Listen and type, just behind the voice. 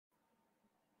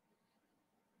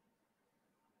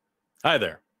Hi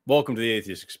there. Welcome to the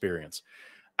Atheist Experience.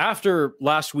 After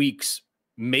last week's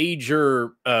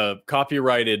major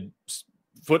copyrighted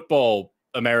football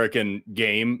American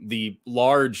game, the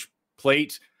large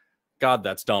plate, God,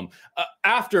 that's dumb.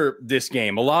 After this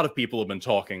game, a lot of people have been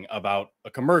talking about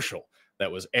a commercial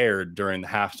that was aired during the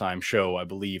halftime show, I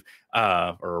believe,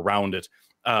 or around it,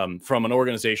 from an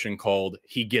organization called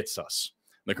He Gets Us.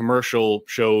 The commercial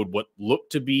showed what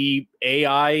looked to be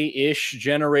AI-ish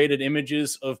generated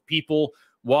images of people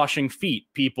washing feet,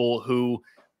 people who,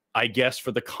 I guess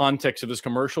for the context of this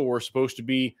commercial, were supposed to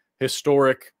be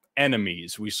historic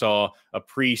enemies. We saw a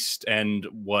priest and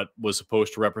what was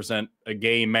supposed to represent a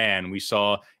gay man. We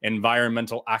saw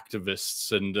environmental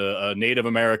activists and a Native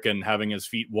American having his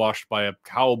feet washed by a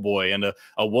cowboy, and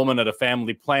a woman at a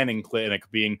family planning clinic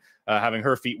being having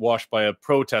her feet washed by a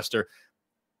protester.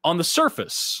 On the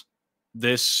surface,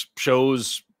 this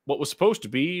shows what was supposed to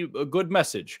be a good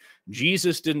message.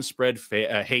 Jesus didn't spread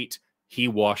hate. He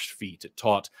washed feet. It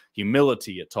taught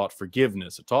humility. It taught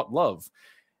forgiveness. It taught love.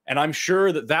 And I'm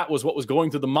sure that that was what was going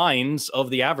through the minds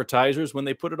of the advertisers when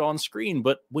they put it on screen.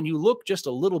 But when you look just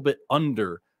a little bit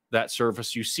under that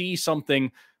surface, you see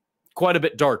something quite a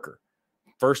bit darker.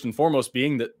 First and foremost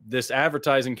being that this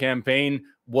advertising campaign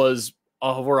was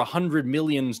over $100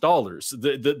 million.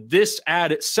 This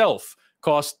ad itself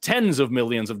cost tens of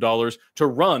millions of dollars to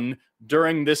run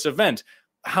during this event.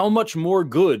 How much more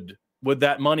good would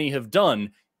that money have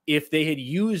done if they had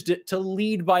used it to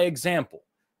lead by example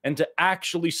and to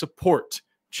actually support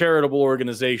charitable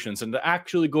organizations and to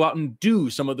actually go out and do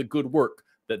some of the good work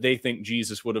that they think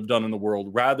Jesus would have done in the world,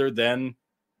 rather than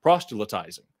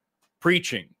proselytizing,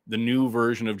 preaching the new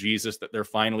version of Jesus that they're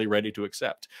finally ready to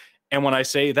accept? And when I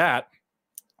say that,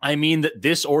 I mean that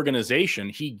this organization,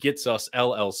 He Gets Us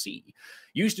LLC,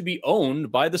 used to be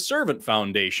owned by the Servant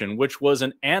Foundation, which was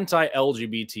an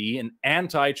anti-LGBT and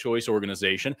anti-choice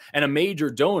organization and a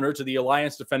major donor to the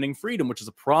Alliance Defending Freedom, which is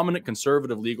a prominent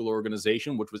conservative legal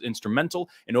organization which was instrumental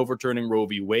in overturning Roe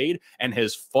v. Wade and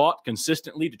has fought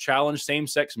consistently to challenge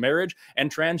same-sex marriage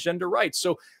and transgender rights.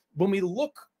 So when we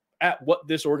look at what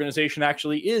this organization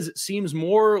actually is, it seems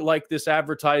more like this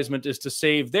advertisement is to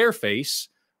save their face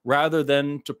rather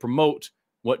than to promote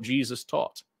what Jesus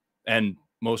taught. And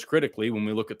most critically, when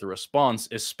we look at the response,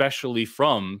 especially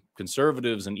from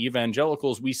conservatives and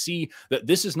evangelicals, we see that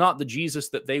this is not the Jesus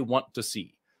that they want to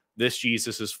see. This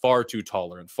Jesus is far too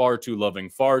tolerant, far too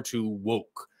loving, far too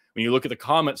woke. When you look at the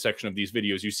comment section of these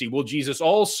videos, you see, well, Jesus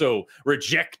also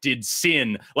rejected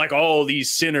sin like all these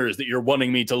sinners that you're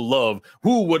wanting me to love.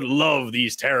 Who would love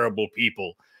these terrible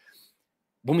people?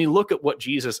 When we look at what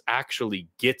Jesus actually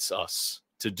gets us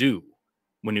to do,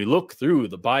 when you look through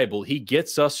the Bible, He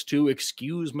gets us to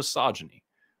excuse misogyny.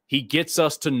 He gets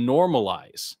us to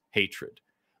normalize hatred.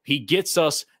 He gets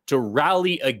us to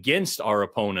rally against our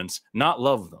opponents, not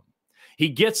love them. He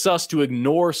gets us to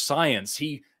ignore science.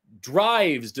 He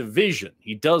drives division.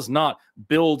 He does not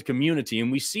build community.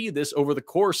 And we see this over the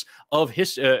course of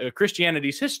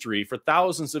Christianity's history for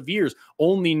thousands of years,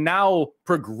 only now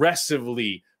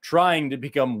progressively trying to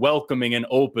become welcoming and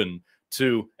open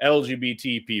to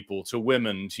LGBT people, to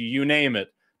women, to you name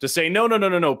it, to say, no,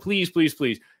 please, please,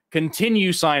 please,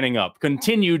 continue signing up,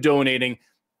 continue donating.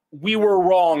 We were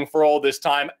wrong for all this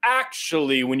time.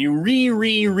 Actually, when you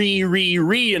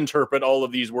reinterpret all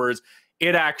of these words,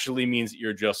 it actually means that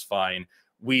you're just fine.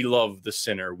 We love the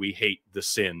sinner. We hate the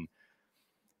sin.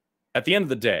 At the end of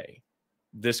the day,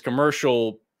 this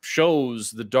commercial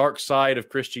shows the dark side of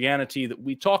Christianity that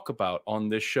we talk about on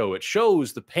this show. It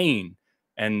shows the pain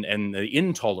and the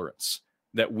intolerance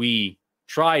that we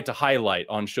try to highlight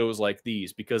on shows like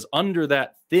these, because under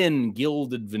that thin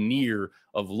gilded veneer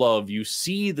of love, you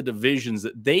see the divisions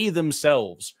that they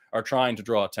themselves are trying to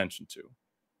draw attention to.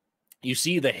 You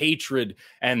see the hatred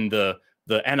and the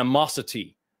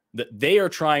animosity that they are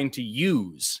trying to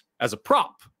use as a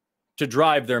prop to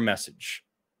drive their message.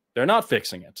 They're not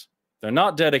fixing it. They're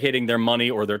not dedicating their money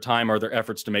or their time or their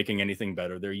efforts to making anything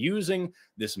better. They're using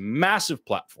this massive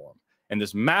platform and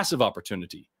this massive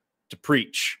opportunity to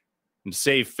preach and to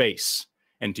save face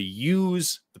and to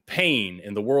use the pain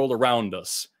in the world around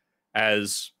us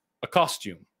as a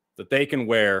costume that they can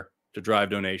wear to drive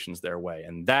donations their way.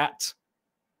 And that,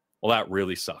 well, that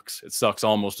really sucks. It sucks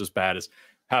almost as bad as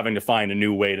having to find a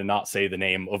new way to not say the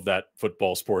name of that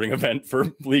football sporting event for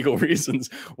legal reasons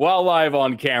while live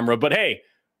on camera. But hey,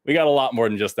 we got a lot more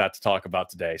than just that to talk about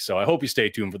today. So I hope you stay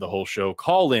tuned for the whole show.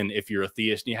 Call in if you're a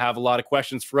theist and you have a lot of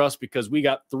questions for us, because we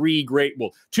got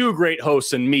two great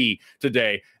hosts and me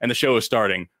today, and the show is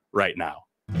starting right now.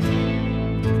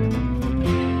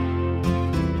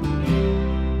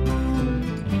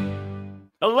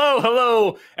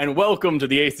 Hello, and welcome to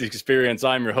the Atheist Experience.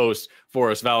 I'm your host,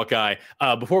 Forrest Valkai.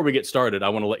 Before we get started, I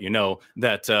want to let you know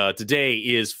that today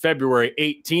is February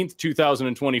 18th,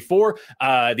 2024.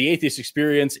 The Atheist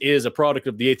Experience is a product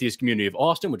of the Atheist Community of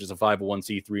Austin, which is a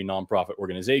 501c3 nonprofit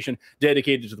organization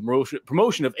dedicated to the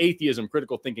promotion of atheism,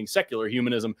 critical thinking, secular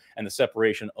humanism, and the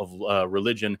separation of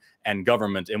religion and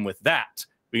government. And with that,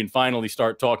 we can finally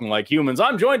start talking like humans.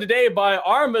 I'm joined today by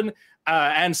Armin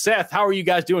and Seth. How are you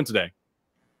guys doing today?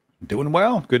 Doing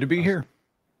well. Good to be here.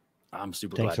 I'm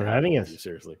super Thanks glad for having us.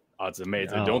 Seriously, it's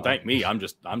amazing. Oh. Don't thank me. I'm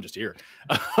just here.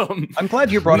 I'm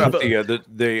glad you brought up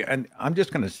the and I'm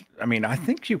just gonna. I mean, I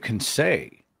think you can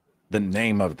say the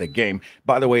name of the game.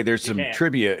 By the way, there's some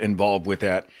trivia involved with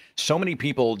that. So many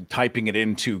people typing it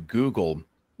into Google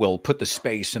will put the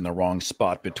space in the wrong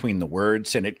spot between the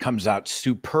words, and it comes out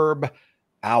superb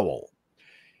owl.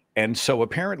 And so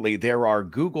apparently there are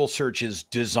Google searches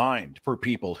designed for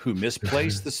people who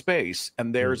misplace the space,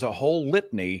 and there's a whole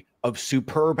litany of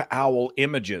superb owl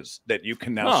images that you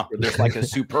can now. There's like a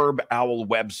superb owl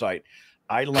website.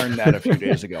 I learned that a few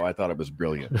days ago. I thought it was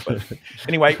brilliant. But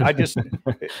anyway,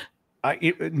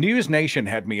 News Nation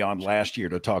had me on last year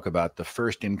to talk about the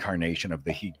first incarnation of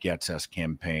the He Gets Us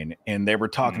campaign. And they were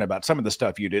talking about some of the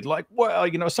stuff you did, like, well,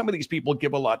 you know, some of these people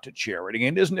give a lot to charity,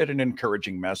 and isn't it an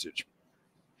encouraging message?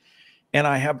 And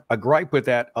I have a gripe with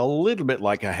that, a little bit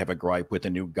like I have a gripe with the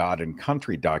new God and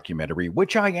Country documentary,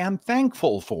 which I am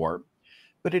thankful for.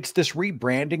 But it's this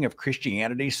rebranding of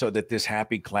Christianity so that this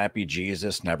happy, clappy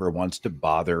Jesus never wants to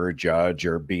bother or judge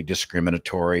or be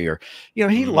discriminatory, or, you know,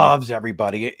 he loves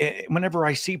everybody. Whenever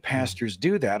I see pastors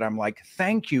do that, I'm like,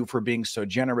 thank you for being so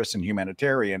generous and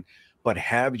humanitarian, but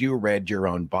have you read your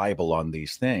own Bible on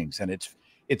these things? And it's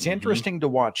interesting to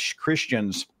watch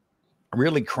Christians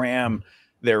really cram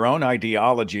their own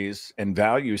ideologies and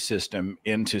value system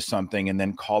into something and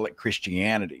then call it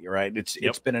Christianity, right?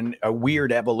 It's been a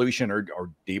weird evolution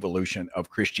or devolution of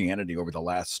Christianity over the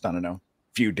last, I don't know,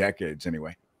 few decades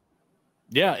anyway.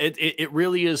 Yeah, it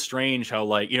really is strange how,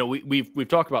 like, you know, we've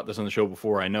talked about this on the show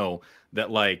before. I know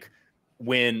that, like,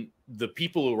 when the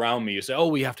people around me, you say, oh,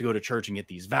 we have to go to church and get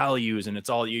these values, and it's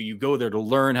all you go there to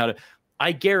learn how to.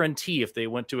 I guarantee if they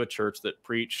went to a church that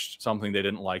preached something they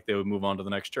didn't like, they would move on to the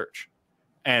next church.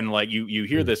 And like you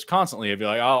hear this constantly. If you're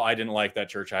like, oh, I didn't like that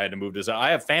church, I had to move to this.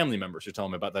 I have family members who tell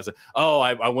me about that. I said, oh,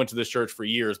 I went to this church for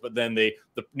years, but then the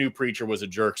new preacher was a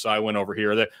jerk, so I went over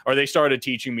here. Or they started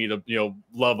teaching me to, you know,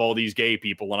 love all these gay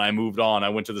people, and I moved on. I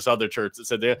went to this other church that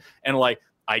said that. And like,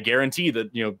 I guarantee that,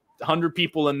 you know, 100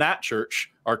 people in that church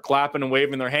are clapping and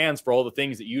waving their hands for all the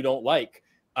things that you don't like.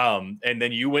 And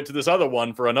then you went to this other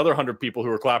one for another 100 people who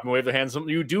are clapping and waving their hands,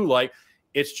 something you do like.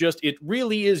 It's just, it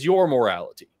really is your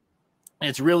morality.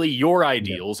 It's really your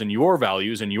ideals and your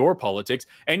values and your politics,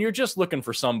 and you're just looking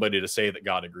for somebody to say that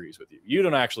God agrees with you. You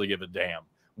don't actually give a damn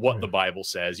what the Bible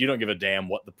says. You don't give a damn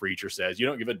what the preacher says. You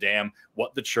don't give a damn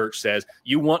what the church says.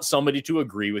 You want somebody to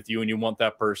agree with you, and you want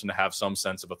that person to have some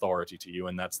sense of authority to you,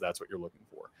 and that's what you're looking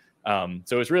for.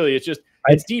 So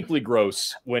it's deeply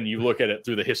gross when you look at it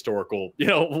through the historical, you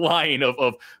know, line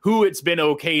of who it's been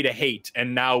okay to hate,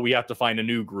 and now we have to find a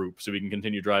new group so we can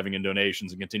continue driving in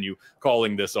donations and continue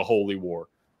calling this a holy war.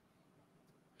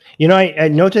 You know, I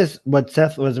noticed what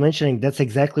Seth was mentioning. That's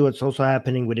exactly what's also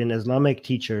happening within Islamic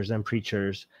teachers and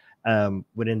preachers,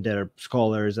 within their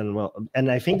scholars, and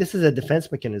I think this is a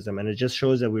defense mechanism, and it just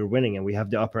shows that we're winning and we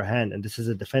have the upper hand, and this is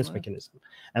a defense mechanism.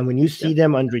 And when you see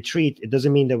them on retreat, it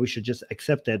doesn't mean that we should just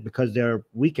accept it because they're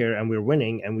weaker and we're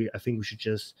winning, and I think we should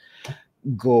just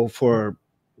go for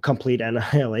complete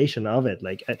annihilation of it.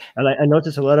 Like, I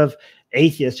notice a lot of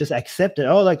atheists just accept it.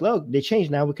 Oh, like, look, they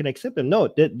changed, now we can accept them.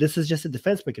 No, this is just a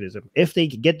defense mechanism. If they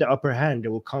get the upper hand, they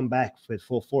will come back with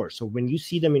full force. So when you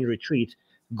see them in retreat,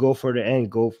 go for the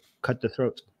end, go cut the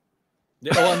throat.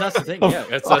 Yeah, well, and that's the thing. Yeah,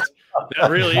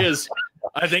 that really is.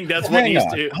 I think that's what needs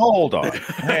to. Hold on.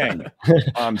 Hang on.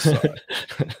 I'm sorry.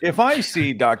 If I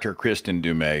see Dr. Kristen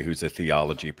Dumais, who's a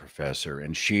theology professor,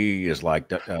 and she is like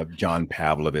John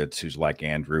Pavlovitz, who's like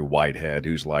Andrew Whitehead,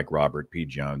 who's like Robert P.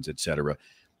 Jones, etc.,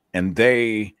 and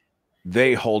they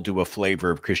hold to a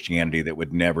flavor of Christianity that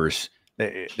would never.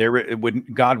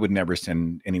 God would never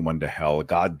send anyone to hell.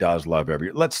 God does love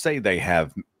let's say they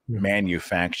have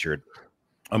manufactured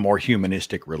a more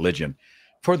humanistic religion.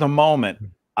 For the moment,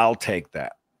 I'll take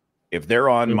that. If they're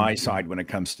on my side when it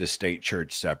comes to state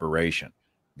church separation,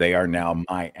 they are now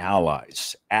my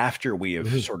allies. After we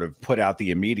have sort of put out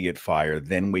the immediate fire,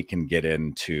 then we can get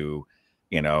into,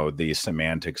 you know, the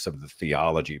semantics of the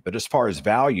theology. But as far as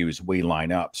values, we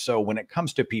line up. So when it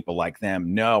comes to people like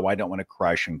them, no, I don't want to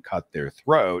crush and cut their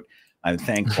throat. I'm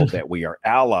thankful that we are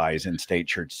allies in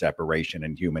state-church separation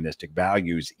and humanistic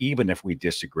values, even if we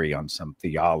disagree on some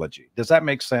theology. Does that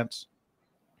make sense?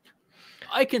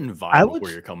 I can vibe with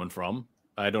where you're coming from.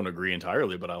 I don't agree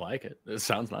entirely, but I like it. It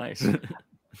sounds nice.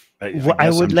 I guess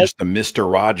I'm just the Mr.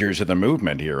 Rogers of the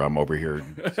movement here. I'm over here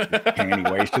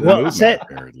panty ways to the movement,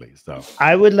 apparently. So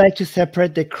I would like to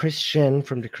separate the Christian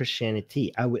from the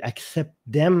Christianity. I would accept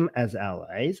them as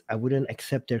allies. I wouldn't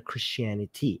accept their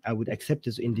Christianity. I would accept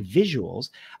as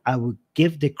individuals. I would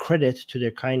give the credit to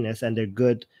their kindness and their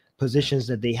good positions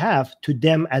that they have to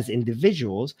them as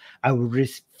individuals. I would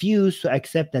refuse to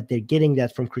accept that they're getting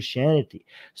that from Christianity.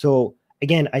 So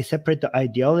again, I separate the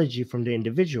ideology from the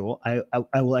individual.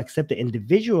 I will accept the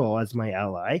individual as my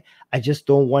ally. I just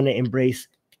don't want to embrace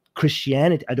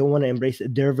Christianity. I don't want to embrace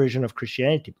their version of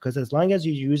Christianity, because as long as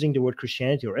you're using the word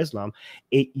Christianity or Islam,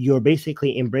 you're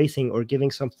basically embracing or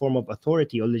giving some form of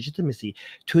authority or legitimacy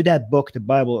to that book, the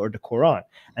Bible or the Quran.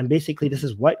 And basically, this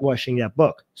is whitewashing that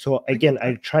book. So again,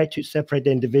 I try to separate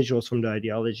the individuals from the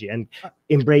ideology and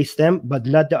embrace them, but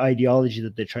not the ideology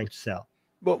that they're trying to sell.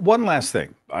 But one last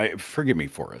thing, forgive me,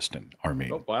 Forrest and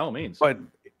Armin. Oh, by all means. But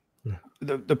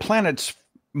the planet's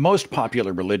most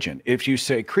popular religion, if you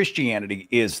say Christianity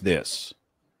is this,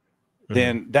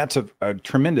 then that's a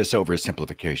tremendous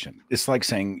oversimplification. It's like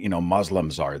saying, you know,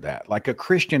 Muslims are that. Like a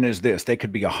Christian is this. They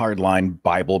could be a hardline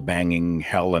Bible banging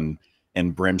hell and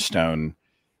brimstone,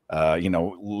 you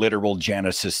know, literal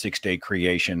Genesis 6-day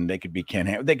creation. They could be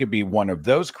they could be one of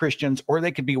those Christians, or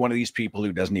they could be one of these people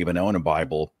who doesn't even own a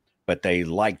Bible, but they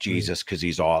like Jesus because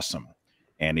he's awesome.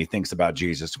 And he thinks about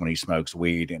Jesus when he smokes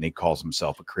weed, and he calls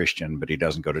himself a Christian, but he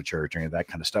doesn't go to church or any of that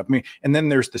kind of stuff. I mean, and then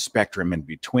there's the spectrum in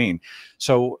between.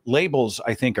 So labels,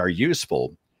 I think, are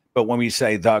useful. But when we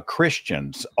say the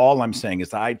Christians, all I'm saying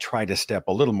is I try to step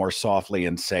a little more softly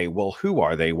and say, well, who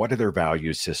are they? What are their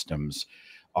value systems?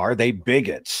 Are they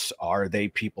bigots? Are they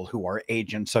people who are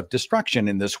agents of destruction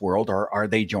in this world? Or are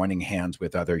they joining hands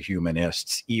with other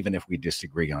humanists, even if we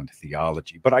disagree on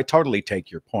theology? But I totally take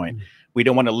your point. We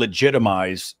don't want to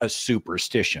legitimize a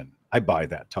superstition. I buy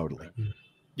that totally.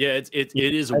 Yeah, it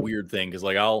is a weird thing, because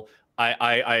like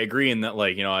I agree in that,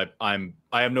 like, you know,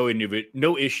 I have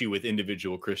no issue with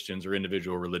individual Christians or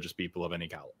individual religious people of any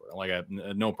caliber. Like, I have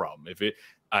no problem.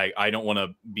 I don't want to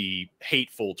be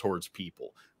hateful towards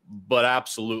people. But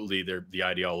absolutely, the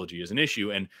ideology is an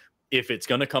issue. And if it's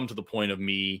going to come to the point of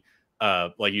me,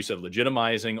 like you said,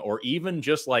 legitimizing, or even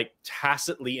just like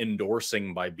tacitly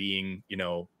endorsing by being, you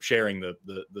know, sharing the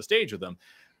stage with them,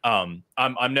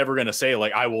 I'm never going to say,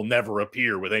 like, I will never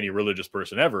appear with any religious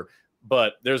person ever.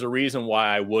 But there's a reason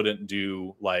why I wouldn't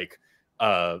do like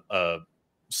a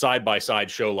side-by-side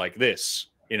show like this.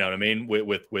 You know what I mean?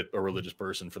 With a religious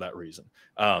person for that reason.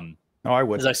 No, I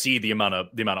would. Because I see the amount of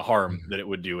harm that it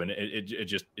would do, and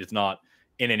it's not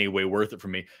in any way worth it for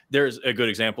me. There's a good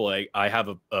example. I have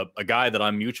a guy that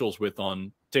I'm mutuals with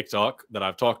on TikTok that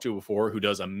I've talked to before, who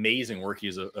does amazing work.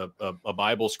 He's a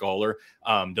Bible scholar,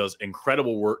 does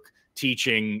incredible work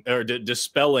teaching or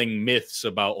dispelling myths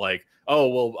about, like, oh,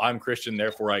 well, I'm Christian,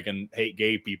 therefore I can hate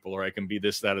gay people, or I can be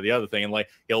this, that, or the other thing. And like,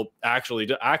 he'll actually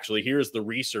here's the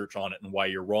research on it and why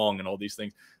you're wrong and all these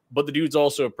things. But the dude's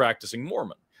also a practicing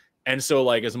Mormon. And so,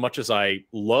 like, as much as I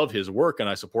love his work and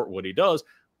I support what he does,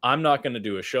 I'm not going to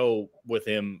do a show with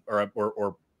him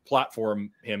or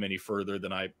platform him any further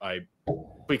than I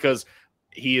because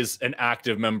he is an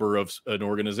active member of an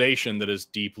organization that is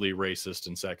deeply racist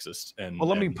and sexist. And well,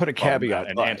 let me put a caveat.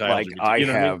 And like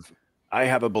I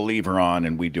have a believer on,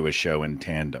 and we do a show in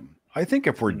tandem. I think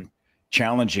if we're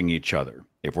challenging each other,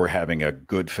 if we're having a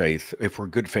good faith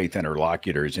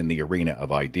interlocutors in the arena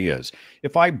of ideas,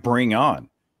 if I bring on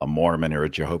a Mormon or a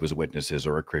Jehovah's Witnesses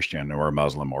or a Christian or a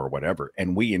Muslim or whatever,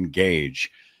 and we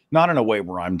engage, not in a way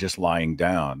where I'm just lying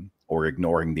down or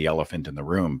ignoring the elephant in the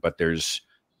room, but there's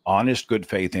honest, good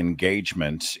faith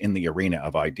engagements in the arena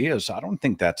of ideas, I don't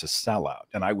think that's a sellout.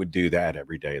 And I would do that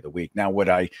every day of the week. Now, would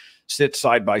I sit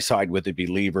side by side with a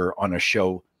believer on a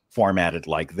show formatted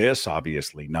like this?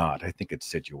 Obviously not. I think it's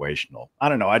situational. I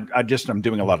don't know. I'm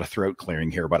doing a lot of throat clearing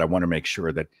here, but I want to make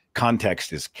sure that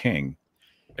context is king.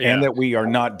 Yeah. And that we are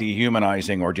not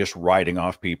dehumanizing or just writing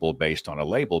off people based on a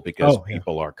label, because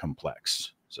people are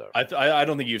complex. So I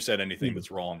don't think you've said anything that's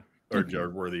wrong or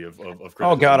worthy of criticism.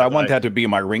 Oh God, I want that to be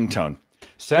my ringtone.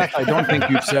 Seth, I don't think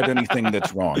you've said anything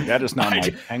that's wrong. That is not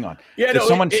my. Hang on. Yeah, did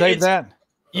someone save that?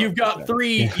 You've got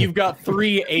three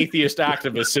atheist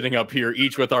activists sitting up here,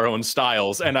 each with our own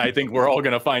styles, and I think we're all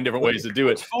going to find different ways to do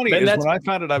it. What's funny is when I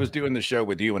found out I was doing the show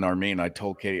with you and Armin, I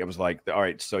told Katie, I was like, all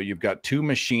right, so you've got 2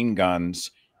 machine guns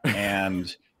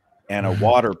and a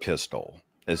water pistol.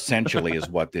 essentially is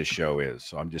what this show is.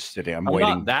 So I'm just sitting, I'm waiting.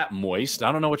 Not that moist.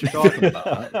 I don't know what you're talking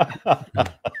about.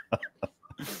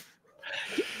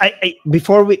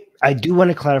 I do want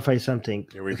to clarify something.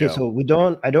 Here we go. So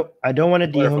I don't want to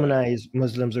dehumanize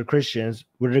Muslims or Christians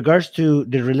with regards to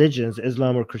the religions,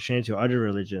 Islam or Christianity or other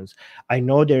religions. I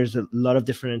know there's a lot of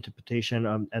different interpretation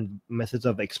and methods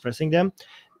of expressing them.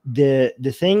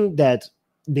 The thing that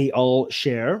they all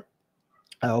share,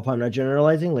 I hope I'm not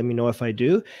generalizing, let me know if I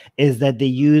do, is that they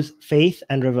use faith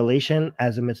and revelation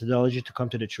as a methodology to come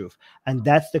to the truth. And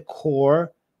that's the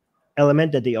core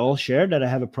element that they all share that I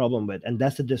have a problem with. And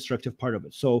that's the destructive part of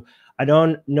it. So I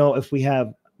don't know if we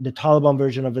have the Taliban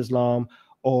version of Islam,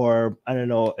 or I don't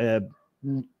know, a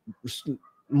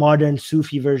modern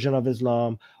Sufi version of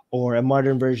Islam, or a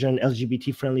modern version,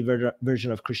 LGBT friendly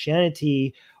version of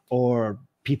Christianity, or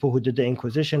people who did the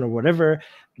Inquisition or whatever.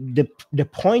 The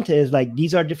point is, like,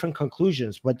 these are different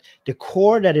conclusions, but the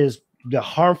core that is the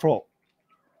harmful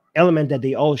element that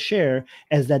they all share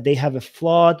is that they have a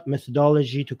flawed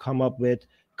methodology to come up with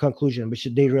conclusion, which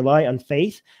they rely on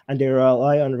faith and they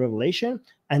rely on revelation.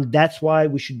 And that's why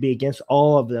we should be against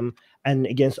all of them and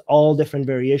against all different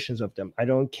variations of them. I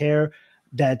don't care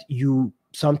that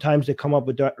sometimes they come up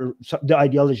with the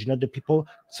ideology, not the people.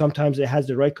 Sometimes it has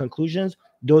the right conclusions.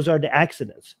 Those are the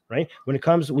accidents, right? When it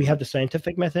comes, we have the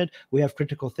scientific method, we have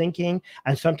critical thinking,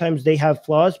 and sometimes they have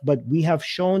flaws, but we have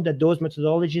shown that those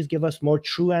methodologies give us more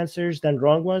true answers than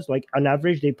wrong ones. Like on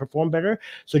average, they perform better.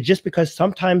 So just because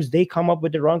sometimes they come up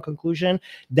with the wrong conclusion,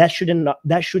 that should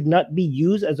not be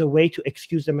used as a way to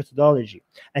excuse the methodology.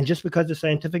 And just because the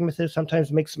scientific method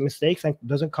sometimes makes mistakes and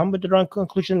doesn't come with the wrong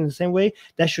conclusion in the same way,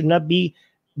 that should not be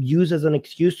used as an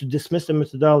excuse to dismiss the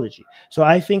methodology. So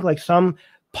I think like some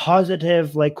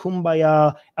positive, like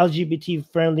kumbaya, LGBT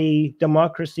friendly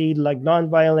democracy, like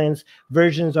nonviolence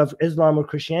versions of Islam or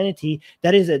Christianity,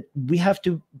 that is it. We have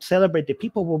to celebrate the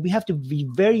people, but we have to be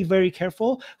very, very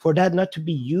careful for that not to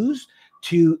be used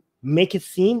to make it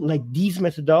seem like these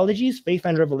methodologies, faith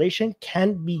and revelation,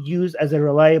 can be used as a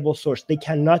reliable source. They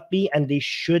cannot be, and they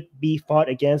should be fought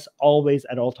against always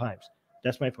at all times.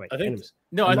 That's my point. I think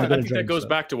that goes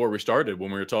back to where we started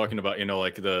when we were talking about, you know,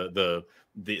 like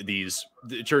these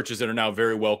churches that are now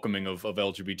very welcoming of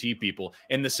LGBT people,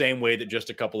 in the same way that just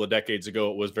a couple of decades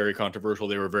ago it was very controversial.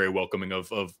 They were very welcoming of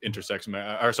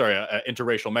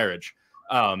interracial marriage.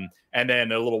 And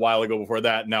then a little while ago before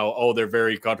that, now, they're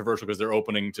very controversial because they're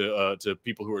opening to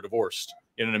people who are divorced.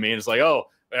 You know what I mean? It's like,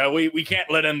 we can't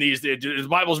let in the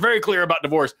Bible's very clear about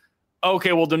divorce.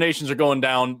 Okay, well, donations are going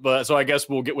down, but so I guess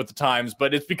we'll get with the times.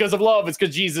 But it's because of love. It's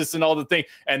because Jesus and all the thing.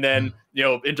 And then, you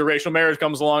know, interracial marriage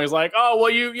comes along. It's like, oh,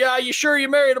 well, you sure you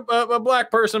married a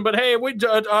black person, but hey,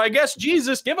 I guess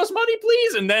Jesus, give us money,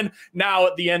 please. And then now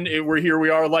at the end, we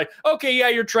are like, okay, yeah,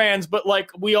 you're trans, but like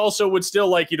we also would still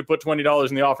like you to put $20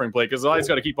 in the offering plate because the lights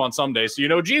got to keep on someday. So, you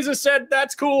know, Jesus said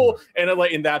that's cool,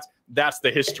 and that's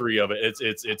the history of it.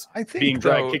 It's being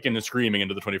dragged kicking and screaming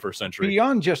into the 21st century.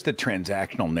 Beyond just the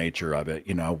transactional nature of it,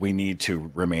 you know, we need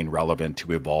to remain relevant,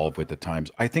 to evolve with the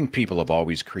times. I think people have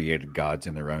always created gods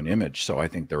in their own image. So I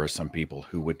think there are some people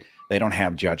who they don't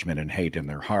have judgment and hate in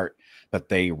their heart, but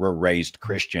they were raised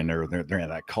Christian, or they're in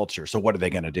that culture. So what are they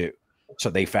going to do? So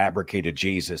they fabricated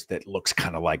Jesus that looks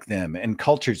kind of like them. And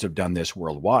cultures have done this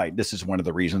worldwide. This is one of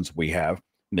the reasons we have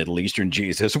Middle Eastern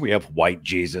Jesus, we have white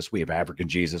Jesus, we have African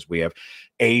Jesus, we have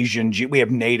Asian, we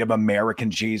have Native American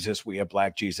Jesus, we have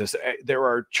black Jesus. There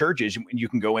are churches, you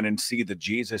can go in and see the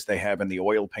Jesus they have in the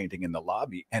oil painting in the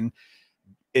lobby, and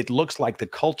it looks like the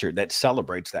culture that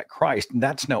celebrates that Christ. And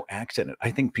that's no accident.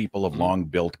 I think people have long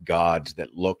built gods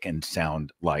that look and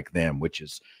sound like them,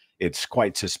 it's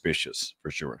quite suspicious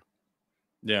for sure.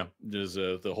 Yeah, there's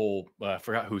the whole I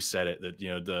forgot who said it, that, you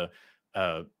know, the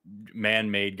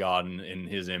man-made God in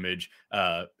his image,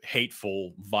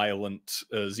 hateful, violent,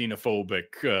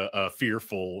 xenophobic,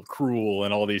 fearful, cruel,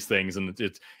 and all these things. And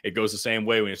it goes the same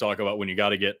way when you talk about when you got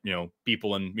to get, you know,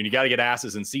 people and when you got to get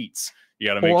asses in seats, you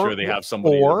got to make sure they have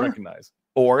somebody to recognize.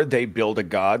 Or they build a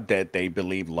God that they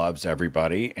believe loves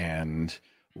everybody and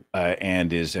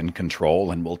is in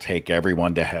control and will take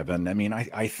everyone to heaven. I mean,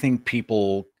 I think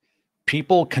people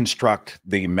construct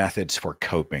the methods for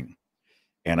coping.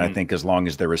 And I think as long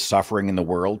as there is suffering in the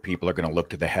world, people are going to look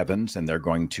to the heavens and they're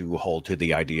going to hold to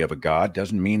the idea of a God.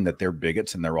 Doesn't mean that they're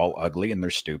bigots and they're all ugly and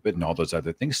they're stupid and all those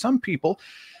other things. Some people,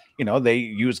 you know, they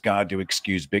use God to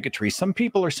excuse bigotry. Some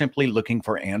people are simply looking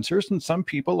for answers, and some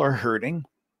people are hurting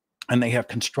and they have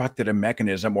constructed a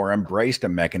mechanism or embraced a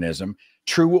mechanism,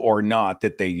 true or not,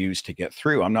 that they use to get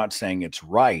through. I'm not saying it's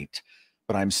right,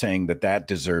 but I'm saying that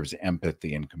deserves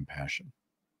empathy and compassion.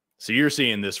 So you're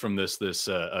seeing this from this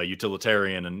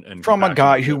utilitarian and from a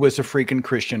guy who was a freaking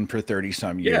Christian for 30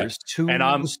 some years. And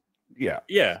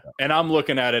I'm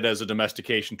looking at it as a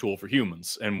domestication tool for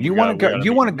humans. And you want to go?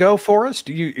 You want to go, Forrest?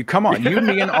 You come on, you,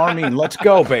 me, and Armin. Let's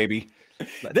go, baby.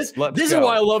 This is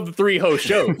why I love the 3-host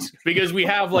shows, because we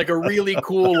have like a really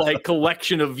cool like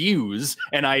collection of views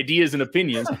and ideas and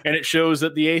opinions, and it shows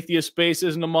that the atheist space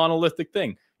isn't a monolithic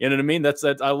thing. You know what I mean? That's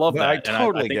I love that. I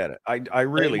totally get it. I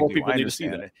really do. I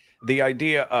understand it. The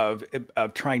idea of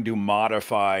trying to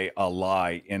modify a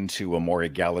lie into a more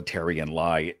egalitarian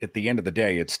lie, at the end of the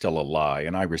day, it's still a lie,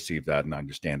 and I receive that and I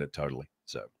understand it totally.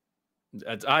 So,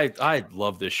 I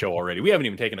love this show already. We haven't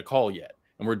even taken a call yet.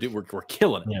 And we're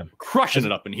killing it, we're crushing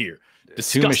it up in here.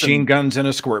 Disgusting. 2 machine guns and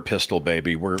a squirt pistol,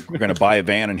 baby. We're going to buy a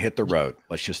van and hit the road.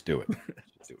 Let's just do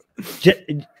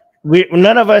it.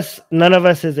 None of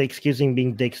us is excusing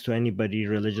being dicks to anybody,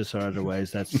 religious or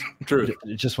otherwise. That's true.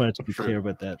 Just wanted to be clear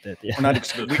about that. Yeah. We're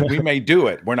not we may do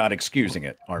it. We're not excusing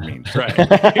it. Armin. Right.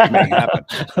 It may happen.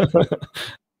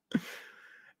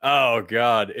 Oh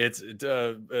God, it's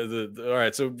all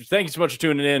right. So thank you so much for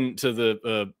tuning in to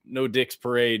the No Dicks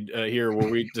Parade here, where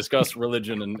we discuss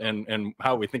religion and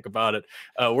how we think about it.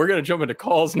 We're gonna jump into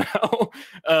calls now,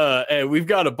 and we've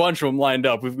got a bunch of them lined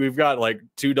up. We've got like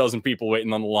 24 people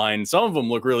waiting on the line. Some of them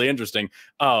look really interesting.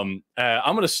 I'm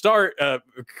gonna start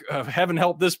having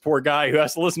help this poor guy who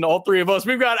has to listen to all 3 of us.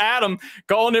 We've got Adam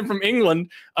calling in from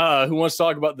England, who wants to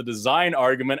talk about the design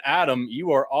argument. Adam, you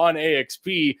are on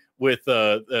AXP with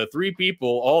 3 people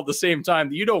all at the same time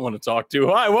that you don't want to talk to.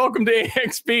 Hi, welcome to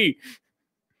AXP.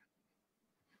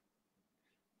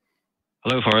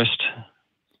 Hello, Forrest.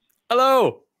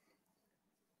 Hello.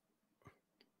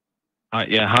 Hi,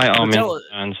 yeah, hi, Armin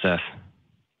and Seth.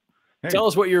 Hey. Tell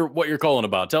us what you're calling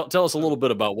about. Tell us a little bit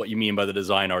about what you mean by the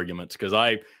design arguments, because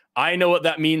I know what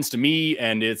that means to me,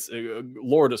 and it's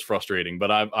Lord, it's frustrating. But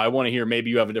I want to hear,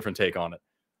 maybe you have a different take on it.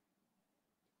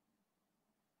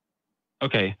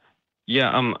 Okay.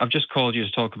 Yeah, I've just called you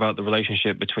to talk about the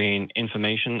relationship between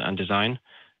information and design,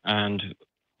 and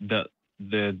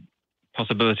the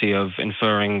possibility of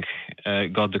inferring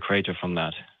God the Creator from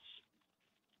that.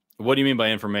 What do you mean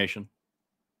by information?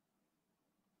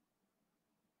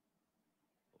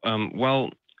 Well,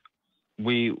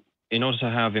 in order to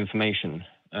have information,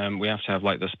 we have to have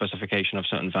like the specification of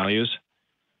certain values,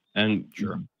 and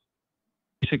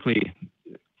basically,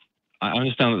 I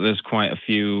understand that there's quite a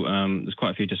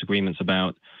few disagreements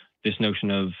about this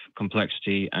notion of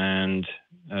complexity and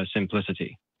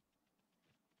simplicity.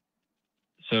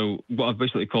 So what I've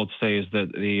basically called to say is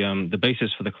that the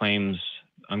basis for the claims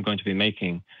I'm going to be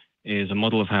making is a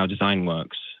model of how design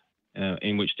works,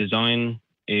 in which design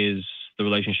is the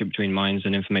relationship between minds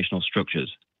and informational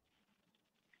structures.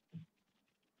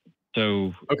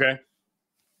 So okay.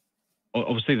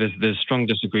 Obviously, there's strong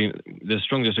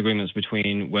disagreements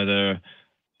between whether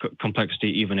complexity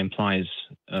even implies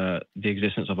the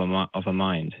existence of a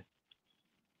mind.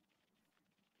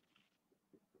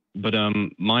 But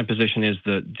my position is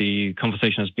that the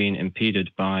conversation has been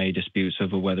impeded by disputes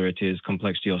over whether it is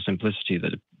complexity or simplicity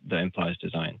that implies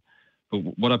design.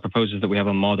 But what I propose is that we have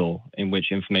a model in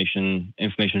which information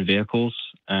vehicles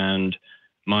and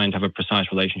mind have a precise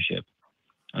relationship,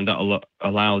 and that will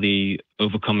allow the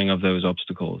overcoming of those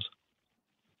obstacles.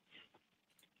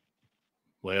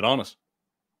 Lay it on us.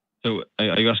 So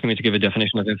are you asking me to give a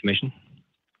definition of information?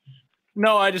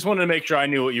 No, I just wanted to make sure I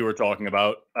knew what you were talking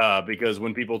about, because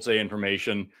when people say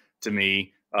information to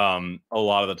me, a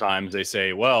lot of the times they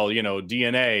say, well, you know,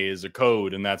 DNA is a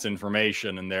code and that's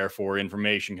information, and therefore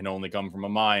information can only come from a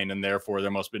mind, and therefore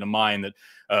there must be a mind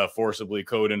that forcibly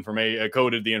coded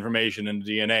the information into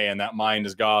DNA, and that mind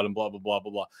is God, and blah, blah, blah,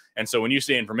 blah, blah. And so when you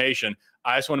say information,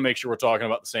 I just want to make sure we're talking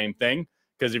about the same thing,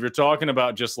 because if you're talking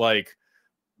about just like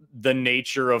the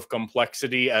nature of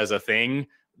complexity as a thing,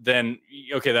 then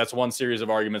okay, that's one series of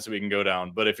arguments that we can go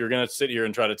down. But if you're going to sit here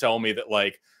and try to tell me that,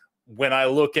 like, when I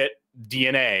look at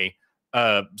DNA,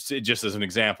 just as an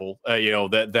example, you know,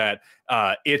 that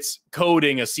it's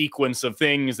coding a sequence of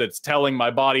things that's telling my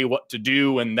body what to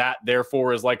do, and that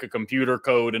therefore is like a computer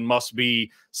code and must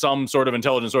be some sort of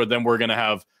intelligence, or then we're going to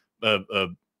have a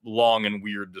long and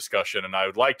weird discussion, and I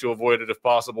would like to avoid it if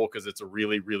possible, because it's a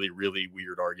really, really, really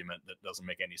weird argument that doesn't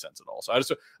make any sense at all.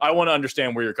 So I want to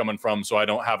understand where you're coming from, so I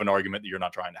don't have an argument that you're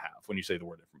not trying to have when you say the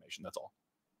word information. That's all.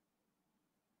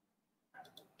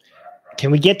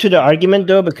 Can we get to the argument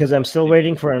though? Because I'm still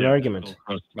waiting for an argument.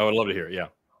 I would love to hear it. Yeah.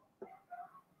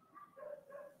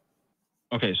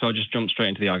 Okay, so I'll just jump straight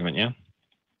into the argument. Yeah.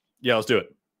 Yeah, let's do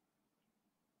it.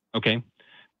 Okay.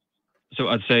 So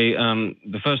I'd say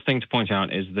the first thing to point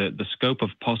out is that the scope of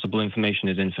possible information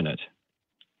is infinite.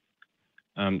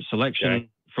 Selection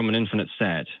from an infinite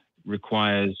set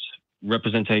requires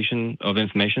representation of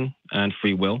information and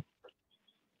free will.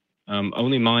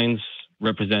 Only minds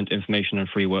represent information and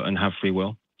free will and have free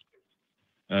will.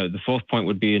 The fourth point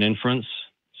would be an inference.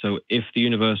 So if the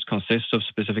universe consists of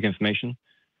specific information,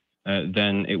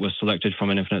 then it was selected from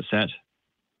an infinite set.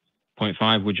 Point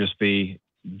 5 would just be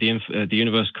the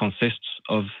universe consists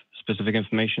of specific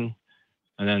information,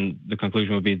 and then the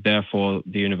conclusion would be therefore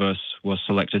the universe was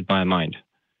selected by a mind,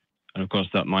 and of course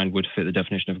that mind would fit the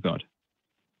definition of God.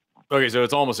 Okay, so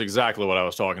it's almost exactly what I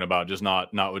was talking about, just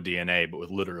not with DNA, but with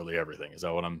literally everything. Is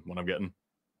that what I'm getting?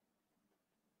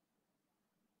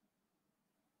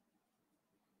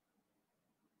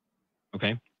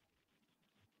 Okay.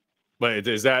 But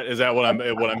is that what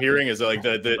I'm hearing? Is like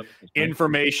the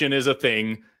information is a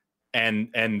thing, and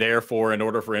therefore, in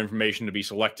order for information to be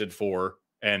selected for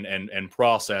and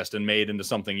processed and made into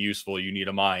something useful, you need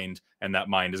a mind, and that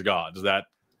mind is God. Is that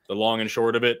the long and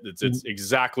short of it? It's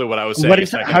exactly what I was saying. What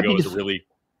is I how think do it was you a really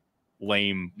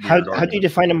lame. how do you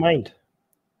define a mind?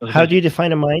 How do you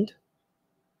define a mind?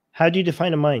 How do you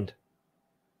define a mind?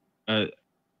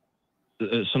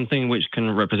 Something which can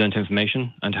represent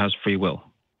information and has free will.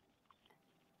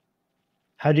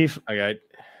 How do you? Okay.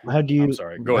 How do you? I'm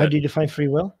sorry. Go how ahead. do you define free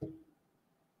will?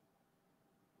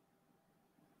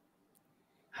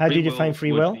 How do you define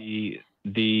free will?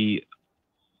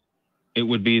 It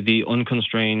would be the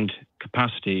unconstrained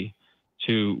capacity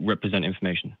to represent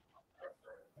information.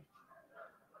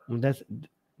 That's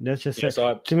just Yeah,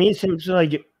 so to me. It seems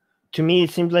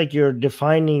like you're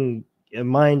defining a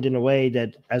mind in a way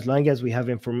that as long as we have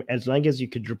as long as you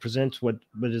could represent what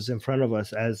is in front of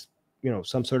us as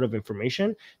some sort of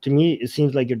information. To me, it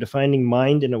seems like you're defining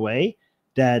mind in a way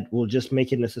that will just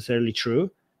make it necessarily true.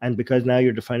 And because now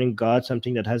you're defining God,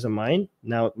 something that has a mind,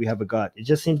 now we have a God. It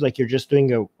just seems like you're just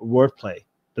doing a wordplay.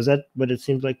 Is that what it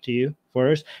seems like to you,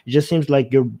 Forrest? It just seems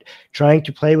like you're trying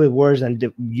to play with words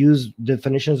and use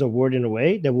definitions of word in a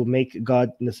way that will make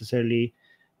God necessarily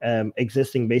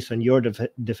existing based on your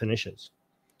definitions.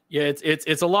 Yeah,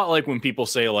 it's a lot like when people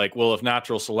say, like, well, if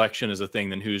natural selection is a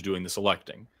thing, then who's doing the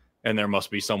selecting? And there must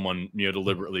be someone,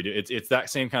 deliberately do. It's that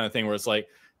same kind of thing where it's like,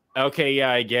 okay, yeah,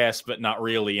 I guess, but not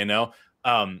really,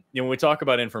 when we talk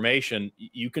about information,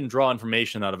 you can draw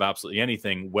information out of absolutely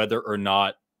anything, whether or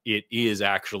not it is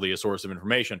actually a source of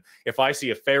information. If I see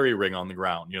a fairy ring on the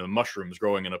ground, mushrooms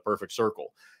growing in a perfect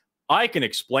circle, I can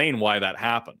explain why that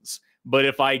happens. But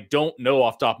if I don't know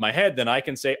off the top of my head, then I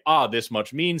can say, this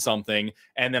much means something.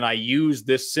 And then I use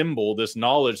this symbol, this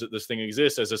knowledge that this thing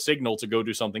exists as a signal to go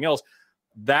do something else.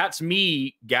 That's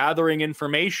me gathering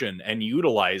information and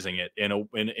utilizing it in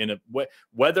a way,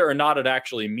 whether or not it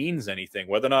actually means anything,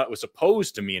 whether or not it was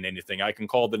supposed to mean anything, I can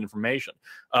call that information.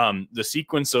 The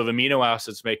sequence of amino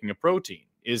acids making a protein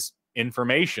is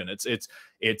information.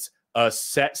 It's a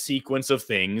set sequence of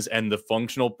things, and the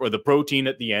functional or the protein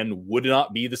at the end would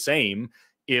not be the same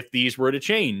if these were to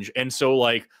change. And so,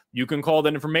 like, you can call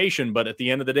that information, but at the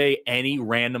end of the day, any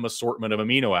random assortment of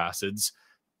amino acids,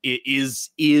 it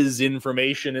is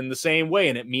information in the same way,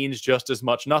 and it means just as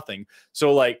much nothing.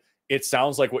 So, like, it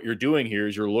sounds like what you're doing here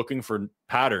is you're looking for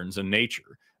patterns in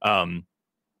nature,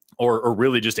 or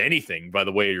really just anything, by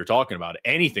the way you're talking about it,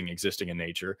 anything existing in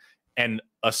nature, and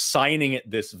assigning it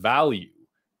this value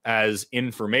as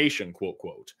information, quote,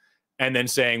 quote, and then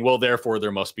saying, well, therefore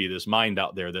there must be this mind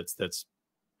out there that's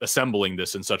assembling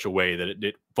this in such a way that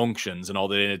it functions and all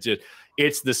that. And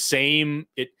it's the same.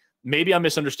 Maybe I'm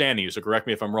misunderstanding you, so correct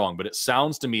me if I'm wrong, but it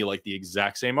sounds to me like the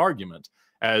exact same argument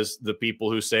as the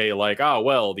people who say, like,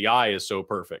 well, the eye is so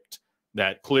perfect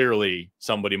that clearly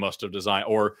somebody must have designed,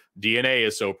 or DNA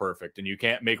is so perfect and you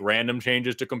can't make random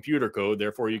changes to computer code,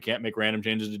 therefore you can't make random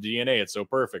changes to DNA. It's so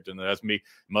perfect, and that's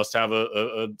must have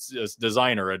a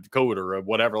designer, a coder, or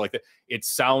whatever like that. It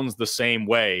sounds the same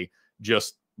way,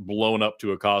 just blown up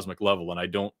to a cosmic level, and I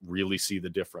don't really see the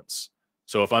difference.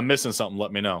 So if I'm missing something,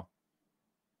 let me know.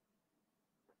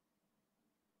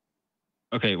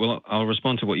 Okay, well, I'll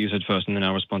respond to what you said first, and then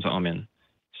I'll respond to Armin.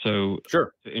 So,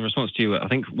 sure. In response to you, I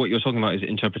think what you're talking about is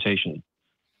interpretation.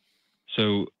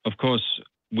 So, of course,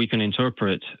 we can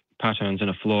interpret patterns in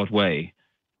a flawed way,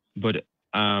 but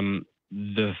the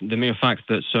mere fact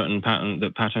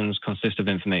that patterns consist of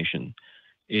information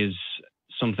is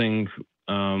something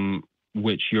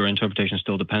which your interpretation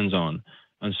still depends on.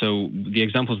 And so, the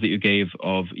examples that you gave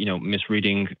of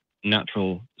misreading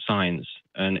natural signs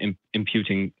and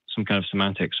imputing some kind of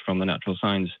semantics from the natural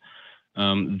signs,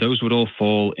 those would all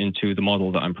fall into the model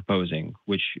that I'm proposing,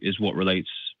 which is what relates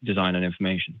design and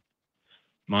information.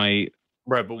 Right,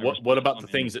 but what about the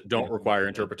things that don't require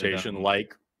interpretation,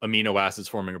 like amino acids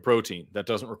forming a protein. That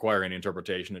doesn't require any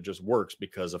interpretation. It just works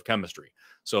because of chemistry.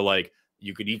 So like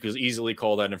you could easily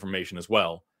call that information as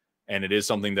well. And it is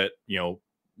something that, you know,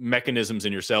 mechanisms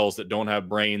in your cells that don't have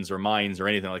brains or minds or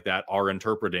anything like that are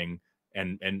interpreting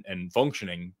and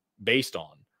functioning based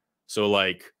on. So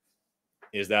like,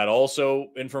 is that also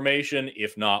information?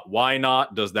 If not, why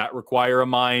not? Does that require a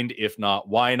mind? If not,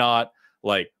 why not?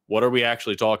 Like, what are we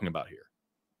actually talking about here?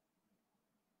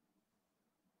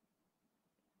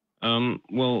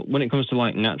 Well, when it comes to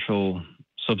like natural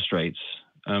substrates,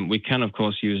 we can of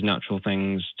course use natural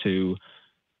things to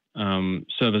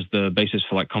serve as the basis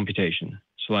for like computation.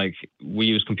 So like we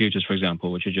use computers, for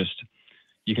example, which are just,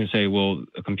 you can say, well,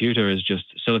 a computer is just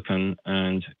silicon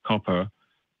and copper.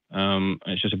 And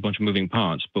it's just a bunch of moving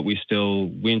parts, but we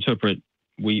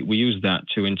use that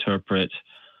to interpret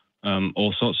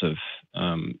all sorts of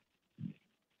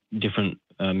different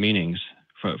meanings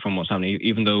from what's happening,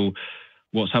 even though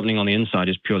what's happening on the inside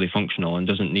is purely functional and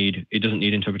doesn't need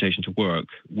interpretation to work.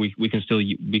 We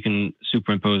can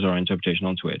superimpose our interpretation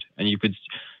onto it, and you could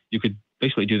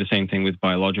basically do the same thing with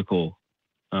biological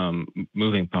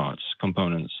moving parts,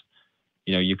 components.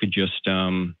 You know, you could just I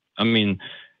mean,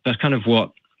 that's kind of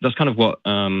what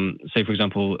say, for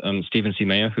example, Stephen C.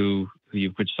 Meyer, who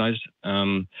you've criticized,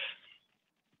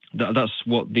 that's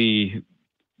what the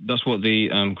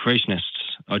creationists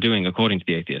are doing, according to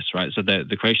the atheists, right? So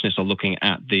the creationists are looking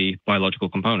at the biological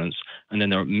components, and then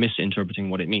they're misinterpreting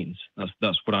what it means.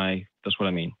 That's what I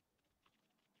mean.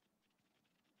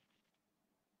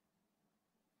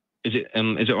 Is it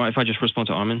all right if I just respond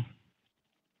to Armin?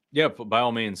 Yeah, by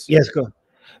all means. Yes, go.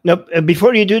 No,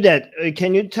 before you do that,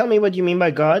 can you tell me what you mean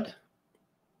by God?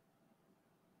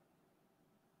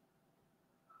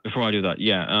 Before I do that,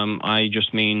 yeah, I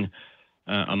just mean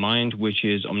a mind which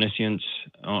is omniscient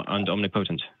and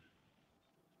omnipotent.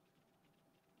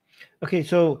 Okay,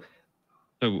 so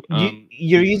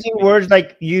you're using words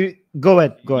like you. Go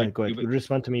ahead. You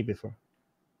respond to me before.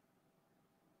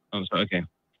 Oh, sorry. Okay.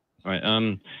 All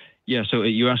right. Yeah. So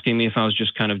you're asking me if I was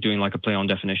just kind of doing like a play on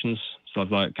definitions. So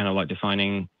I've like kind of like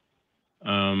defining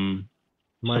some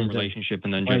relationship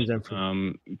and then just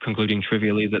concluding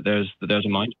trivially that there's a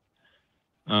mind.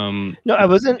 No, I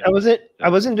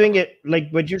wasn't doing it like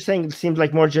what you're saying. It seems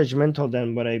like more judgmental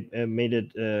than what I made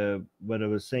it. What I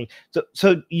was saying.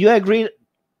 So you agree?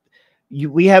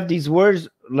 We have these words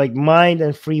like mind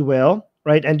and free will,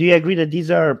 right? And do you agree that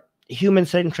these are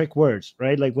human-centric words,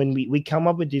 right? Like when we come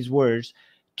up with these words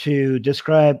to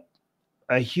describe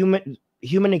a human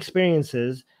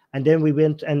experiences, and then we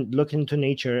went and look into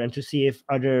nature and to see if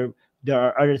there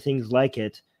are other things like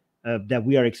it that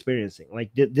we are experiencing.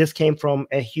 Like this came from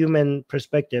a human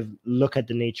perspective, look at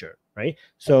the nature, right?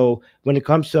 So when it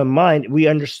comes to a mind, we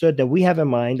understood that we have a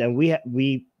mind, and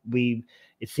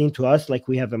it seemed to us like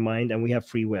we have a mind and we have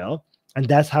free will, and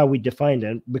that's how we defined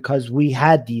it because we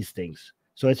had these things.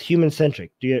 So it's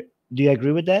human-centric. Do you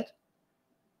agree with that?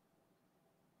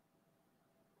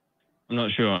 I'm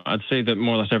not sure. I'd say that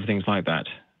more or less everything's like that.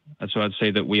 So I'd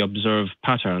say that we observe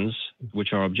patterns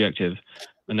which are objective,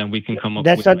 and then we can come up.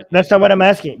 That's not what I'm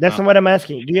asking. That's not what I'm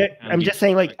asking. I'm just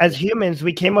saying, like, as humans,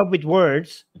 we came up with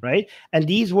words, right? And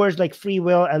these words, like free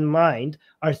will and mind,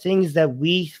 are things that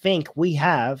we think we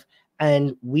have,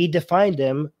 and we define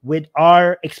them with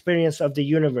our experience of the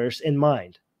universe in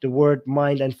mind. The word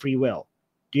mind and free will.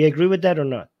 Do you agree with that or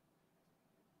not?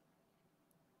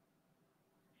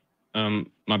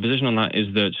 My position on that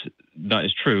is that that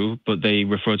is true, but they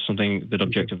refer to something that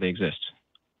objectively exists.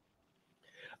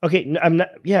 Okay, no, I'm not.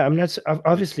 Yeah, I'm not.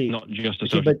 Obviously, not just a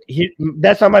okay, but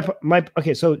that's not my.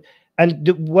 Okay, so and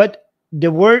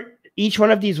the word, each one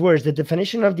of these words, the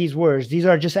definition of these words, these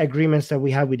are just agreements that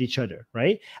we have with each other,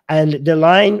 right? And the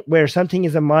line where something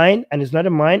is a mind and it's not a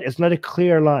mind, it's not a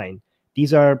clear line.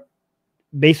 These are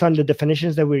based on the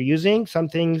definitions that we're using. Some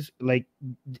things, like,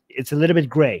 it's a little bit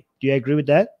gray. Do you agree with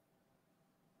that?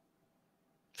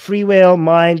 Free will,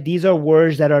 mind, these are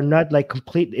words that are not like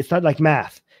complete. It's not like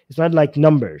math. It's not like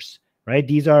numbers, right?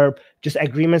 These are just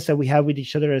agreements that we have with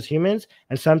each other as humans.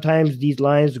 And sometimes these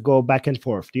lines go back and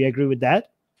forth. Do you agree with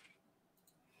that?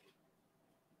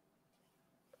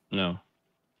 No.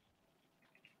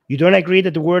 You don't agree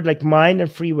that the word like mind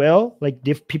and free will, like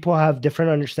people have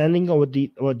different understanding of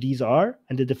what these are,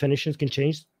 and the definitions can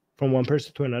change from one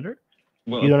person to another?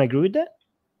 Well, you don't agree with that?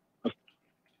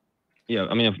 Yeah,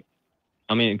 I mean,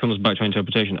 it comes back to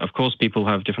interpretation. Of course, people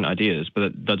have different ideas,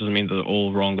 but that doesn't mean that they're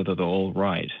all wrong or that they're all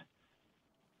right.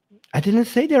 I didn't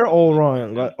say they're all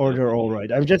wrong or they're all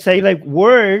right. I'm just saying, like,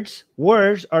 words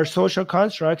are social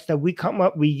constructs that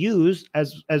we use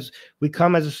as we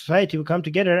come as a society, we come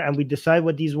together and we decide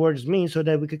what these words mean so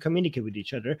that we could communicate with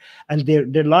each other. And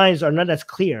their lines are not as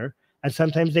clear, and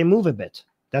sometimes they move a bit.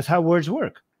 That's how words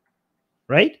work,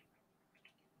 right?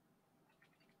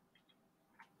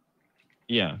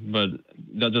 Yeah, but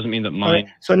that doesn't mean that mind.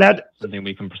 Right. So now, something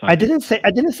we can precise.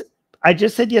 I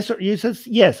just said yes. You said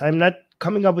yes. I'm not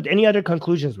coming up with any other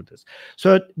conclusions with this.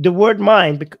 So the word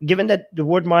mind, given that the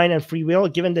word mind and free will,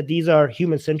 given that these are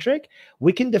human-centric,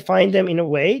 we can define them in a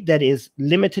way that is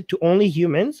limited to only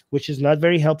humans, which is not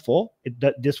very helpful.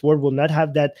 This word will not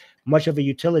have that much of a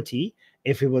utility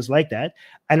if it was like that.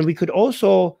 And we could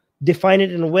also define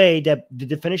it in a way that the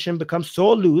definition becomes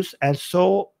so loose and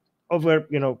so over,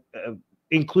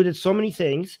 included so many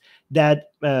things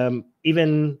that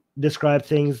even describe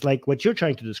things like what you're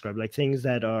trying to describe, like things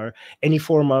that are any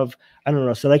form of, I don't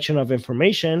know, selection of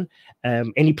information.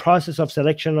 Any process of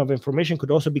selection of information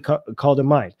could also be called a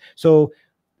mind. So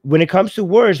when it comes to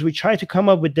words, we try to come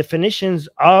up with definitions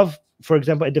of, for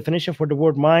example, a definition for the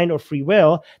word mind or free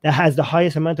will that has the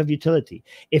highest amount of utility.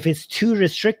 If it's too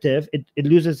restrictive, it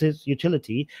loses its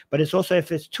utility. But it's also,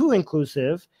 if it's too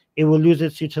inclusive, it will lose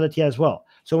its utility as well.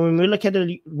 So when we look at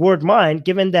the word mind,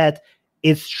 given that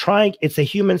it's a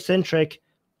human-centric,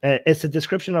 it's a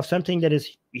description of something that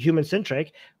is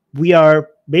human-centric, we are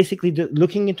basically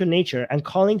looking into nature and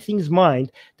calling things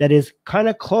mind that is kind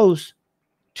of close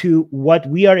to what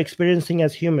we are experiencing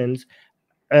as humans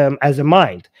as a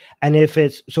mind. And if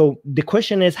it's, so the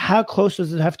question is, how close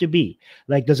does it have to be?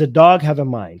 Like, does a dog have a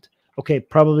mind? Okay,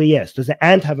 probably yes. Does an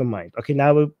ant have a mind? Okay,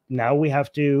 now we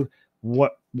have to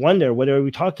wonder, what are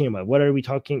we talking about?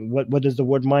 What does the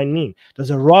word mind mean?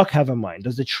 Does a rock have a mind?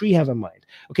 Does a tree have a mind?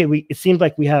 Okay, it seems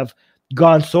like we have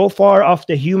gone so far off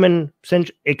the human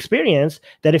experience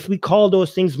that if we call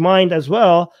those things mind as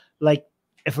well, like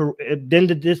then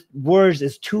this word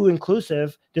is too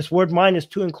inclusive, this word mind is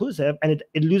too inclusive, and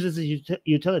it loses its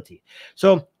utility.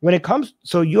 So when it comes,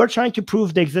 so you're trying to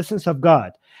prove the existence of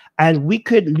God, and we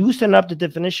could loosen up the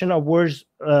definition of words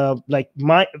like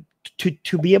mind,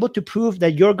 to be able to prove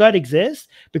that your God exists,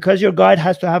 because your God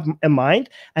has to have a mind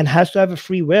and has to have a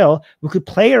free will. We could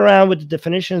play around with the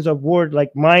definitions of word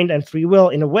like mind and free will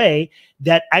in a way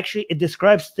that actually it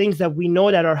describes things that we know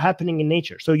that are happening in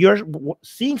nature. So you're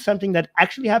seeing something that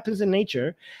actually happens in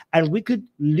nature, and we could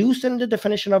loosen the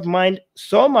definition of mind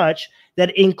so much that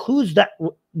it includes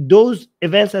those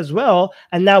events as well.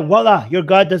 And now, voila, your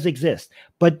God does exist.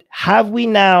 But have we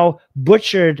now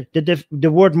butchered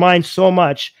the word mind so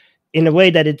much in a way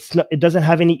that it doesn't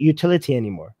have any utility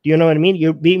anymore? Do you know what I mean?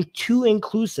 You're being too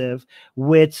inclusive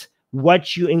with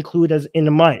what you include as in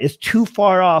the mind. It's too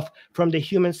far off from the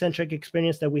human-centric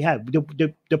experience that we have.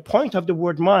 The point of the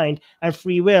word mind and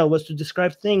free will was to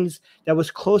describe things that was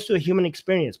close to a human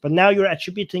experience, but now you're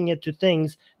attributing it to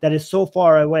things that is so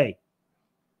far away.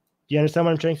 Do you understand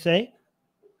what I'm trying to say?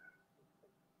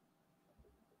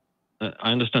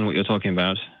 I understand what you're talking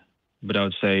about, but I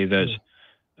would say that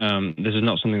this is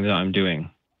not something that I'm doing.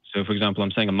 So, for example,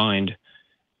 I'm saying a mind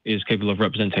is capable of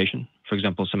representation, for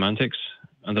example, semantics,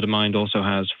 and that a mind also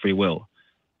has free will.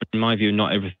 But in my view,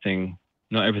 not everything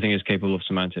is capable of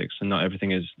semantics, and not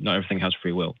everything has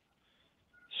free will.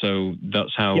 So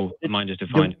that's how mind is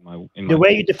defined in my the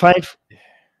way you define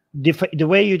the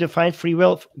way you define free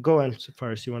will. Go on,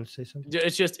 Forrest, you want to say something?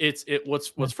 It's just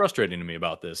what's frustrating to me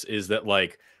about this is that,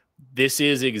 like, this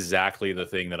is exactly the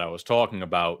thing that I was talking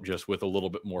about, just with a little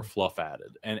bit more fluff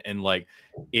added. And like,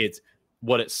 it's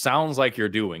what it sounds like you're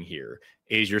doing here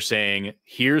is you're saying,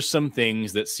 here's some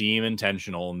things that seem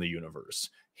intentional in the universe.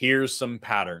 Here's some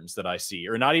patterns that I see,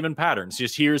 or not even patterns,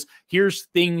 just here's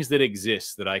things that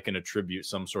exist that I can attribute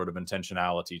some sort of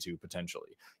intentionality to,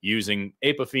 potentially using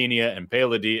apophenia and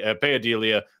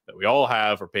pareidolia that we all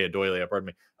have, or pareidolia, pardon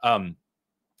me.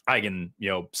 I can,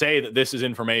 say that this is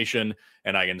information,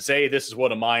 and I can say this is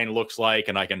what a mind looks like,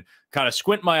 and I can kind of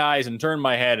squint my eyes and turn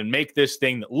my head and make this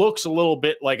thing that looks a little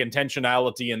bit like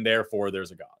intentionality, and therefore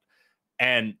there's a God.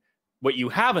 And what you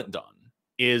haven't done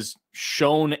is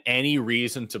shown any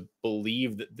reason to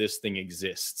believe that this thing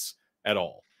exists at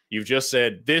all. You've just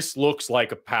said, this looks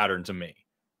like a pattern to me.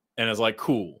 And it's like,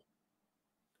 cool.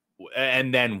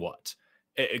 And then what?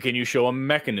 Can you show a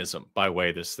mechanism by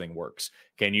way this thing works?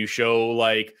 Can you show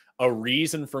like a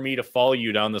reason for me to follow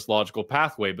you down this logical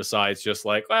pathway besides just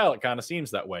like, well, it kind of seems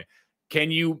that way?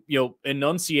 Can you,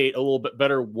 enunciate a little bit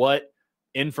better what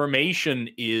information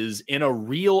is in a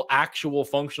real, actual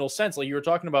functional sense? Like you were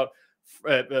talking about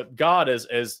God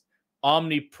as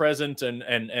omnipresent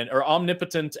and or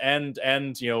omnipotent and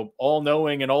you know, all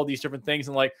knowing and all these different things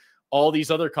and like all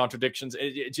these other contradictions.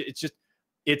 It's just,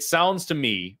 it sounds to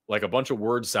me like a bunch of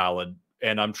word salad,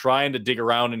 and I'm trying to dig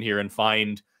around in here and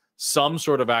find some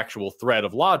sort of actual thread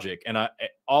of logic. And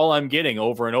all I'm getting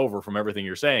over and over from everything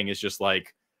you're saying is just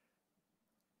like,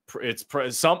 it's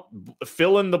some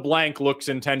fill in the blank looks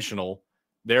intentional,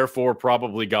 therefore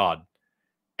probably God.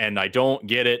 And I don't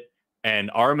get it.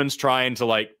 And Armin's trying to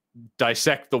like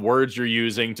dissect the words you're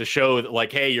using to show that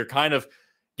like, hey, you're kind of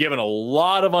given a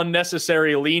lot of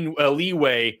unnecessary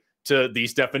leeway to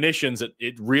these definitions that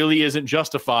it really isn't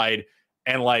justified.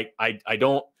 And like, I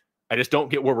just don't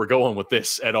get where we're going with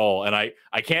this at all. And I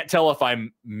can't tell if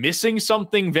I'm missing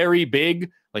something very big,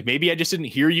 like maybe I just didn't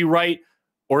hear you right,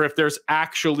 or if there's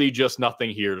actually just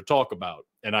nothing here to talk about.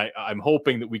 And I'm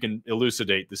hoping that we can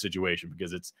elucidate the situation,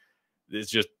 because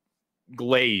it's just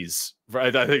glaze.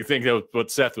 I think that was what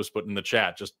Seth was putting in the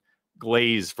chat, just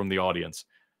glaze from the audience.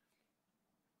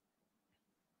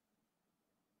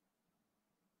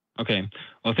 Okay,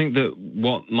 well, I think that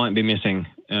what might be missing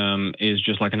is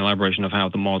just like an elaboration of how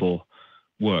the model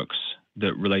works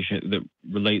that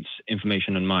relates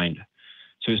information and mind.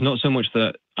 So it's not so much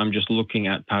that I'm just looking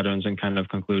at patterns and kind of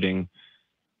concluding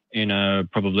in a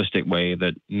probabilistic way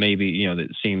that maybe, you know, that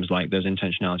it seems like there's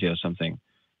intentionality or something.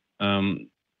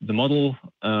 The model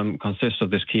consists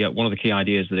of this key. One of the key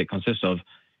ideas that it consists of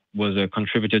was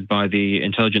contributed by the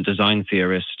intelligent design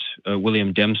theorist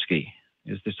William Dembski.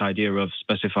 Is this idea of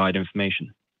specified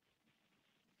information.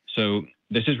 So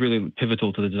this is really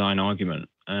pivotal to the design argument.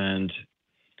 And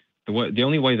the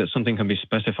only way that something can be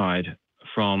specified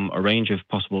from a range of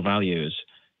possible values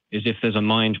is if there's a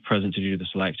mind present to do the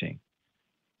selecting.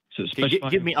 So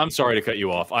give me, I'm sorry to cut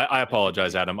you off. I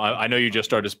apologize, Adam. I know you just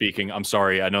started speaking. I'm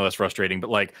sorry. I know that's frustrating,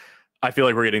 but like, I feel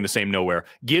like we're getting the same nowhere.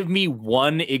 Give me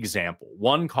one example,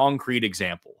 one concrete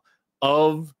example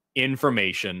of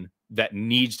information that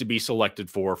needs to be selected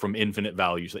from infinite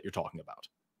values that you're talking about.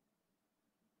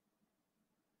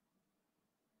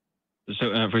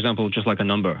 So, for example, just like a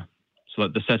number. So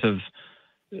like the set of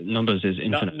numbers is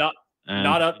infinite. Not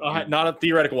a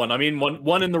theoretical one. I mean,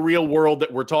 one in the real world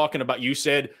that we're talking about. You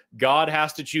said God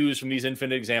has to choose from these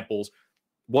infinite examples.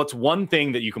 What's one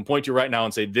thing that you can point to right now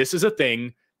and say, this is a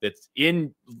thing that's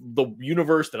in the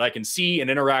universe that I can see and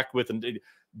interact with, and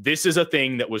this is a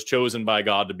thing that was chosen by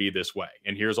God to be this way.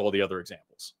 And here's all the other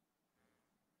examples.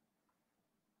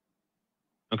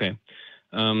 Okay.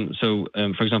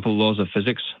 For example, laws of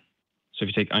physics. So if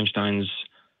you take Einstein's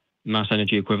mass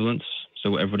energy equivalence,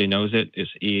 so everybody knows it,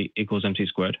 it's E equals mc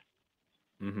squared.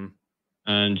 Mm-hmm.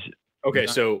 And okay,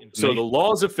 so the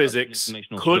laws of physics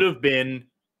could have been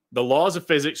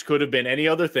any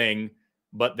other thing,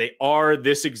 but they are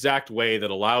this exact way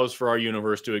that allows for our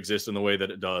universe to exist in the way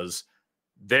that it does.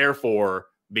 Therefore,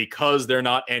 because they're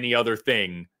not any other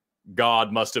thing,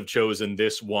 God must have chosen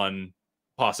this one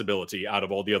possibility out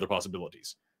of all the other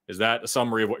possibilities. Is that a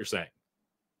summary of what you're saying?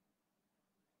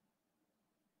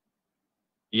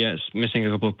 Yes, missing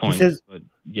a couple of points, but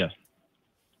yes.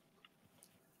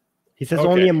 He says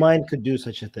only a mind could do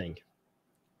such a thing.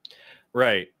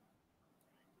 Right.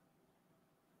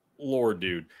 Lord,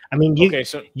 dude. I mean, you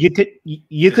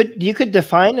could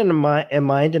define a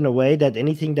mind in a way that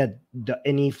anything that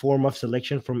any form of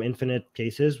selection from infinite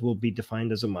cases will be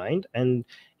defined as a mind. And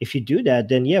if you do that,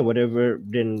 then yeah, whatever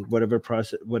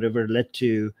led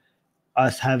to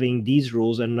us having these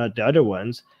rules and not the other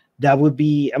ones, that would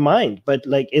be a mind. But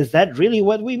like, is that really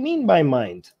what we mean by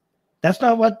mind? That's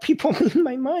not what people mean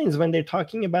by minds when they're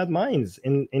talking about minds.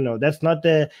 And that's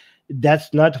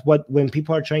not what, when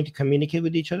people are trying to communicate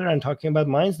with each other and talking about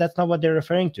minds, that's not what they're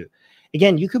referring to.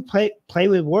 Again, you could play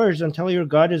with words until your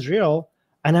God is real,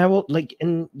 and I will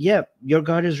yeah, your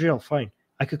God is real, fine.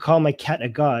 I could call my cat a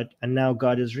god, and now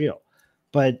God is real.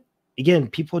 But again,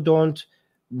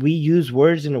 we use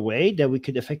words in a way that we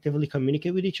could effectively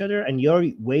communicate with each other, and your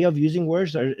way of using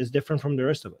words is different from the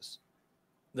rest of us.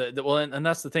 Well, and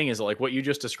that's the thing, is like what you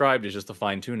just described is just a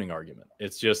fine-tuning argument.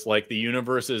 It's just like the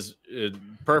universe is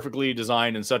perfectly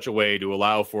designed in such a way to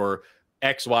allow for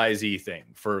XYZ thing,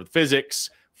 for physics,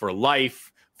 for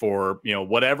life, for, you know,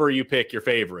 whatever you pick your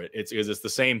favorite. It's the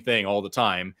same thing all the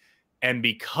time. And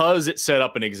because it's set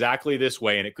up in exactly this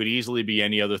way, and it could easily be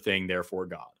any other thing, therefore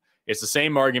God. It's the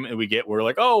same argument that we get where we're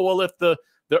like, oh, well, if the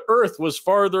earth was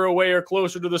farther away or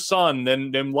closer to the sun,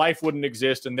 then life wouldn't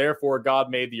exist, and therefore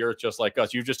God made the earth just like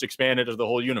us. You've just expanded to the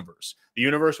whole universe. The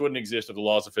universe wouldn't exist if the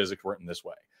laws of physics weren't in this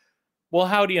way. Well,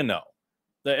 how do you know?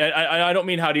 I don't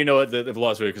mean how do you know the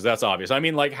laws of physics, because that's obvious. I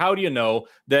mean, like, how do you know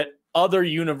that other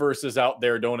universes out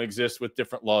there don't exist with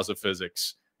different laws of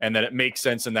physics and that it makes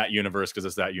sense in that universe because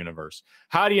it's that universe?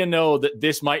 How do you know that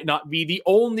this might not be the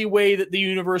only way that the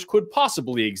universe could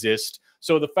possibly exist?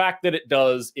 So the fact that it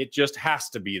does, it just has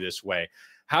to be this way.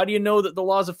 How do you know that the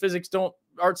laws of physics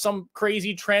aren't some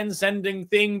crazy transcending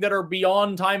thing that are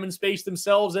beyond time and space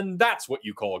themselves, and that's what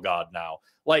you call God now?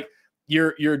 Like,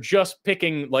 you're just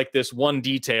picking like this one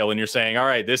detail, and you're saying, all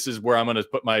right, this is where I'm going to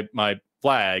put my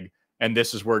flag, and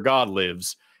this is where God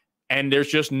lives. And there's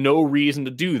just no reason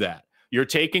to do that. You're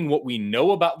taking what we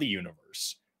know about the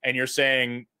universe, and you're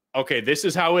saying, okay, this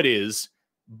is how it is,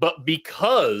 but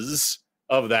because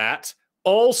of that,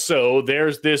 also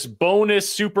there's this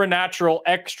bonus supernatural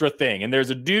extra thing, and there's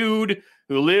a dude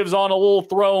who lives on a little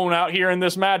throne out here in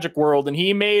this magic world, and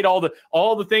he made all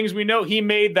the things we know. He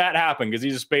made that happen because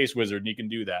he's a space wizard and he can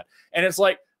do that. And it's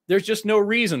like, there's just no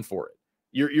reason for it.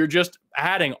 You're just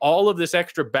adding all of this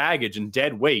extra baggage and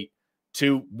dead weight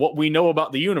to what we know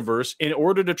about the universe in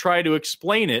order to try to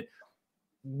explain it,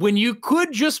 when you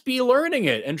could just be learning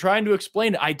it and trying to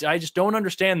explain it. I just don't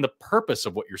understand the purpose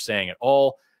of what you're saying at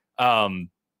all. I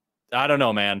don't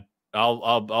know, man.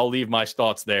 I'll leave my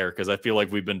thoughts there because I feel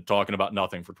like we've been talking about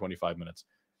nothing for 25 minutes.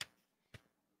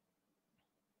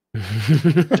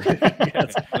 It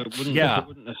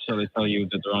wouldn't necessarily tell you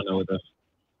that there are no other.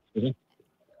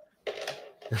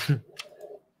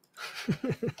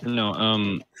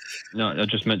 No, I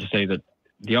just meant to say that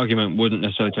the argument wouldn't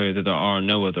necessarily tell you that there are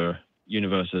no other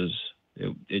universes.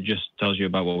 It just tells you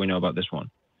about what we know about this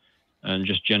one, and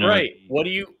just generally. Right. What do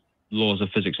you? Laws of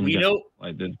physics in general,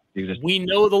 we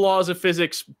know the laws of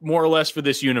physics more or less for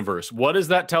this universe. What does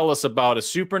that tell us about a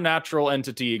supernatural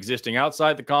entity existing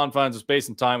outside the confines of space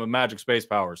and time with magic space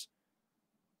powers?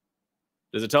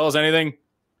 Does it tell us anything?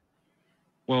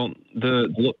 Well,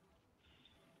 the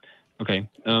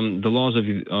laws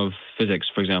of physics,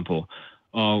 for example,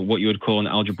 are what you would call an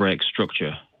algebraic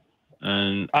structure,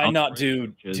 and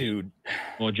dude.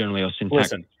 More generally, a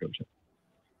syntactic structure.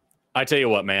 I tell you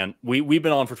what, man, we've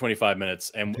been on for 25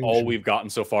 minutes, and all we've gotten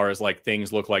so far is like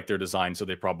things look like they're designed, so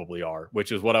they probably are,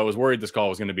 which is what I was worried this call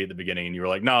was going to be at the beginning. And you were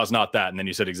like, no, it's not that. And then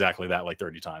you said exactly that like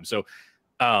 30 times. So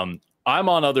I'm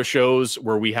on other shows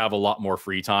where we have a lot more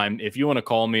free time. If you want to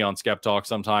call me on Skep Talk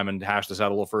sometime and hash this out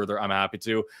a little further, I'm happy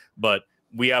to. But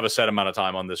we have a set amount of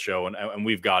time on this show, and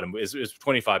we've got it's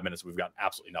 25 minutes. We've got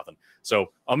absolutely nothing.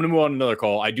 So I'm going to move on to another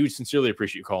call. I do sincerely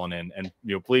appreciate you calling in, and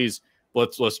please.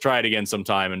 Let's try it again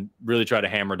sometime and really try to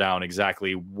hammer down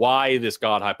exactly why this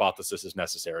God hypothesis is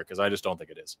necessary, because I just don't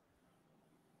think it is.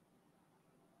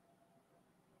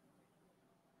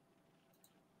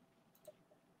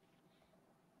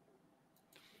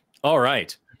 All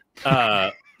right.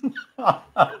 What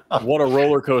a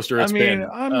roller coaster it's been.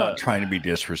 I'm not trying to be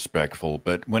disrespectful,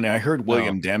 but when I heard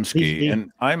William Dembski,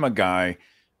 and I'm a guy,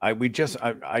 I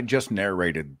just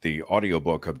narrated the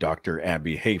audiobook of Dr.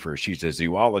 Abby Hafer. She's a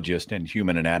zoologist and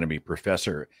human anatomy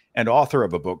professor and author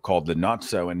of a book called The Not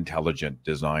So Intelligent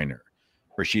Designer,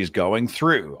 where she's going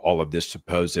through all of this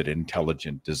supposed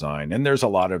intelligent design. And there's a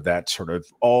lot of that sort of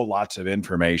lots of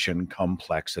information,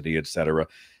 complexity, etc.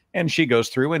 And she goes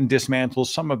through and dismantles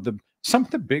some of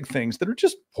the big things that are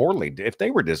just poorly. If they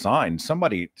were designed,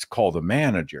 somebody's called a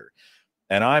manager.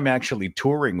 And I'm actually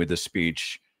touring with a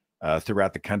speech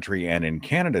throughout the country and in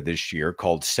Canada this year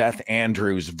called Seth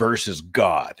Andrews versus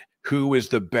God. Who is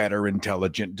the better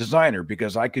intelligent designer?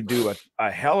 Because I could do a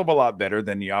hell of a lot better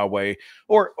than Yahweh,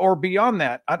 or beyond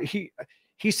that.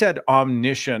 He said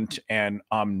omniscient and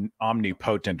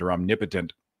omnipotent or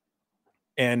omnipotent.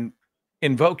 And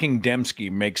invoking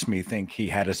Dembski makes me think he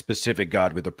had a specific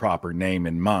God with a proper name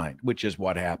in mind, which is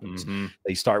what happens.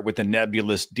 They start with the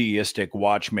nebulous deistic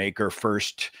watchmaker,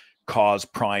 first cause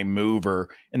prime mover,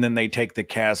 and then they take the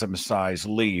chasm-sized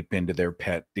leap into their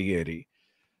pet deity.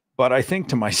 But I think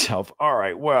to myself, all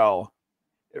right, well,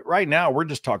 right now we're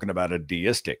just talking about a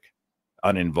deistic,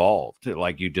 uninvolved,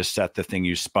 like you just set the thing,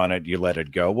 you spun it, you let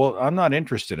it go. Well, I'm not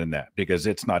interested in that because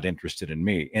it's not interested in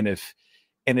me. And if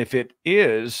it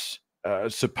is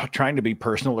trying to be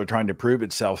personal or trying to prove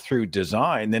itself through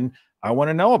design, then I want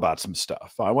to know about some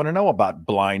stuff. I want to know about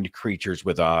blind creatures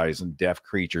with eyes and deaf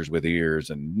creatures with ears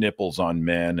and nipples on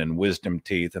men and wisdom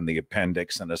teeth and the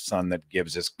appendix and a son that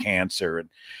gives us cancer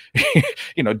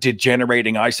and,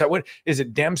 degenerating eyesight. What is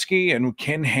it? Dembski and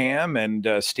Ken Ham and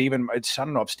Stephen, I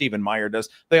don't know if Stephen Meyer does.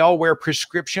 They all wear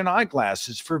prescription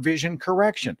eyeglasses for vision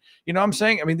correction. You know what I'm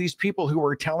saying? I mean, these people who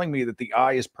are telling me that the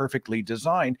eye is perfectly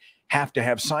designed have to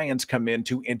have science come in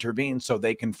to intervene so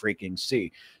they can freaking see.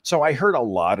 So I heard a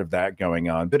lot of that going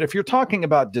on. But if you're talking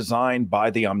about design by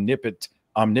the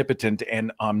omnipotent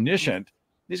and omniscient,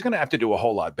 he's going to have to do a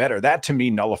whole lot better. That to me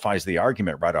nullifies the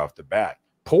argument right off the bat.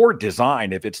 poor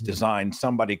design. If it's designed,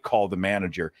 somebody call the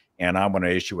manager and I'm going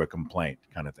to issue a complaint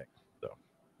kind of thing. So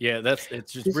yeah,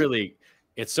 it's just really,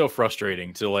 it's so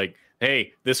frustrating to like,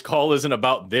 hey, this call isn't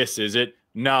about this, is it?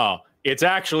 No, it's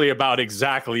actually about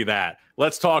exactly that.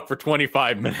 Let's talk for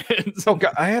 25 minutes. So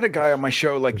I had a guy on my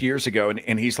show like years ago,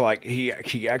 and he's like, he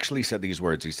actually said these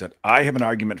words. He said, I have an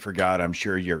argument for God I'm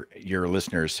sure your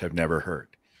listeners have never heard.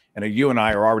 And you and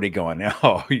I are already going,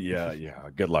 oh, yeah,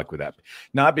 good luck with that.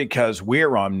 Not because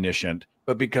we're omniscient,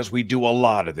 but because we do a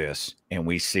lot of this, and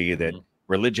we see that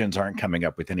religions aren't coming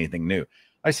up with anything new.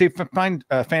 I say,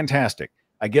 fantastic.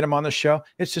 I get him on the show.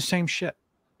 It's the same shit.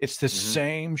 It's the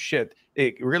same shit.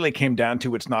 It really came down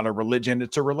to it's not a religion,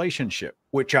 it's a relationship,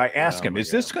 which I asked him, is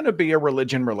this going to be a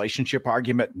religion relationship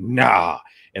argument? Nah.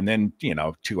 And then,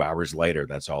 2 hours later,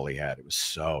 that's all he had. It was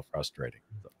so frustrating.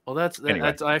 Well, that's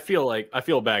I feel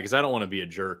bad because I don't want to be a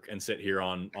jerk and sit here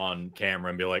on camera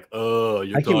and be like, oh,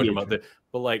 you're talking about this.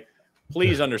 But like,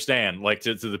 please understand, like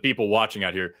to the people watching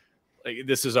out here, like,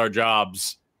 this is our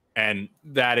jobs. And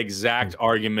that exact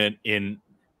argument in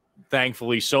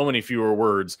thankfully so many fewer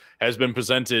words has been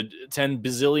presented 10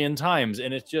 bazillion times,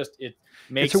 and it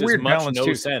makes it's a weird balance no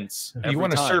too. sense. You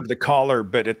want to serve the caller,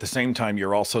 but at the same time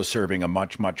you're also serving a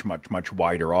much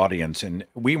wider audience, and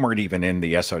we weren't even in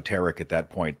the esoteric at that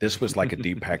point. This was like a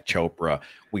Deepak Chopra.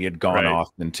 We had gone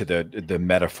off into the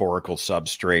metaphorical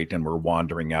substrate, and we're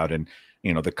wandering out in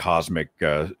the cosmic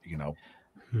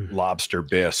lobster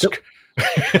bisque.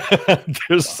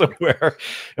 There's somewhere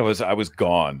I was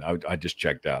gone. I just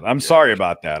checked out. I'm sorry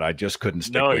about that. I just couldn't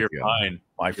stick with you. You're fine.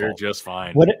 My fault. You're just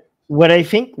fine. What I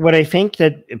think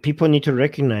that people need to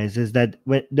recognize is that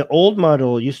when the old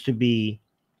model used to be,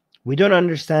 we don't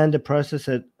understand the process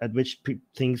at which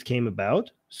things came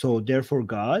about, so therefore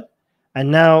God. And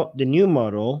now the new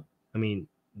model, I mean,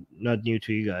 not new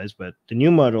to you guys, but the new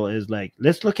model is like,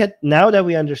 let's look at, now that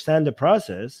we understand the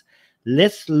process,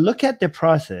 let's look at the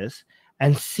process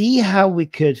and see how we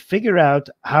could figure out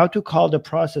how to call the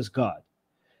process God.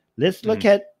 Let's look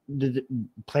at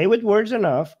play with words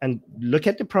enough and look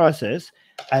at the process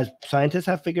as scientists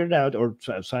have figured out, or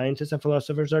scientists and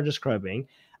philosophers are describing,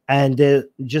 and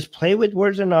just play with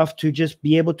words enough to just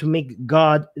be able to make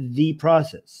God the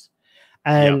process.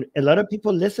 And a lot of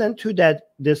people listen to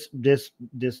this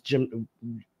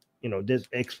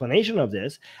explanation of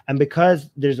this, and because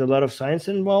there's a lot of science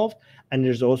involved, and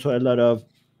there's also a lot of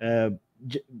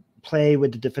play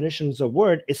with the definitions of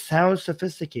word, it sounds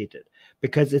sophisticated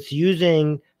because it's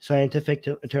using scientific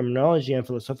terminology and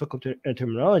philosophical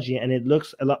terminology, and it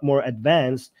looks a lot more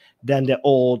advanced than the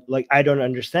old, like, I don't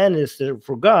understand this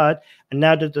for God. And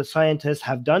now that the scientists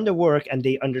have done the work and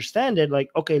they understand it,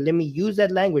 like, okay, let me use that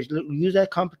language, use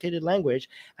that complicated language,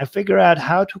 and figure out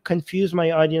how to confuse my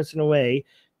audience in a way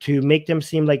to make them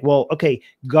seem like, well, okay,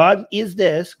 God is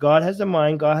this, God has a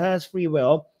mind, God has free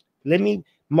will. Let me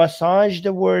massage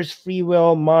the words free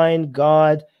will, mind,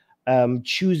 God,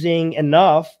 choosing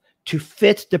enough to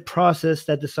fit the process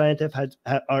that the scientists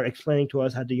are explaining to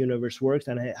us how the universe works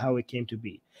and how it came to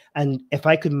be. And if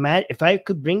I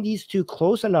could bring these two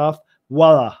close enough,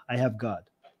 voila, I have God.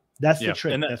 That's the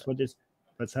trick. And that's what's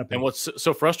happening. And what's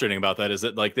so frustrating about that is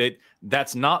that, like,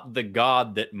 that's not the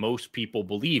God that most people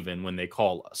believe in when they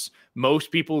call us.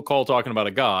 Most people who call talking about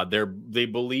a God, they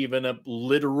believe in a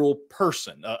literal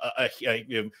person,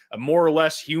 a more or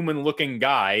less human-looking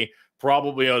guy,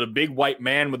 probably a big white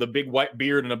man with a big white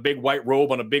beard and a big white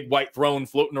robe on a big white throne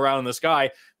floating around in the sky,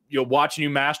 watching you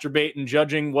masturbate and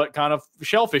judging what kind of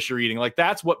shellfish you're eating. Like,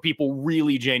 that's what people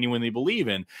really genuinely believe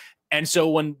in. And so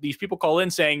when these people call in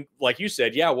saying, like you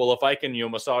said, yeah, well, if I can,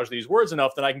 massage these words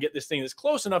enough, then I can get this thing that's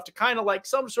close enough to kind of like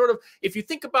some sort of, if you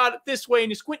think about it this way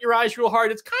and you squint your eyes real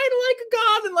hard, it's kind of like a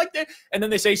God and like that. And then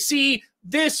they say, see,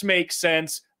 this makes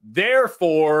sense.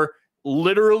 Therefore,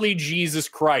 literally Jesus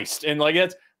Christ. And like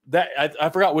I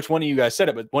forgot which one of you guys said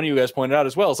it, but one of you guys pointed out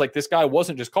as well. It's like, this guy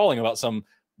wasn't just calling about some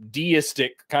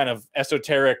deistic kind of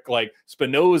esoteric, like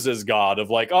Spinoza's God of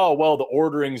like, oh, well, the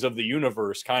orderings of the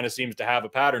universe kind of seems to have a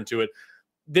pattern to it.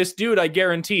 This dude, I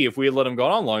guarantee, if we had let him go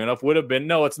on long enough, would have been,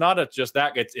 no, it's not just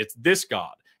that. It's this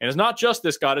God. And it's not just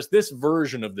this God. It's this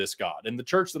version of this God in the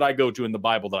church that I go to, in the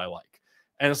Bible that I like.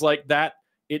 And it's like that.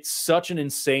 It's such an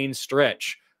insane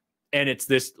stretch. And it's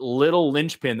this little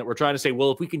linchpin that we're trying to say,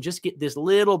 well, if we can just get this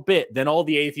little bit, then all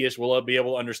the atheists will be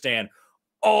able to understand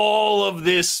all of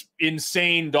this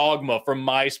insane dogma from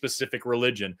my specific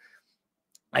religion.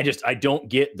 I don't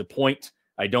get the point.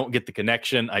 I don't get the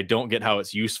connection. I don't get how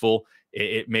it's useful.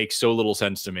 It makes so little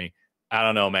sense to me. I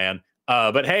don't know, man.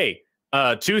 But hey,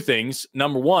 Two things.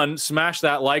 Number one, smash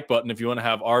that like button if you want to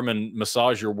have Armin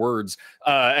massage your words.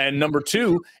 And number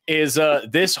two is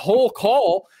this whole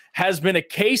call has been a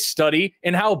case study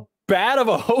in how bad of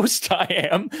a host I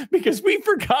am, because we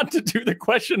forgot to do the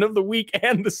question of the week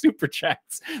and the super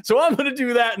chats. So I'm going to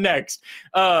do that next.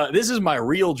 This is my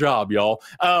real job, y'all.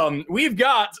 We've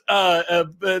got,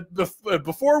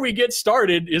 before we get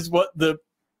started is what the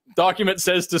document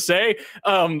says to say.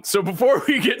 So before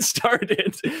we get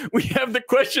started, we have the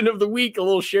question of the week, a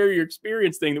little share your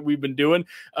experience thing that we've been doing,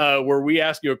 where we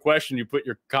ask you a question, you put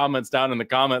your comments down in the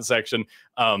comment section,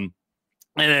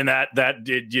 and then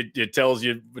it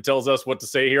tells us what to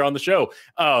say here on the show.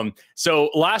 So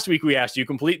last week we asked you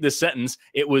complete this sentence.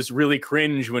 It was really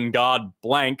cringe when God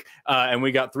blank, and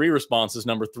we got 3 responses.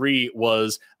 Number 3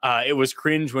 was it was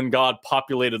cringe when God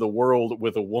populated the world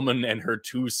with a woman and her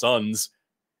 2 sons.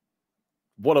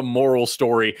 What a moral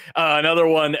story. Another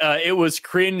one, it was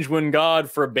cringe when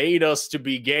God forbade us to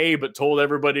be gay, but told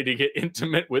everybody to get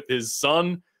intimate with his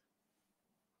son.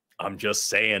 I'm just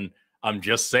saying.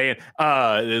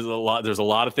 There's a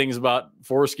lot of things about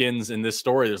foreskins in this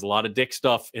story. There's a lot of dick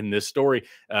stuff in this story.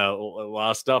 A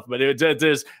lot of stuff, but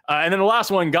there's and then the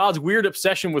last one, God's weird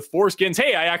obsession with foreskins.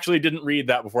 Hey, I actually didn't read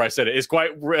that before I said it. It's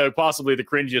quite possibly the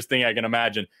cringiest thing I can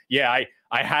imagine. Yeah,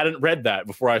 I hadn't read that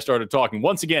before I started talking.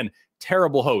 Once again,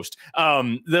 terrible host.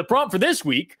 The prompt for this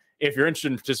week, if you're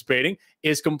interested in participating,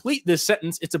 is complete this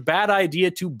sentence. It's a bad idea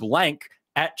to blank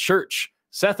at church.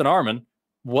 Seth and Armin,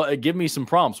 give me some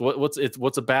prompts.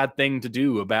 What's a bad thing to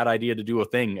do? A bad idea to do a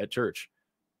thing at church?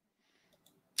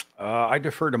 I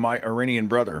defer to my Iranian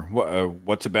brother.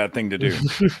 What's a bad thing to do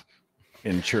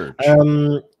in church?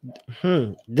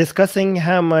 Discussing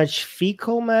how much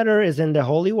fecal matter is in the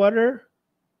holy water.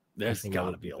 There's got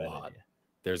to be a lot.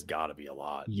 There's got to be a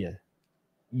lot. Yeah.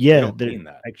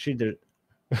 Actually, there.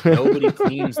 Nobody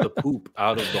cleans the poop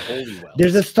out of the holy well.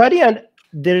 There's a study on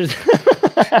there's.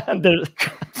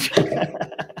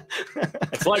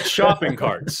 It's like shopping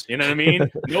carts. You know what I mean?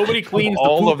 Nobody cleans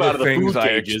all the of poop out the of the things food I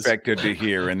cages. expected to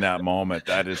hear in that moment.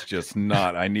 That is just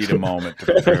not. I need a moment to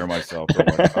prepare myself for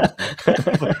what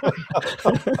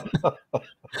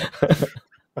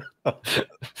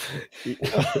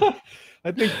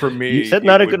I think for me, you said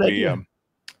not a good idea.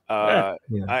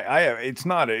 It's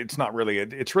not really.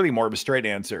 It's really more of a straight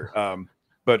answer.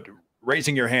 But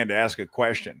raising your hand to ask a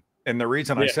question, and the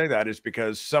reason I say that is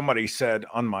because somebody said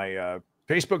on my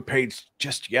Facebook page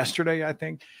just yesterday, I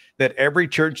think, that every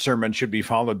church sermon should be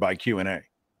followed by Q&A.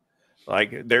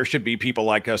 Like there should be people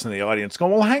like us in the audience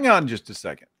going, well, hang on just a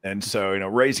second. And so,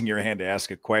 raising your hand to ask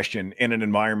a question in an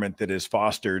environment that is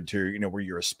fostered to, where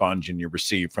you're a sponge and you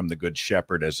receive from the good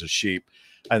shepherd as a sheep.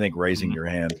 I think raising your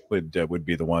hand would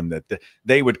be the one that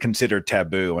they would consider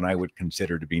taboo and I would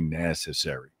consider to be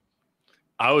necessary.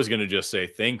 I was going to just say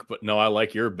think, but no, I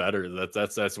like your better.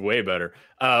 That's way better.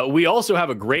 We also have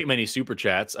a great many super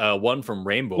chats. One from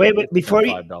Rainbow. Wait, before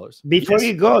you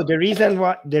go, the reason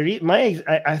why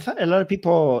I thought a lot of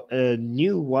people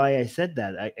knew why I said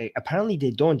that. Apparently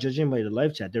they don't, judging by the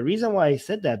live chat. The reason why I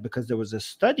said that because there was a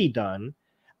study done,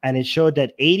 and it showed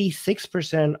that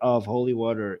 86% of holy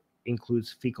water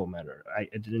includes fecal matter.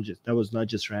 That was not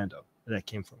just random. That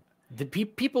came from. Did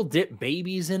people dip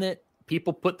babies in it?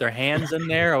 People put their hands in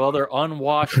there, while they're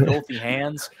unwashed, filthy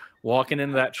hands walking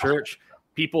into that church.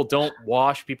 People don't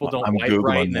wash. People don't wipe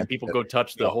right, and then people go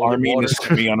touch the holy Armin water. is going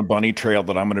to be on a bunny trail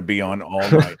that I'm going to be on all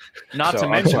night. Not to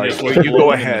mention, well, you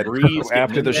go ahead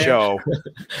after the show.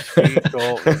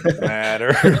 Fecal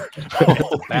matter.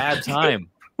 It's a bad time.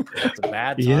 It's a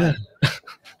bad time.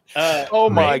 Yeah. Oh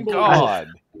my God.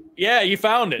 Yeah, you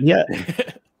found it. Yeah.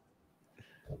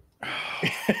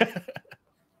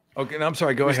 Okay, I'm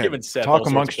sorry. Go ahead. Talk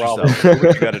amongst yourselves. What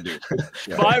you got to do?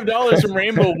 Yeah. $5 from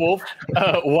Rainbow Wolf.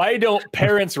 Why don't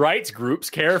parents' rights groups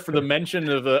care for the mention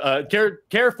of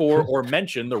care for or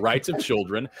mention the rights of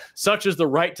children, such as the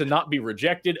right to not be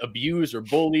rejected, abused, or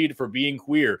bullied for being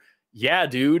queer? Yeah,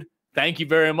 dude. Thank you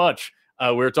very much.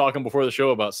 We were talking before the show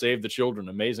about Save the Children,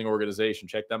 amazing organization.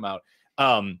 Check them out.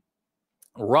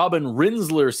 Robin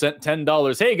Rinsler sent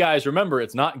 $10. Hey guys, remember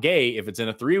it's not gay if it's in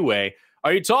a 3-way.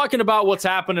 Are you talking about what's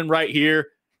happening right here?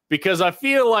 Because I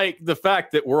feel like the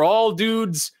fact that we're all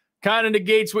dudes kind of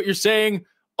negates what you're saying.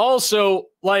 Also,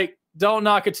 like, don't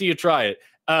knock it till you try it.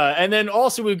 And then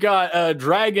also we've got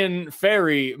Dragon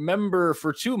Fairy, member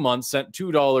for 2 months, sent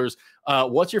 $2.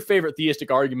 What's your favorite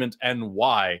theistic argument and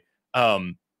why?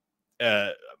 Man,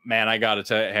 I got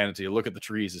to hand it to you. Look at the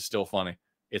trees. It's still funny.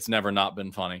 It's never not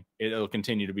been funny. It'll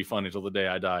continue to be funny till the day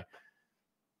I die.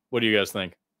 What do you guys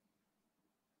think?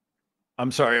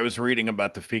 I'm sorry, I was reading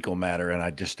about the fecal matter, and I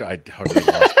totally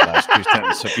lost the last two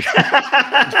sentences.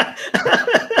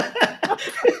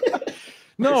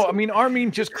 No, I mean,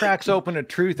 Armin just cracks open a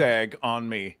truth egg on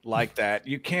me like that.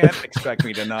 You can't expect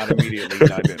me to not immediately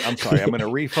dive in. I'm sorry, I'm going to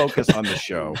refocus on the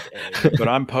show, but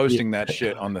I'm posting that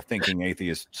shit on the Thinking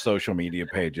Atheist social media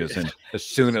pages, and as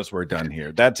soon as we're done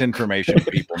here, that's information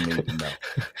people need to know.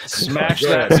 Smash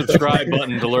that subscribe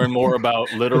button to learn more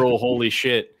about literal holy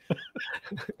shit.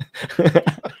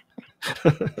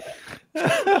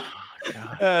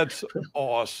 That's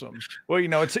awesome. Well, you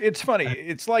know, it's funny.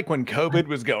 It's like when COVID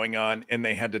was going on and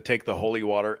they had to take the holy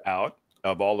water out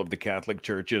of all of the Catholic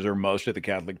churches, or most of the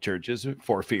Catholic churches,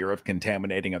 for fear of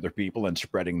contaminating other people and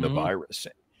spreading the virus.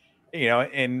 You know,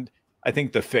 and I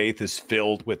think the faith is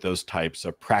filled with those types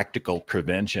of practical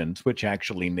preventions, which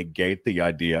actually negate the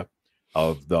idea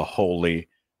of the holy,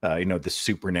 you know, the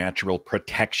supernatural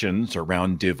protections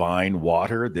around divine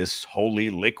water, this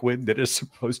holy liquid that is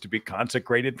supposed to be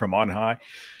consecrated from on high.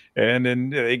 And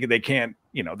then they can't,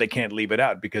 you know, they can't leave it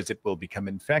out because it will become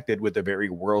infected with a very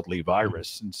worldly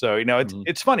virus. And so, you know,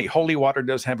 it's funny. Holy water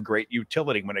does have great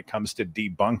utility when it comes to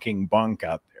debunking bunk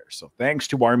out there. So thanks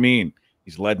to Armin.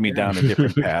 He's led me down a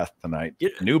different path tonight.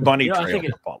 New bunny trail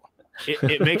to follow.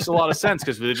 It makes a lot of sense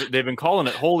because they've been calling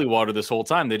it holy water this whole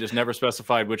time. They just never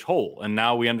specified which hole, and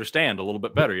now we understand a little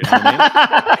bit better. You know what I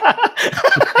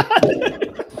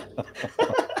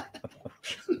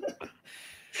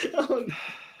mean?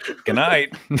 Good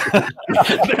night.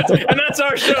 And that's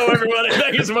our show, everybody.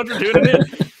 Thank you so much for tuning in.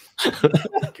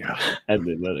 God, I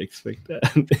did not expect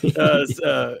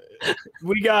that.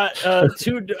 We got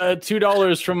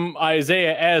 $2 from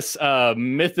Isaiah S.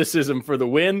 Mythicism for the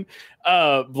win.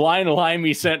 Blind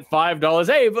Limey sent $5.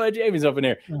 Hey, but Jamie's up in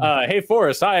here. Hey,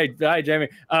 Forrest. Hi, Jamie.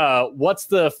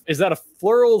 Is that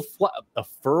a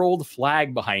furled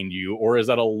flag behind you, or is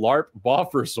that a LARP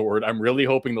boffer sword? I'm really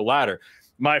hoping the latter.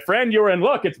 My friend, you're in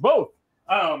luck. It's both.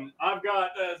 I've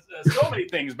got so many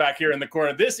things back here in the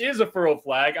corner. This is a furled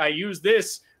flag. I use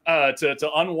this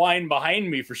to unwind behind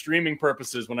me for streaming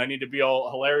purposes when I need to be all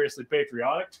hilariously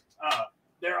patriotic.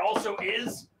 There also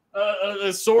is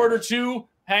a sword or two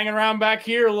hanging around back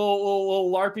here,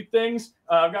 little LARPy things.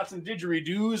 I've got some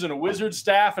didgeridoos and a wizard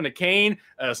staff and a cane,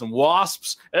 some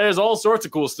wasps. There's all sorts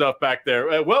of cool stuff back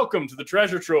there. Welcome to the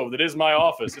treasure trove that is my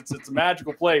office. It's a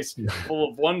magical place full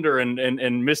of wonder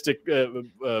and mystic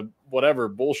whatever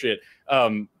bullshit.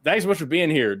 Thanks so much for being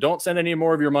here. Don't send any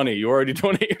more of your money. You already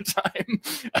donate your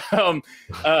time.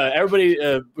 Everybody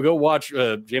go watch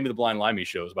Jamie the Blind Limey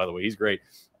shows, by the way. He's great.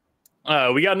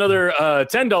 We got another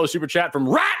 $10 super chat from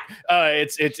Rat.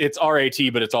 It's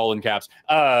RAT, but it's all in caps.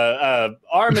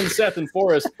 Armin, Seth, and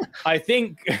Forrest. I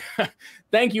think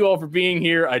thank you all for being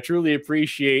here. I truly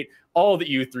appreciate all that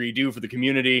you three do for the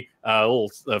community. A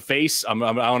little face. I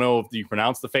don't know if you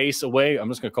pronounce the face away. I'm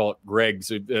just gonna call it Greg.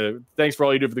 So thanks for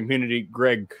all you do for the community,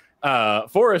 Greg.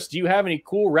 Forrest, do you have any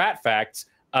cool rat facts?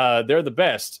 They're the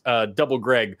best. Double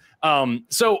Greg.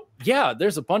 So yeah,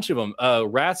 there's a bunch of them.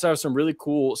 Rats have some really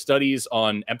cool studies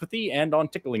on empathy and on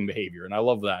tickling behavior, and I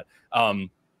love that.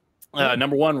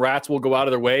 Number one, rats will go out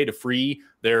of their way to free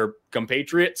their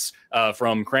compatriots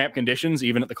from cramped conditions,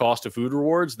 even at the cost of food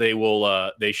rewards. They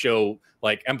will they show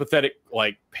like empathetic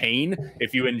like pain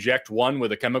if you inject one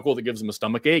with a chemical that gives them a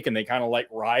stomach ache, and they kind of like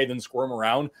writhe and squirm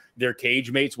around. Their cage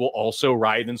mates will also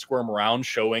writhe and squirm around,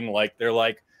 showing like they're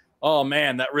like, oh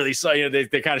man, that really sucks. You know,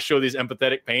 they kind of show these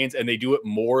empathetic pains, and they do it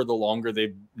more the longer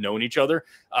they've known each other.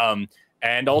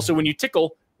 And also when you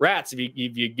tickle rats, if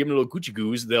you give them a little coochie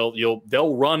goos,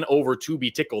 they'll run over to be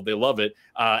tickled. They love it.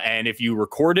 And if you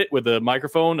record it with a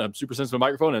microphone, a super sensitive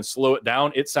microphone, and slow it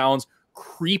down, it sounds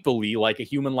creepily like a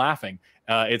human laughing.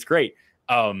 It's great.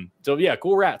 So yeah,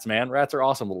 cool rats, man. Rats are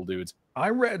awesome little dudes. I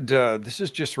read this is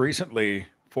just recently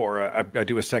for I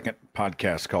do a second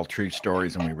podcast called True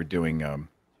Stories, and we were doing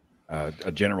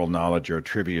a general knowledge or a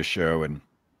trivia show, and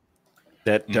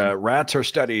that rats are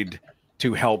studied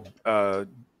to help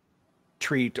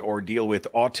treat or deal with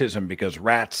autism because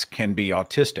rats can be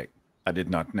autistic. I did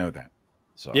not know that.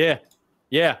 So yeah,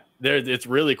 it's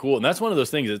really cool, and that's one of those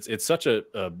things. It's such a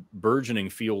burgeoning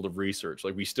field of research.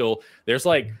 Like there's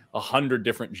like 100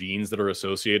 different genes that are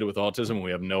associated with autism, and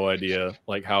we have no idea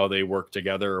like how they work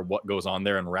together or what goes on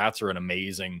there. And rats are an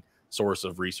amazing source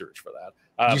of research for that.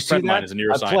 You see that? Is a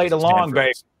neuroscientist. I played along,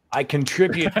 babe. I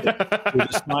contribute to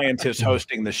the scientists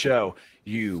hosting the show.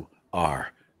 You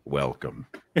are welcome.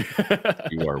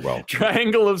 You are welcome.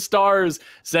 Triangle of Stars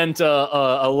sent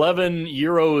 11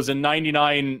 euros and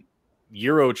 99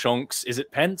 euro chunks. Is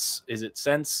it pence? Is it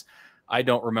cents? I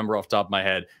don't remember off the top of my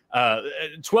head.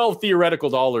 12 theoretical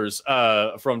dollars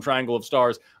from Triangle of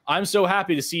Stars. I'm so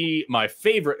happy to see my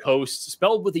favorite host,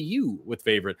 spelled with a U with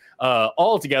favorite,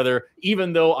 all together.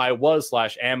 Even though I was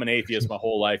 / am an atheist my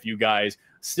whole life, you guys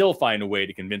still find a way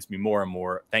to convince me more and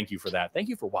more. Thank you for that. Thank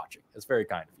you for watching. That's very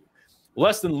kind of you.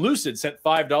 Less Than Lucid sent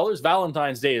 $5.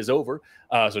 Valentine's Day is over,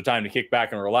 so time to kick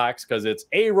back and relax because it's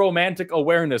Aromantic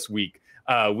Awareness Week.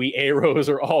 We Aros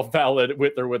are all valid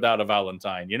with or without a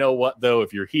Valentine. You know what, though?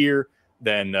 If you're here,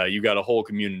 then you got a whole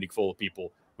community full of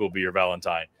people who will be your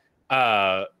Valentine.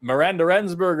 Miranda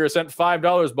Rensberger sent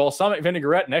 $5. Balsamic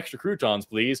vinaigrette and extra croutons,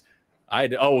 please.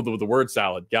 The word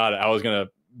salad. Got it. I was going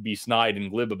to be snide and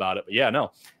glib about it, but yeah,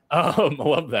 no. I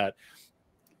love that.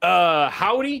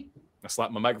 Howdy. I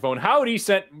slapped my microphone. Howdy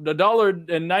sent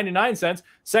 $1.99.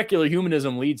 Secular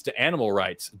humanism leads to animal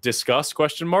rights. Discuss? ?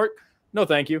 No,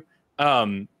 thank you. I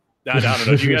don't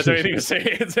know. Do you guys have anything to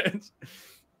say?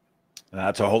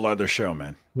 That's a whole other show,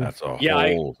 man. That's a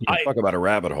whole. Talk about a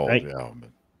rabbit hole.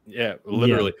 Yeah,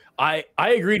 literally. Yeah. I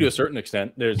agree to a certain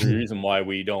extent. There's a reason why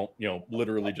we don't,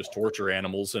 literally just torture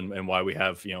animals, and why we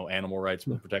have, animal rights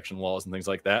and protection laws and things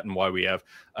like that, and why we have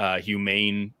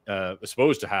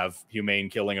supposed to have humane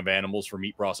killing of animals for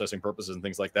meat processing purposes and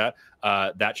things like that.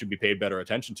 That should be paid better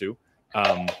attention to.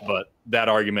 But that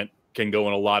argument can go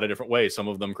in a lot of different ways. Some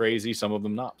of them crazy, some of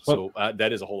them not. So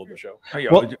that is a whole other show.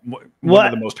 One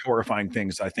of the most horrifying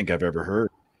things I think I've ever heard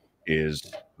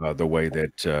is the way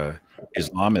that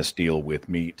Islamists deal with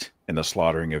meat and the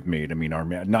slaughtering of meat. I mean,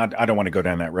 I don't want to go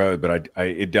down that road, but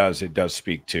it does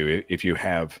speak to if you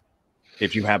have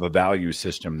a value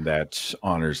system that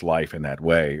honors life in that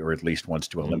way, or at least wants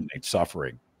to eliminate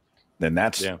suffering, then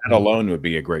that alone would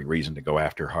be a great reason to go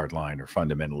after hardline or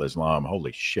fundamental Islam.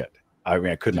 Holy shit. I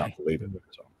mean, I could not believe it.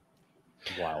 So.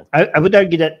 Wild. I would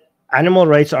argue that animal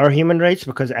rights are human rights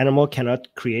because animal cannot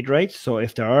create rights. So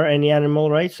if there are any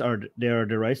animal rights, they are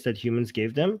the rights that humans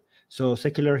gave them. So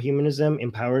secular humanism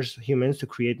empowers humans to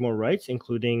create more rights,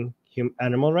 including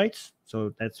animal rights.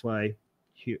 So that's why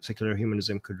secular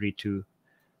humanism could lead to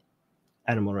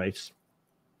animal rights.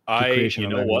 You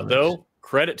know what, though?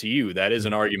 Credit to you. That is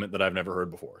an argument that I've never heard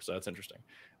before. So that's interesting.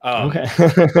 Okay.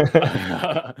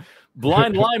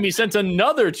 Blind Limey sent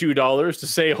another $2 to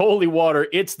say, holy water,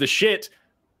 it's the shit.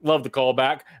 Love the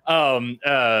callback.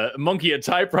 Monkey at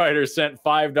Typewriter sent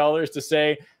 $5 to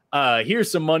say,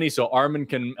 here's some money so Armin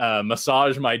can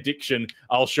massage my diction.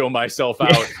 I'll show myself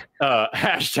out.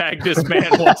 Hashtag this man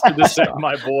wants to dissect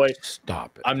my boy.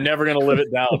 Stop it. I'm never going to live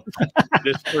it down.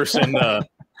 This person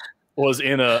was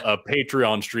in a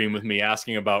Patreon stream with me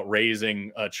asking about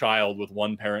raising a child with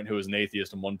one parent who is an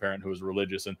atheist and one parent who is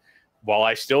religious. And while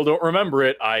I still don't remember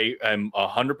it, I am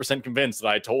 100% convinced that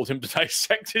I told him to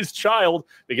dissect his child,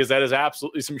 because that is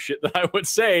absolutely some shit that I would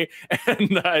say. And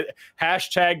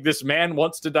hashtag this man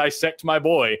wants to dissect my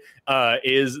boy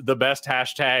is the best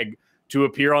hashtag to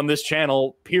appear on this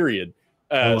channel, period.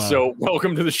 So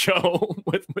welcome to the show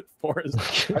with Forrest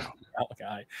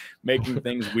Valkai, making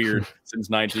things weird since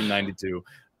 1992.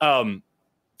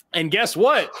 And guess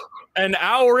what? An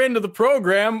hour into the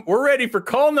program, we're ready for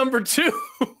call number 2.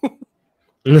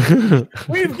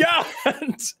 We've got,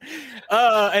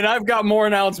 and I've got more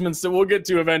announcements that we'll get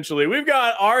to eventually. We've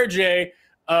got RJ,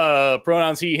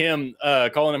 pronouns he, him,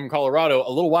 calling him from Colorado.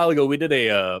 A little while ago, we did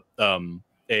a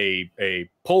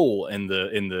poll in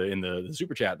the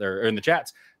super chat there, or in the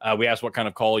chats. We asked what kind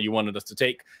of call you wanted us to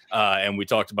take, and we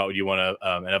talked about, do you want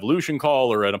an evolution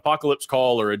call or an apocalypse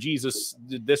call or a Jesus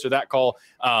this or that call,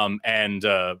 and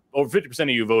over 50% of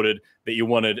you voted that you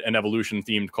wanted an evolution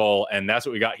themed call, and that's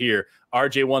what we got here.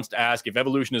 RJ wants to ask, if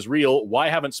evolution is real, why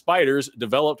haven't spiders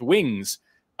developed wings?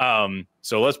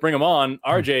 So let's bring them on.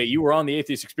 RJ, you were on the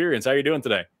Atheist Experience. How are you doing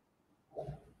today?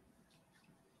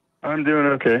 I'm doing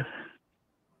okay.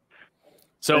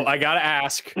 So I gotta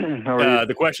ask,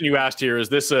 the question you asked here, is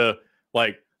this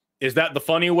is that the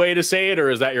funny way to say it,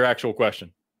 or is that your actual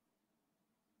question?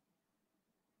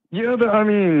 Yeah, I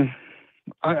mean,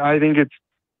 I think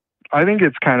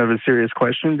it's kind of a serious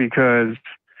question, because,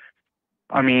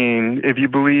 I mean, if you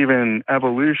believe in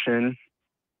evolution,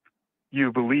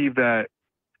 you believe that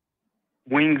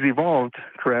wings evolved,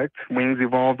 correct? Wings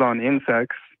evolved on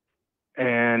insects,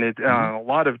 and a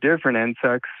lot of different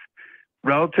insects.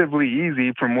 Relatively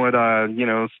easy from what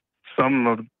some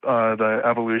of the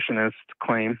evolutionists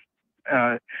claim,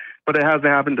 but it hasn't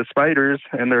happened to spiders,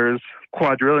 and there's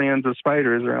quadrillions of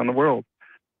spiders around the world,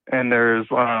 and there's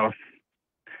there's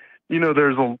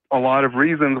a lot of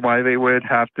reasons why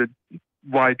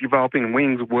why developing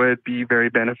wings would be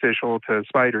very beneficial to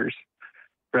spiders,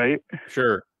 right?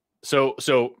 Sure. So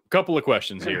a couple of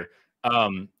questions here.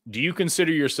 Do you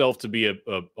consider yourself to be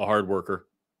a hard worker?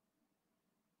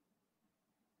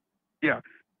 Yeah.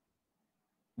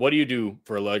 What do you do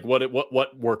for like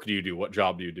what work do you do? What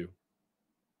job do you do?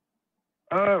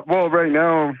 Well, right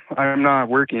now I'm not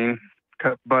working,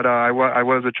 but I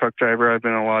was a truck driver. I've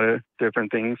been a lot of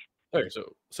different things. Okay,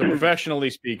 so professionally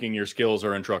speaking, your skills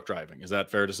are in truck driving. Is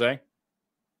that fair to say?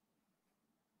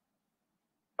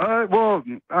 Well,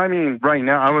 I mean, right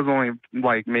now I was only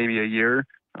like maybe a year.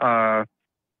 I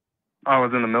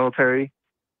was in the military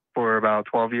for about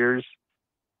 12 years.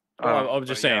 Well, I was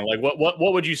just saying, like, what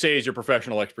would you say is your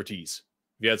professional expertise?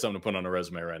 If you had something to put on a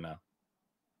resume right now.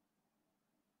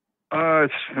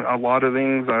 A lot of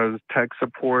things. I was tech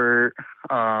support.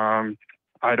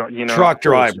 I don't, truck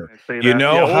driver. You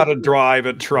know how to drive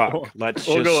a truck. Let's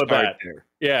we'll just go with start that. there.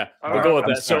 Yeah, we'll go with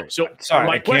that. Sorry. So sorry,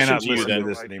 my I question cannot to you listen then, to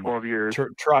this anymore. 12 years.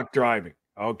 Truck driving.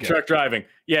 Okay. Truck driving.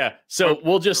 Yeah. So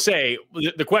we'll just say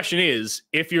the question is,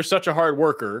 if you're such a hard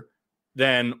worker,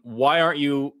 then why aren't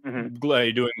you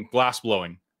doing glass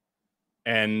blowing?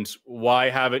 And why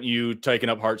haven't you taken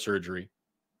up heart surgery?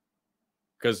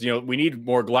 Because we need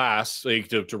more glass like,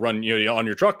 to run on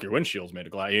your truck. Your windshield's made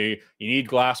of glass. You need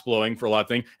glass blowing for a lot of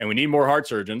things, and we need more heart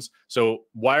surgeons. So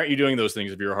why aren't you doing those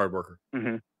things if you're a hard worker?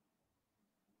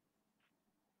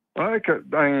 Well,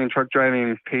 I mean, truck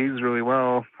driving pays really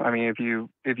well. I mean, if you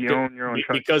own your own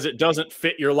truck, because it doesn't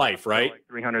fit your life, right? Like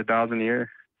 300,000 a year.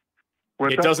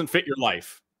 It doesn't fit your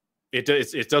life. It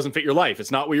doesn't fit your life.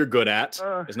 It's not what you're good at.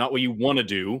 It's not what you want to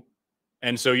do,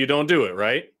 and so you don't do it,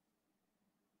 right?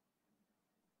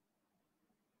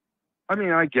 I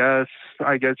mean, I guess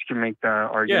you can make that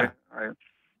argument. Yeah.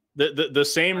 The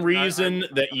same reason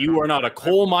that you are not a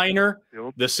coal miner,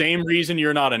 the same reason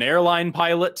you're not an airline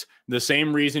pilot, the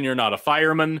same reason you're not a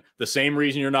fireman, the same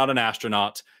reason you're not an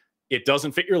astronaut. It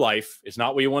doesn't fit your life. It's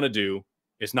not what you want to do.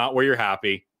 It's not where you're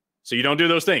happy. So you don't do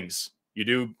those things. You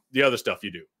do the other stuff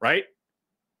you do, right?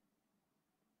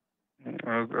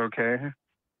 Okay.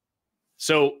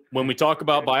 So when we talk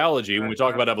about biology, when we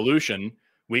talk about evolution,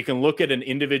 we can look at an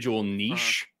individual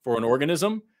niche for an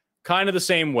organism kind of the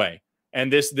same way.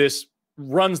 And this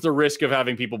runs the risk of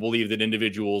having people believe that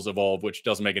individuals evolve, which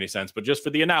doesn't make any sense. But just for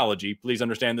the analogy, please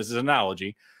understand this is an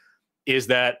analogy, is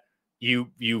that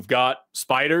you've got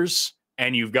spiders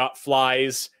and you've got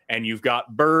flies and you've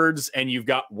got birds and you've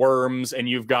got worms and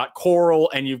you've got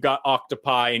coral and you've got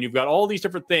octopi and you've got all these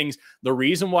different things. The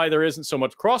reason why there isn't so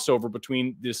much crossover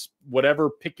between this whatever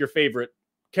pick your favorite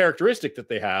characteristic that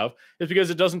they have is because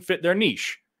it doesn't fit their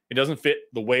niche. It doesn't fit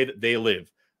the way that they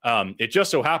live. It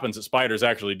just so happens that spiders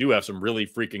actually do have some really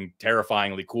freaking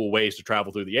terrifyingly cool ways to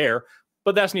travel through the air,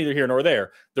 but that's neither here nor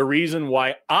there. The reason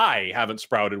why I haven't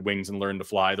sprouted wings and learned to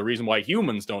fly, the reason why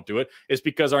humans don't do it, is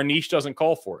because our niche doesn't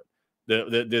call for it.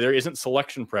 There isn't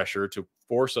selection pressure to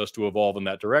force us to evolve in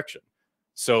that direction.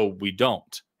 So we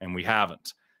don't, and we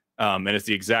haven't. And it's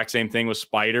the exact same thing with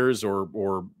spiders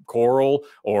or coral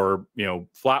or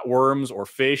flatworms or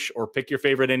fish or pick your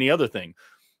favorite any other thing.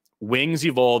 Wings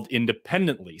evolved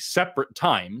independently, separate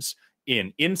times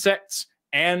in insects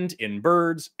and in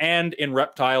birds and in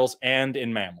reptiles and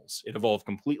in mammals. It evolved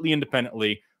completely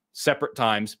independently, separate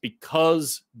times,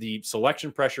 because the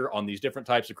selection pressure on these different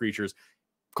types of creatures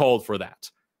called for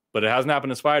that. But it hasn't happened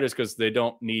to spiders because they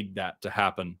don't need that to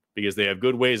happen, because they have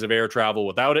good ways of air travel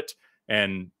without it.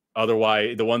 And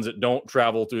otherwise, the ones that don't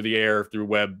travel through the air, through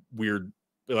weird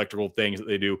electrical things that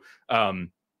they do,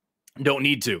 don't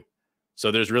need to. So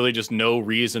there's really just no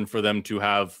reason for them to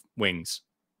have wings.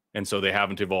 And so they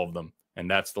haven't evolved them.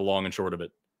 And that's the long and short of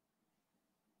it.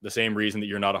 The same reason that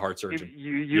you're not a heart surgeon.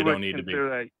 You don't need to be.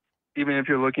 That, even if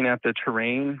you're looking at the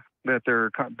terrain, that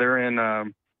they're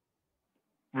in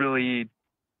really,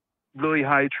 really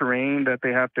high terrain that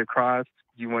they have to cross,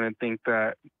 you wouldn't think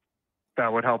that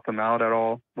would help them out at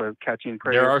all with catching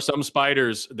prey. There are some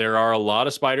spiders. There are a lot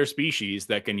of spider species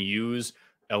that can use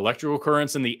electrical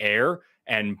currents in the air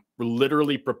and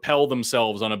literally propel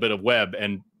themselves on a bit of web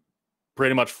and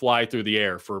pretty much fly through the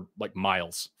air for like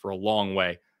miles, for a long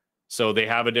way. So they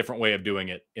have a different way of doing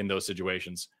it in those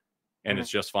situations, and it's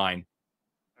just fine.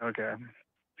 Okay.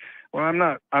 Well, I'm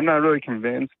not really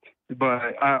convinced,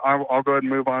 but I'll go ahead and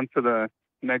move on to the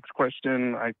next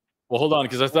question. Well, hold on,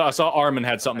 because I saw Armin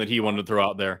had something that he wanted to throw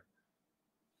out there.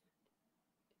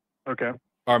 Okay.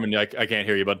 Armin, I can't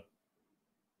hear you, bud.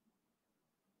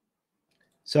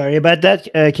 Sorry about that.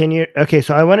 Can you? Okay,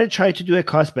 so I want to try to do a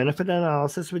cost-benefit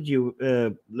analysis with you.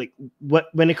 Like,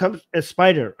 when it comes to a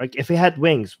spider, like if it had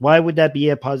wings, why would that be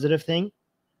a positive thing?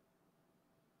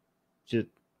 This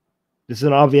is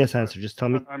an obvious answer. Just tell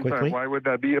me quickly. Sorry, why would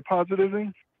that be a positive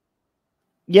thing?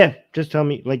 Yeah, just tell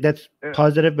me. Like, that's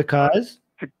positive because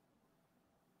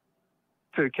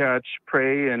to catch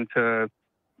prey and to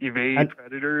evade And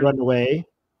predators. run away.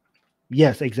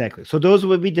 Yes, exactly. So those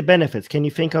would be the benefits. Can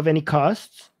you think of any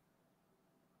costs?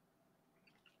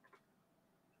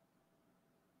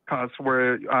 Costs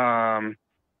where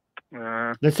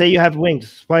Let's say you have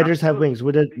wings. Spiders have wings.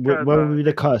 What because, would be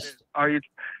the cost? are you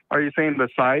saying the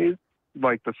size,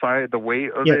 like the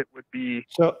weight of Yeah. it would be?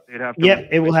 So They'd have to yeah,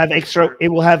 it will have extra. It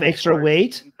will have extra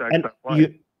weight, and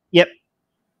you. Yep.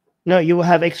 No, you will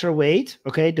have extra weight.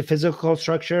 Okay, the physical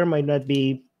structure might not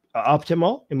be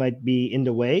optimal. It might be in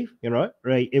the way. You know,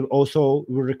 right? It also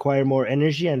will require more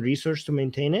energy and resource to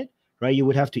maintain it. Right? You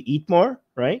would have to eat more.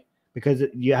 Right? Because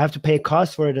you have to pay a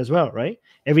cost for it as well. Right?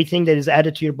 Everything that is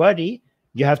added to your body,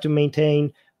 you have to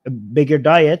maintain a bigger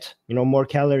diet. You know, more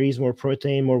calories, more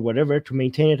protein, more whatever to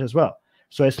maintain it as well.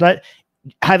 So it's not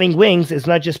having wings is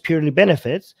not just purely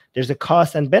benefits. There's a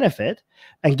cost and benefit,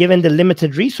 and given the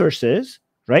limited resources,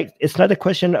 right? It's not a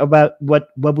question about what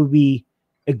would be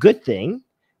a good thing.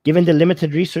 Given the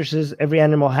limited resources every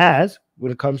animal has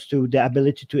when it comes to the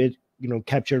ability to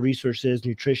capture resources,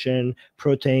 nutrition,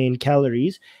 protein,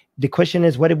 calories, the question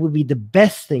is what it would be the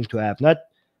best thing to have, not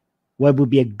what would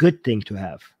be a good thing to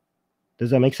have. Does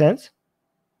that make sense?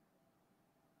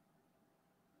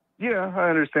 Yeah, I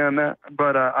understand that,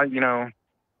 but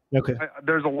Okay.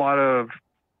 There's a lot of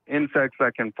insects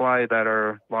that can fly that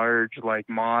are large, like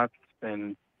moths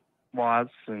and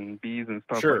wasps and bees and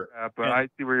stuff like that. But I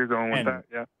see where you're going with that.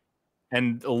 Yeah.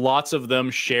 And lots of them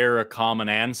share a common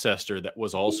ancestor that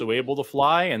was also able to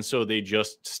fly, and so they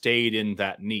just stayed in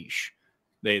that niche.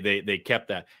 They kept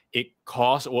that. It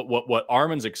costs what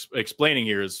Armin's explaining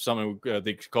here is something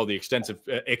they call the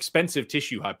expensive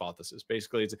tissue hypothesis.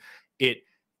 Basically,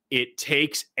 it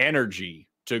takes energy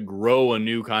to grow a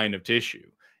new kind of tissue.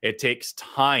 It takes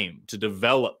time to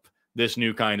develop this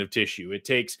new kind of tissue. It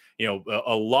takes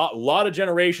a lot of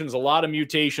generations, a lot of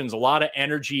mutations, a lot of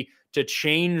energy to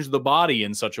change the body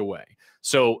in such a way.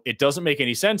 So it doesn't make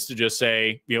any sense to just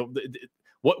say,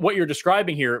 what you're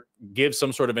describing here gives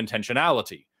some sort of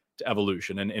intentionality to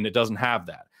evolution, and it doesn't have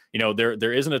that.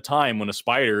 There isn't a time when a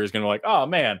spider is going to like, oh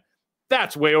man,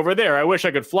 that's way over there. I wish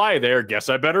I could fly there. Guess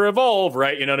I better evolve,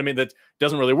 right? You know what I mean? That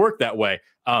doesn't really work that way.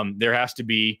 There has to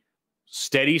be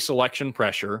steady selection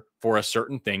pressure for a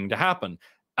certain thing to happen.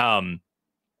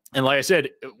 And like I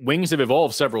said, wings have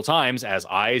evolved several times, as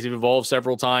eyes have evolved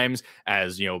several times,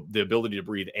 as the ability to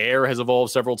breathe air has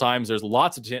evolved several times. There's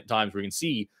lots of times where you can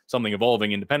see something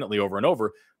evolving independently over and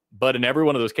over. But in every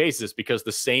one of those cases, because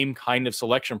the same kind of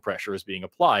selection pressure is being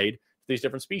applied to these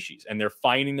different species, and they're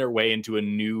finding their way into a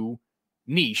new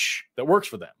niche that works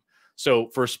for them. So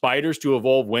for spiders to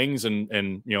evolve wings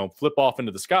and flip off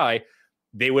into the sky,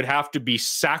 they would have to be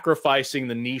sacrificing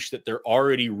the niche that they're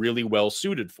already really well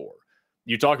suited for.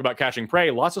 You talk about catching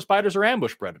prey. Lots of spiders are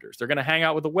ambush predators. They're going to hang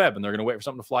out with a web and they're going to wait for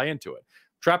something to fly into it.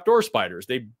 Trapdoor spiders,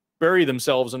 they bury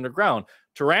themselves underground.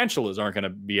 Tarantulas aren't going to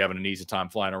be having an easy time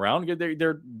flying around.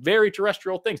 They're very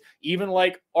terrestrial things, even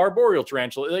like arboreal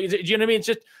tarantula. Do you know what I mean? It's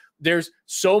just, there's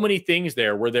so many things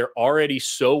there where they're already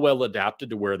so well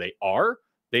adapted to where they are.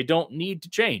 They don't need to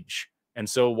change. And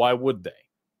so why would they?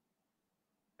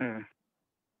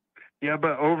 Yeah,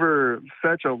 but over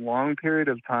such a long period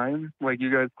of time, like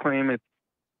you guys claim,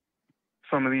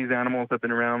 some of these animals have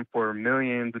been around for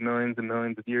millions and millions and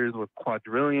millions of years, with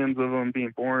quadrillions of them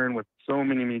being born with so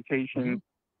many mutations.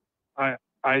 I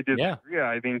disagree. Yeah.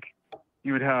 I think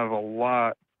you would have a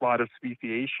lot of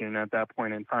speciation at that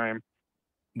point in time.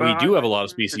 We do have a lot of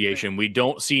speciation. We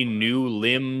don't see new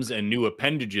limbs and new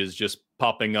appendages just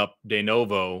popping up de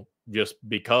novo just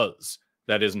because.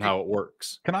 That isn't how it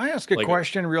works. Can I ask a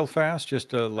question real fast?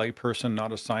 Just a layperson,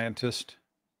 not a scientist.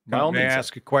 May I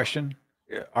ask a question?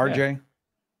 RJ?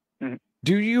 Yeah.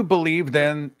 Do you believe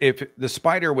then, if the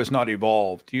spider was not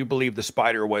evolved, do you believe the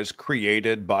spider was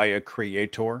created by a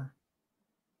creator?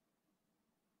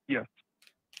 Yes.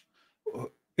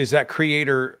 Is that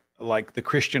creator like the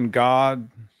Christian God,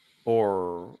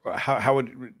 or how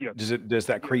would does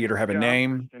that creator have a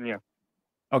name? Yeah.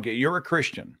 Okay, you're a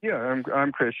Christian. Yeah,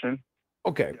 I'm Christian.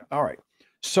 Okay, all right.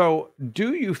 So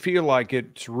do you feel like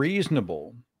it's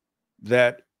reasonable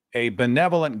that a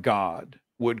benevolent God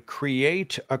would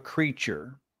create a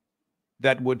creature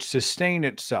that would sustain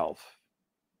itself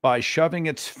by shoving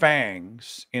its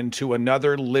fangs into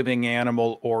another living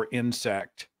animal or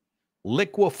insect,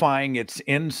 liquefying its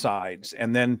insides,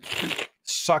 and then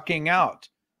sucking out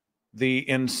the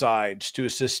insides to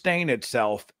sustain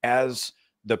itself as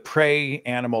the prey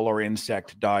animal or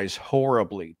insect dies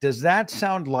horribly? Does that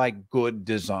sound like good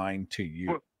design to you?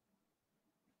 Well,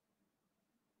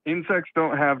 insects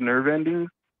don't have nerve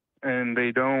endings, and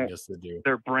they don't. Yes, they do.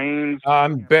 Their brains.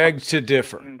 Beg to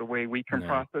differ. The way we can No.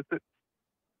 process it.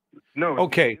 No.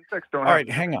 Okay. Insects don't All have right,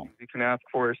 hang on. You can ask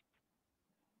for.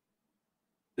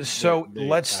 So They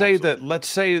let's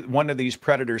say one of these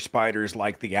predator spiders,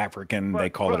 like the African, they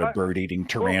call it a bird-eating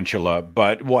tarantula,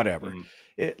 but whatever.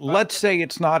 Let's say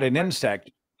it's not an insect.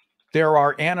 There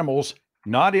are animals,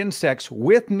 not insects,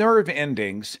 with nerve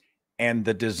endings, and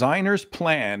the designer's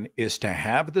plan is to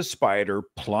have the spider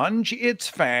plunge its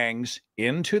fangs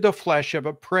into the flesh of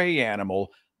a prey animal,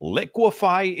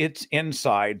 liquefy its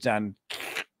insides, and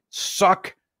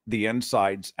suck the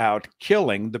insides out,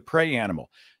 killing the prey animal.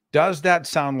 Does that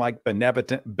sound like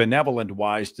benevolent,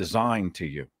 wise design to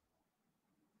you?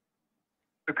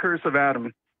 The curse of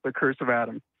Adam. The curse of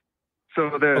Adam. So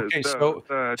the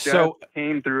death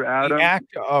came through Adam. The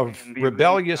act of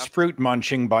rebellious fruit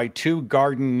munching by two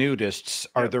garden nudists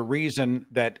are the reason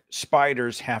that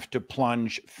spiders have to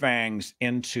plunge fangs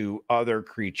into other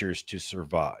creatures to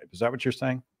survive. Is that what you're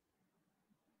saying?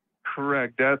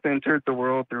 Correct. Death entered the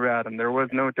world through Adam. There was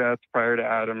no death prior to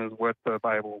Adam, is what the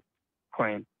Bible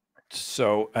claims.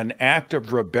 So an act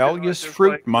of rebellious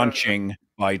fruit munching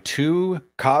by two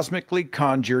cosmically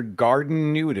conjured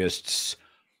garden nudists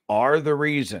are the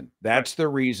reason. That's the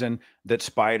reason that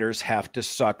spiders have to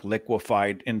suck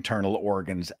liquefied internal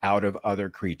organs out of other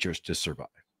creatures to survive.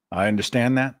 I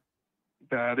understand that.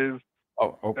 That is.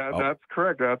 That's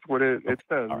correct. That's what it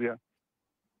says. Right. Yeah.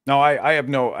 No, I have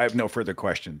no further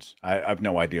questions. I have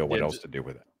no idea what else to do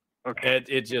with it. Okay.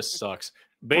 It just sucks.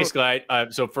 Basically,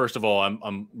 so first of all,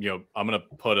 I'm going to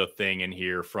put a thing in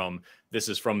here this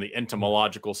is from the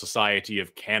Entomological Society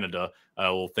of Canada, a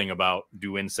little thing about,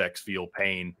 do insects feel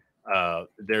pain?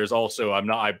 There's also,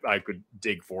 I could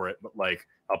dig for it, but like,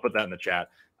 I'll put that in the chat.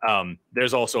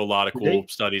 There's also a lot of cool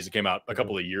studies that came out a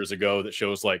couple of years ago that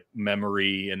shows like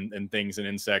memory and things in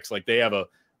insects. Like they have a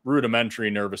rudimentary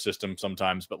nervous system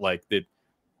sometimes, but like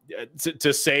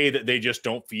to say that they just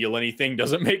don't feel anything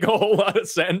doesn't make a whole lot of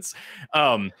sense.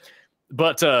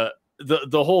 But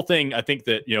the whole thing, I think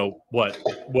that,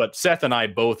 what Seth and I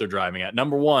both are driving at,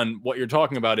 number one, what you're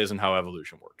talking about isn't how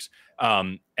evolution works.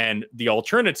 And the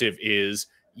alternative is,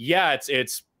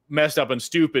 it's messed up and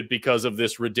stupid because of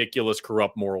this ridiculous,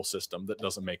 corrupt moral system that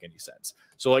doesn't make any sense.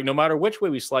 So like, no matter which way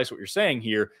we slice what you're saying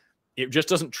here, it just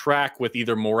doesn't track with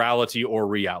either morality or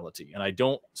reality. And I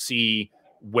don't see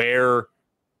where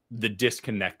the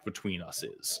disconnect between us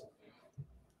is.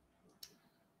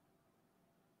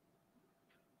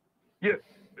 I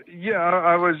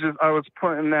was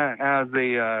putting that as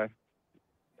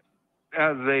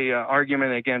a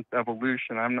argument against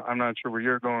evolution. I'm not sure where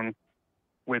you're going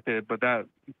with it, but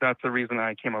that's the reason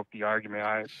I came up with the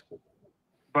argument.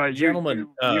 But gentlemen,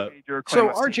 so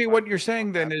RJ, what you're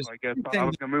saying then is, I guess I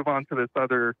was going to move on to this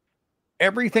other.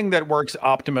 Everything that works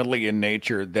optimally in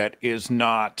nature that does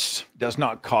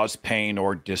not cause pain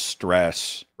or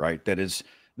distress, right? That is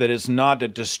not a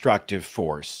destructive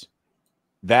force.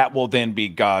 That will then be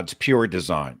God's pure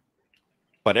design.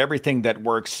 But everything that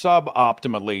works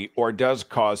suboptimally or does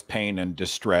cause pain and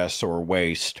distress or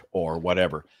waste or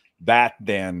whatever, that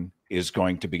then is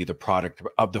going to be the product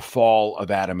of the fall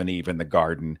of Adam and Eve in the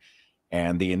garden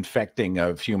and the infecting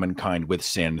of humankind with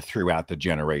sin throughout the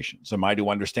generations. Am I to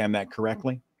understand that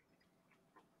correctly?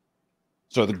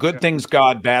 So the good things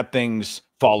God, bad things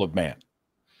fall of man.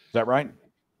 Is that right?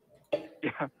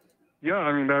 Yeah.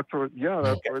 I mean, that's what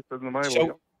it says in the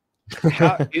Bible.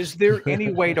 So is there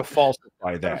any way to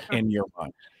falsify that in your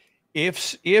mind?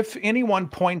 If anyone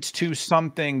points to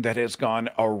something that has gone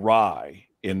awry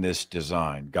in this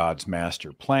design, God's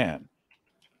master plan,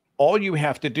 all you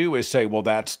have to do is say, well,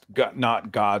 that's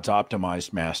not God's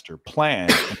optimized master plan.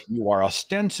 You are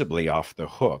ostensibly off the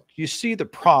hook. You see the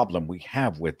problem we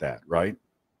have with that, right?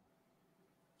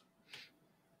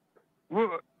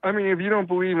 Well, I mean, if you don't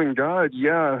believe in God,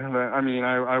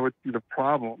 I would see the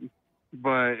problem.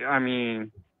 But I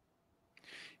mean,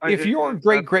 if your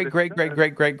great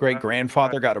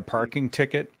grandfather got a parking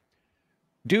ticket,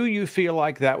 do you feel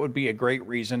like that would be a great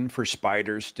reason for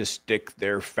spiders to stick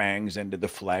their fangs into the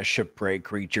flesh of prey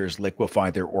creatures,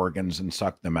 liquefy their organs, and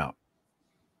suck them out?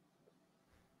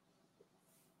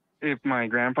 If my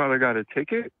grandfather got a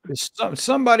ticket?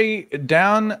 Somebody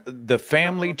down the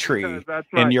family tree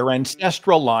in your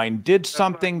ancestral line did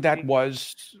something that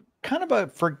was kind of a,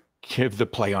 forgive the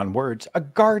play on words, a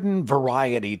garden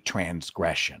variety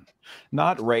transgression.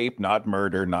 Not rape, not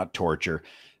murder, not torture.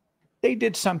 They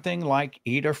did something like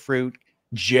eat a fruit,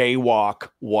 jaywalk,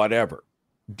 whatever.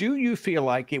 Do you feel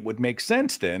like it would make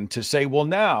sense then to say, well,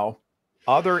 now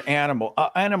other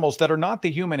animals that are not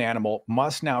the human animal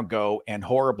must now go and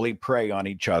horribly prey on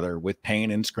each other with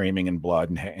pain and screaming and blood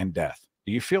and death.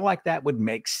 Do you feel like that would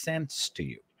make sense to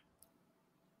you?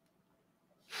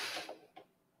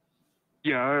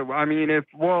 Yeah, I mean,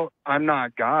 well, I'm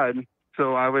not God,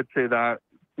 so I would say that,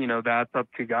 you know, that's up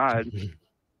to God.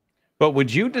 But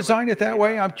would you design it that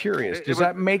way? I'm curious. Does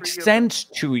that make sense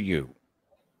to you?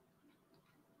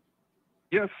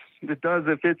 Yes, it does.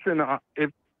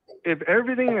 If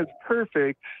everything is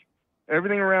perfect,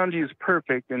 everything around you is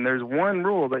perfect, and there's one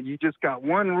rule that you just got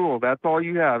one rule, that's all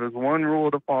you have is one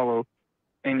rule to follow,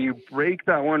 and you break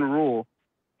that one rule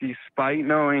despite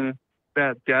knowing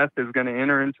that death is going to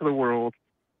enter into the world,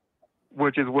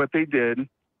 which is what they did,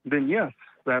 then yes,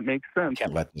 that makes sense.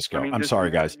 Can't let this go. I mean, I'm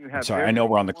sorry, guys. I'm sorry. I know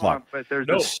we're on the clock. But there's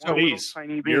please.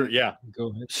 Yeah.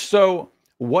 Go ahead. So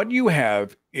what you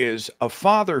have is a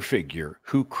father figure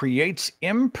who creates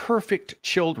imperfect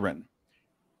children.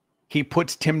 He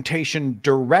puts temptation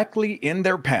directly in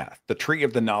their path, the tree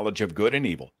of the knowledge of good and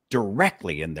evil,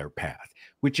 directly in their path,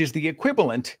 which is the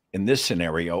equivalent in this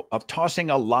scenario of tossing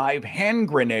a live hand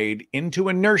grenade into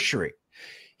a nursery.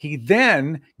 He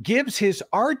then gives his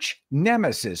arch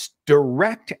nemesis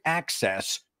direct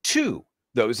access to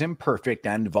those imperfect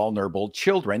and vulnerable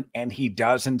children, and he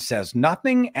does and says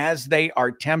nothing as they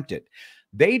are tempted.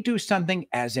 They do something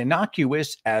as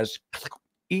innocuous as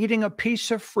eating a piece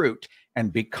of fruit,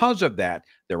 and because of that,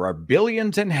 there are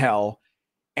billions in hell,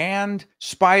 and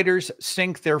spiders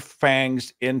sink their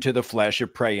fangs into the flesh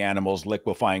of prey animals,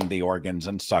 liquefying the organs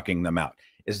and sucking them out.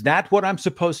 Is that what I'm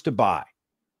supposed to buy?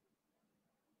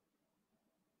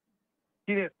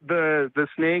 Yeah, the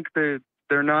snake, they're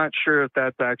not sure if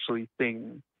that's actually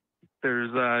stinging.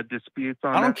 There's disputes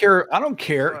on that. I don't care. I don't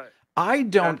care. I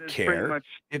don't is care much-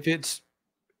 if it's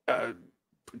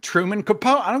Truman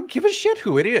Capote. I don't give a shit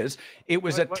who it is. It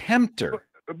was a tempter,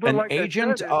 an like I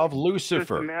agent said, of just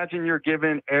Lucifer. imagine you're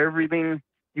given everything.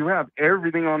 You have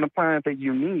everything on the planet that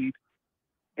you need,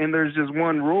 and there's just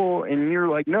one rule, and you're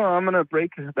like, no, I'm going to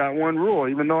break that one rule,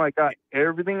 even though I got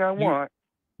everything I want.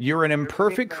 You're an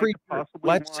imperfect Everything I creature. could possibly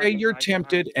Let's say want, you're I'm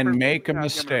tempted and perfectly make a happy. I'm gonna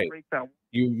mistake. break that one.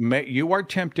 You are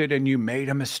tempted and you made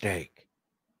a mistake.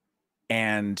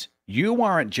 And you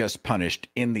aren't just punished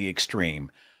in the extreme,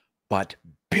 but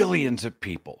billions of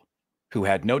people who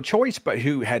had no choice, but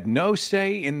who had no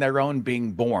say in their own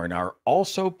being born are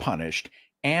also punished.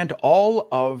 And all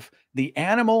of the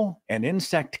animal and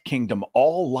insect kingdom,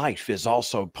 all life is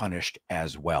also punished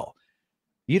as well.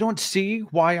 You don't see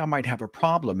why I might have a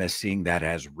problem as seeing that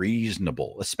as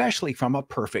reasonable, especially from a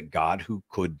perfect God who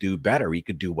could do better. He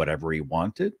could do whatever he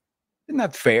wanted. Isn't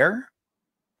that fair?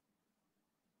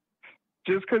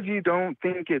 Just because you don't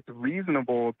think it's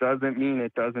reasonable doesn't mean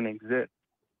it doesn't exist.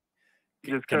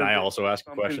 Just Can 'cause I it's also ask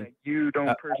a something question? that you don't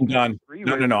I'm personally done. agree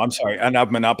No, with. no, no. I'm sorry. And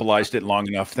I've monopolized it long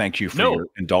enough. Thank you for No. your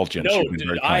indulgence. No, You've been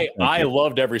very kind. Thank I you.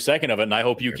 loved every second of it, and I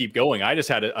hope you keep going. I just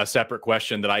had a separate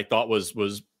question that I thought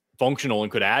was functional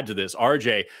and could add to this.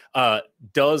 RJ,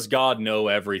 does God know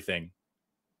everything?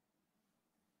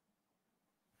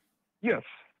 Yes.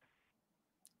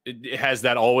 Has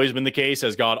that always been the case?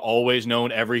 Has God always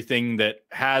known everything that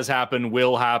has happened,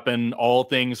 will happen, all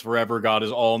things forever? God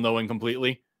is all-knowing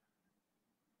completely?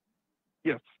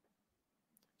 Yes.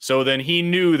 So then he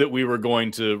knew that we were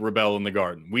going to rebel in the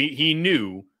garden. He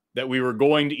knew that we were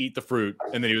going to eat the fruit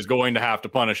and that he was going to have to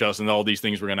punish us and all these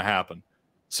things were going to happen.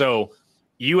 So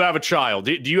you have a child.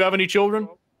 Do you have any children?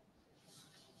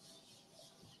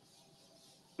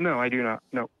 No, I do not.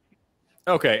 No.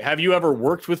 Okay. Have you ever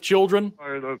worked with children?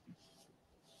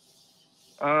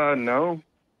 No.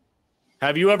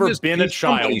 Have you ever been a He's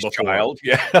child somebody's before? child.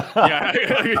 Yeah. Yeah,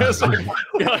 I guess. I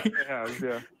have,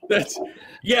 yeah.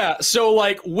 Yeah. So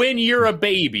like when you're a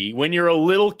baby, when you're a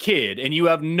little kid and you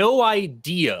have no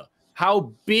idea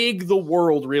how big the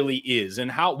world really is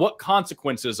and what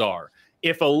consequences are.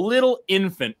 If a little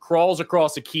infant crawls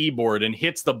across a keyboard and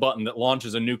hits the button that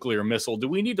launches a nuclear missile, do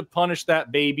we need to punish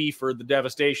that baby for the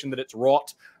devastation that it's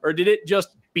wrought? Or did it just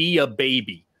be a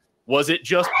baby? Was it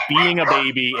just being a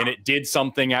baby and it did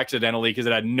something accidentally because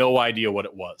it had no idea what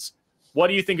it was? What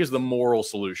do you think is the moral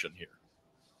solution here?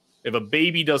 If a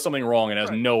baby does something wrong and has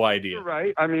no idea. You're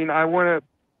right. I mean, I want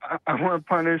to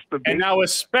punish the baby. And now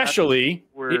especially,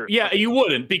 yeah, you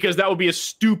wouldn't, because that would be a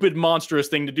stupid, monstrous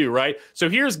thing to do, right? So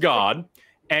here's God,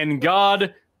 and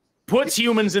God puts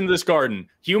humans in this garden.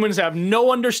 Humans have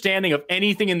no understanding of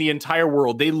anything in the entire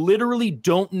world. They literally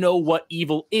don't know what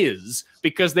evil is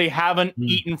because they haven't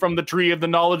eaten from the tree of the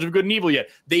knowledge of good and evil yet.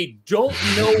 They don't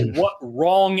know what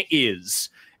wrong is.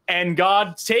 and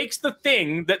God takes the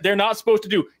thing that they're not supposed to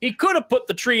do. He could have put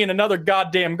the tree in another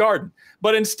goddamn garden,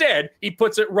 but instead he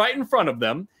puts it right in front of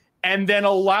them and then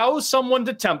allows someone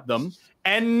to tempt them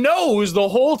and knows the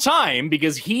whole time,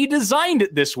 because he designed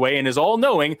it this way and is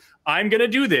all-knowing, I'm going to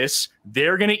do this,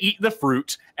 they're going to eat the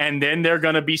fruit, and then they're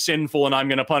going to be sinful, and I'm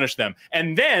going to punish them.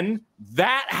 And then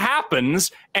that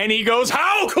happens, and he goes,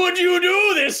 how could you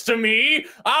do this to me?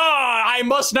 I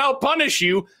must now punish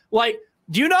you. Like,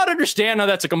 do you not understand how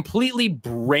that's a completely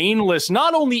brainless,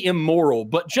 not only immoral,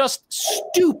 but just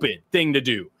stupid thing to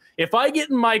do? If I get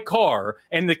in my car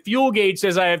and the fuel gauge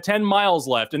says I have 10 miles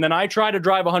left and then I try to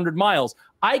drive 100 miles,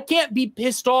 I can't be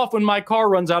pissed off when my car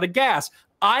runs out of gas.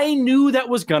 I knew that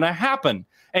was going to happen.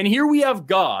 And here we have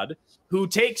God who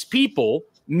takes people,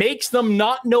 makes them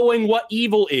not knowing what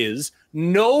evil is,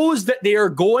 knows that they are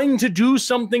going to do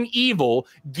something evil,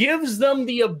 gives them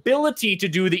the ability to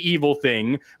do the evil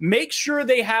thing, makes sure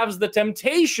they have the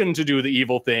temptation to do the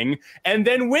evil thing, and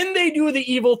then when they do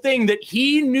the evil thing that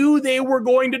he knew they were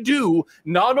going to do,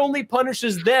 not only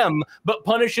punishes them, but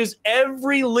punishes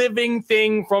every living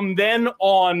thing from then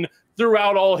on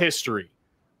throughout all history.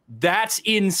 That's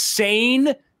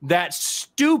insane, that's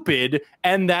stupid,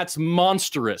 and that's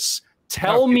monstrous.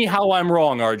 Tell me how I'm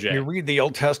wrong, RJ. You read the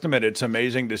Old Testament, it's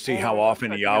amazing to see how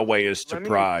often Yahweh is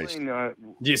surprised.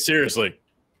 Yeah, seriously.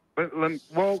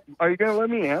 Well, are you going to let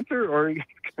me answer? Or are you...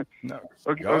 No.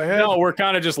 Okay, Go ahead. No, we're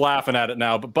kind of just laughing at it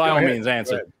now, but by all means,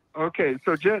 answer. Okay,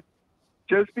 so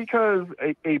just because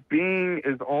a being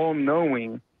is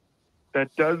all-knowing,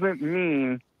 that doesn't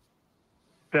mean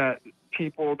that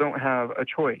people don't have a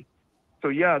choice. So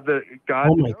yeah, God.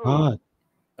 Oh my God.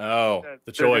 Oh,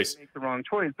 the choice. Make the wrong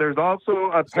choice. There's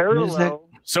also a parallel.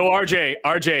 So RJ,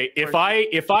 if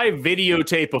I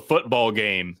videotape a football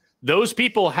game, those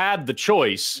people had the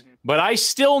choice, but I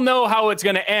still know how it's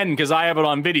going to end because I have it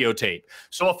on videotape.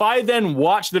 So if I then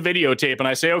watch the videotape and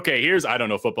I say, okay, here's, I don't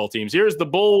know football teams, here's the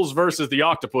Bulls versus the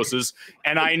Octopuses,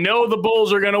 and I know the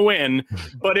Bulls are going to win,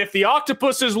 but if the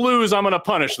Octopuses lose, I'm going to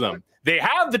punish them. They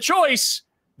have the choice.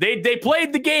 They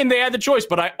played the game. They had the choice,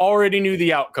 but I already knew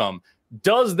the outcome.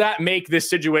 Does that make this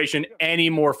situation any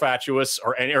more fatuous,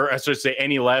 or I should say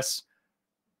any less?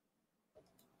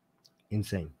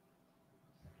 Insane.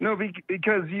 No,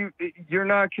 because you're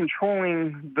not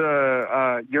controlling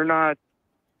you're not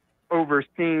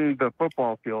overseeing the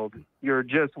football field. You're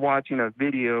just watching a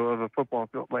video of a football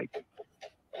field.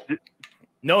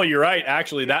 No, you're right.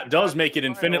 Actually, that does make it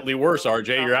infinitely worse,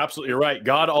 RJ. You're absolutely right.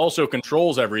 God also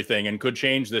controls everything and could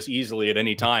change this easily at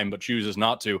any time, but chooses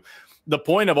not to. The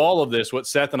point of all of this, what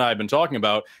Seth and I have been talking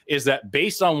about, is that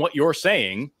based on what you're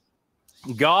saying,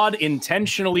 God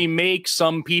intentionally makes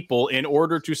some people in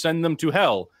order to send them to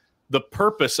hell. The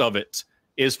purpose of it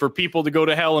is for people to go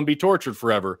to hell and be tortured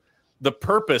forever. The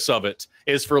purpose of it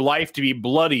is for life to be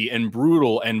bloody and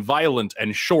brutal and violent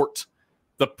and short.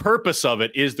 The purpose of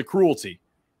it is the cruelty.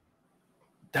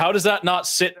 How does that not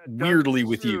sit weirdly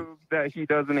with you? That he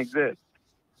doesn't exist.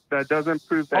 That doesn't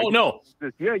prove that. Oh, no.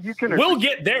 Yeah, you can. We'll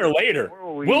get there later.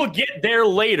 We'll get there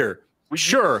later.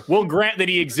 Sure, we'll grant that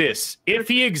he exists. If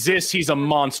he exists, he's a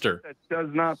monster. That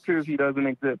does not prove he doesn't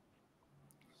exist.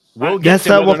 We'll get That's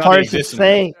not what Forrest is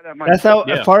saying. That's how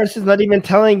Forrest is not even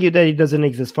telling you that he doesn't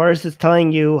exist. Forrest is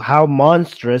telling you how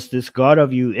monstrous this God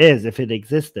of you is if it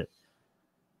existed.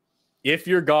 If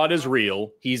your God is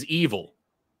real, he's evil.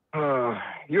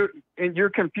 You're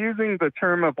confusing the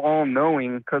term of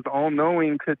all-knowing, because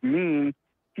all-knowing could mean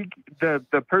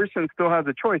the person still has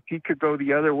a choice. He could go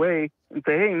the other way and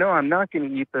say, hey, no, I'm not going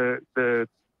to eat the.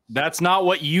 That's not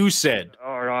what you said.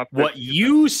 What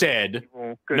you said.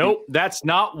 Nope, that's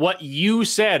not what you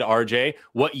said, RJ.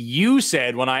 What you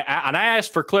said when I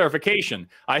asked for clarification,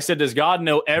 I said, does God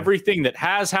know everything that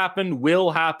has happened,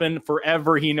 will happen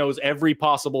forever? He knows every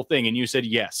possible thing. And you said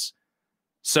yes.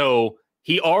 So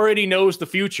he already knows the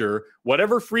future.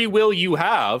 Whatever free will you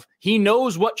have, he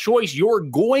knows what choice you're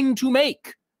going to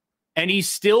make. And he's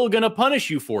still going to punish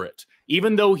you for it,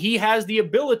 even though he has the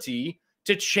ability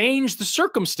to change the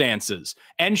circumstances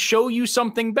and show you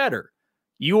something better.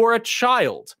 You are a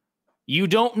child. You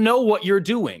don't know what you're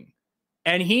doing.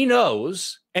 And he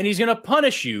knows, and he's going to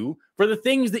punish you for the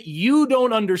things that you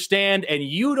don't understand and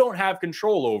you don't have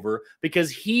control over, because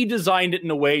he designed it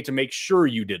in a way to make sure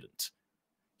you didn't.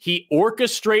 He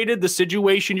orchestrated the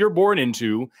situation you're born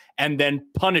into and then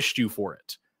punished you for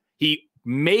it. He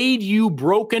made you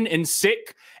broken and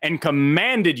sick and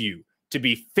commanded you to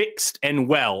be fixed and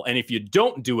well. And if you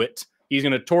don't do it, he's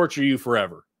going to torture you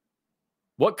forever.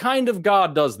 What kind of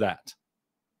God does that?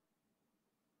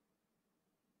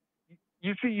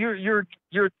 You see, you're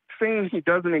saying he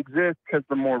doesn't exist because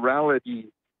the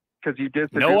morality because you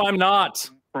disagree. No, I'm not.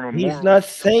 He's not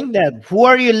saying that. Who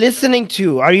are you listening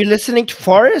to? Are you listening to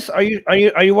Forrest? Are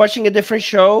you watching a different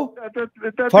show?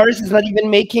 Forrest is not even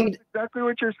making exactly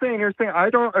what you're saying. You're saying I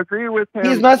don't agree with him.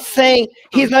 He's not saying,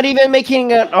 he's not even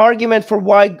making an argument for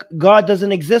why God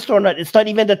doesn't exist or not. It's not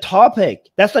even the topic.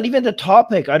 That's not even the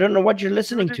topic. I don't know what you're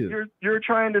listening to. You're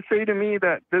trying to say to me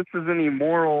that this is an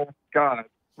immoral God,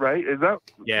 right? Is that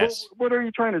yes? What are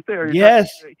you trying to say? Are you yes.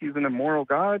 Trying to say he's an immoral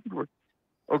God?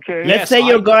 Okay. Let's say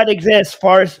your God exists,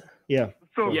 Forrest. Yeah.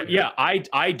 So, yeah.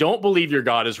 I don't believe your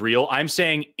God is real. I'm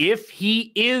saying if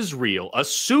he is real,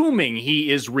 assuming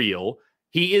he is real,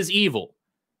 he is evil.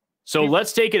 So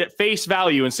let's take it at face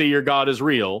value and say your God is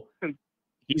real.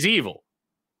 He's evil.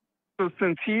 So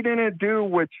since he didn't do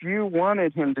what you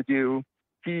wanted him to do,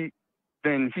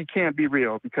 then he can't be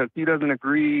real because he doesn't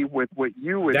agree with what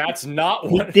you would. That's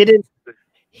not what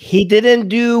he didn't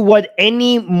do what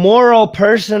any moral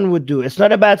person would do. It's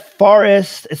not about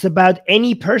Forrest. It's about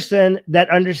any person that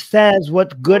understands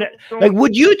what good. Like,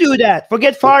 would you do that?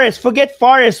 Forget Forrest. Forget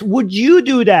Forrest. Would you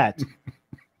do that?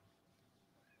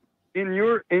 In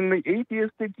the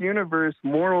atheistic universe,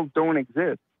 morals don't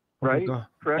exist, right?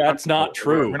 Correct? That's not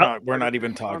true. We're not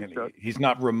even talking. He's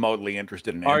not remotely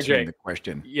interested in answering the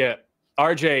question. Yeah,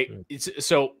 RJ.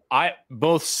 So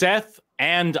both Seth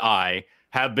and I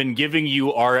have been giving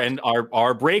you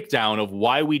our breakdown of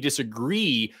why we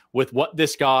disagree with what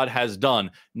this God has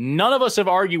done. None of us have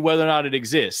argued whether or not it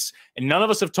exists, and none of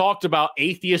us have talked about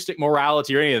atheistic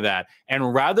morality or any of that.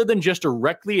 And rather than just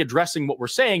directly addressing what we're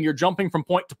saying, you're jumping from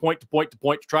point to point to point to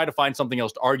point to try to find something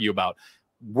else to argue about.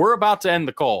 We're about to end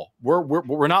the call.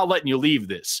 We're not letting you leave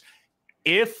this.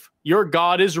 If your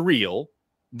God is real,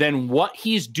 then what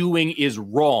he's doing is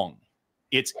wrong.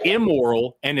 It's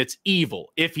immoral and it's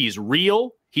evil. If he's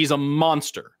real, he's a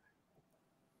monster.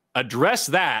 Address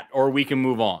that or we can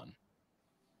move on.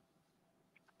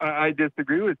 I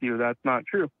disagree with you. That's not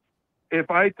true.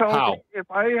 If I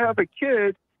have a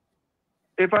kid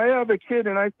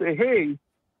and I say, hey,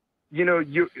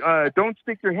 you don't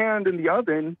stick your hand in the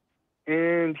oven,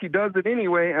 and he does it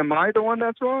anyway, am I the one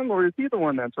that's wrong or is he the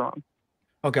one that's wrong?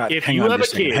 Oh God! If you have a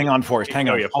kid, hang on, Forrest. Hang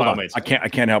on. Hold on. I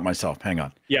can't help myself. Hang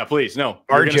on. Yeah, please. No,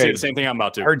 you're going to say the same thing I'm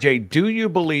about to. RJ, do you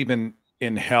believe in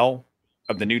hell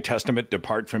of the New Testament?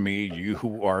 Depart from me, you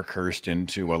who are cursed,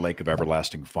 into a lake of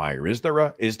everlasting fire. Is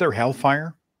there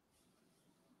hellfire?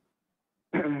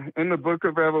 In the book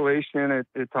of Revelation,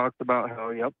 it talks about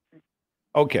hell. Yep.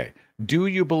 Okay. Do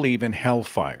you believe in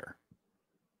hellfire?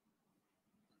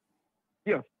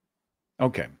 Yeah.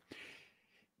 Okay.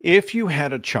 If you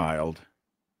had a child,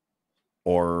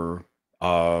 or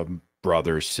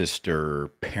brother, sister,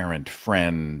 parent,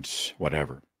 friend,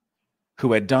 whatever,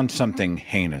 who had done something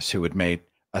heinous, who had made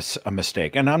a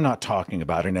mistake, and I'm not talking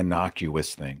about an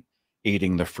innocuous thing,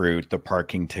 eating the fruit, the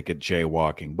parking ticket,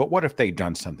 jaywalking, but what if they'd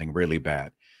done something really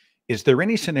bad? Is there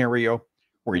any scenario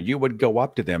where you would go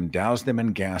up to them, douse them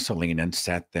in gasoline, and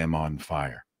set them on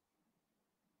fire?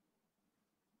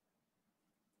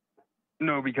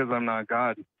 No, because I'm not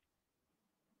God.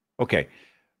 Okay.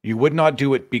 You would not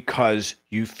do it because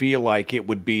you feel like it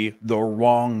would be the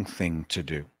wrong thing to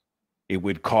do. It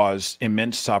would cause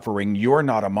immense suffering. You're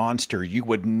not a monster. You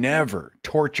would never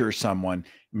torture someone,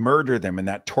 murder them in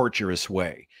that torturous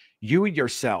way. You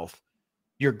yourself,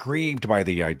 you're grieved by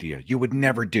the idea. You would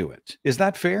never do it. Is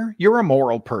that fair? You're a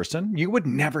moral person. You would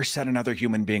never set another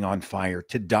human being on fire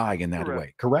to die in that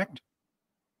way, correct?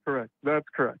 Correct. That's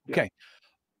correct. Yeah. Okay.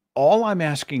 All I'm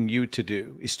asking you to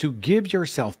do is to give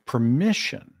yourself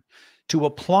permission to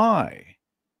apply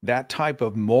that type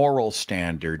of moral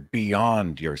standard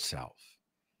beyond yourself.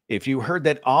 If you heard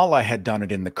that Allah had done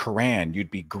it in the Quran, you'd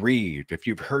be grieved. If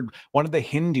you've heard one of the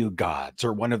Hindu gods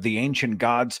or one of the ancient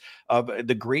gods of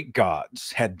the Greek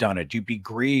gods had done it, you'd be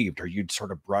grieved, or you'd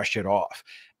sort of brush it off.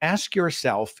 Ask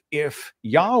yourself if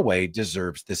Yahweh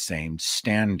deserves the same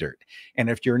standard. And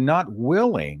if you're not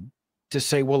willing to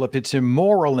say, well, if it's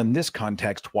immoral in this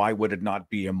context, why would it not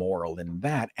be immoral in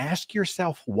that? Ask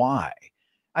yourself why.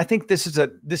 I think this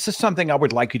is something I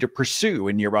would like you to pursue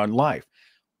in your own life.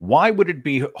 Why would it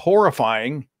be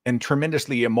horrifying and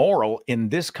tremendously immoral in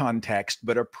this context,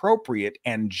 but appropriate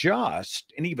and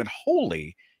just and even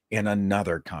holy in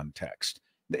another context?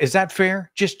 Is that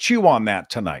fair? Just chew on that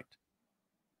tonight.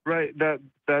 Right.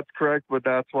 That's correct. But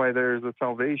that's why there's a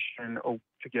salvation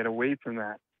to get away from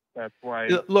that. That's why.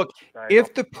 Look,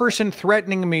 if the person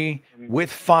threatening me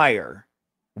with fire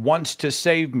wants to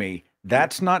save me,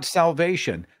 that's not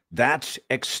salvation. That's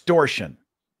extortion.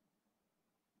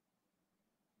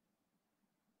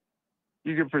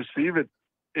 You can perceive it.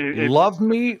 Love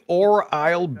me or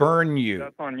I'll burn you.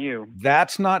 That's on you.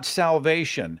 That's not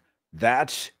salvation.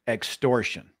 That's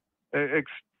extortion.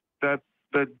 That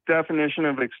the definition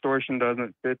of extortion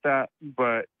doesn't fit that.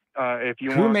 But if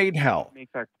you Who want made hell? to make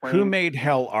that claim, Who made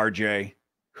hell, RJ?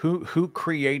 Who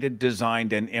created,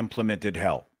 designed, and implemented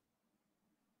hell?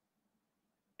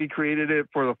 he created it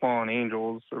for the fallen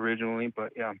angels originally,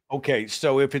 but yeah. Okay,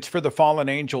 so if it's for the fallen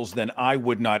angels, then I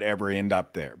would not ever end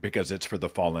up there because it's for the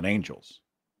fallen angels.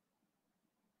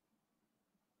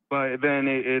 But then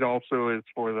it also is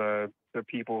for the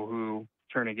people who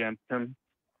turn against him.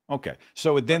 Okay,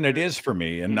 so then it is for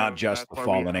me and not just the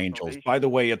fallen angels. By the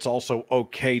way, it's also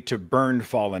okay to burn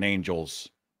fallen angels,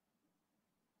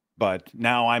 but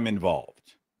now I'm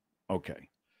involved. Okay,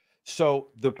 so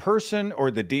the person,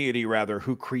 or the deity rather,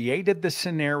 who created the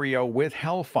scenario with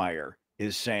hellfire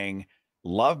is saying,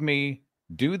 love me,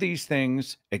 do these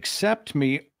things, accept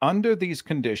me under these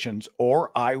conditions,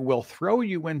 or I will throw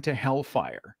you into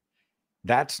hellfire.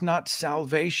 That's not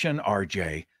salvation,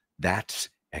 RJ. That's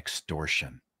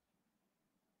extortion.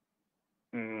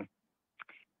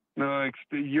 No,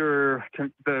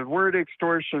 the word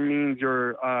extortion means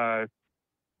you're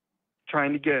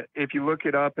trying to get, if you look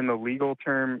it up in the legal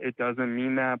term, it doesn't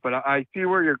mean that, but I see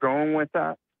where you're going with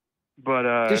that.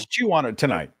 But just chew on it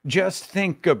tonight. Just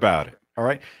think about it. All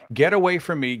right. Get away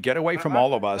from me, get away from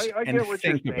all of us, and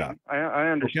think about it. I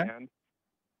understand.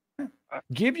 Okay?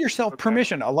 Give yourself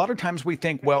permission. A lot of times we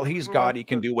think, well, he's God, he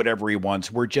can do whatever he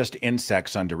wants. We're just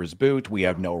insects under his boot. We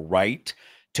have no right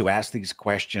to ask these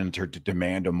questions or to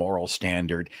demand a moral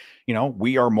standard. You know,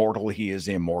 we are mortal, he is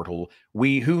immortal.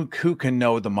 Who can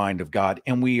know the mind of God?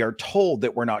 And we are told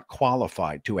that we're not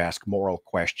qualified to ask moral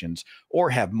questions or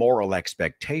have moral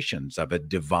expectations of a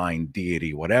divine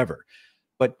deity, whatever.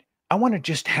 But I want to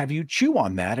just have you chew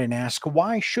on that and ask,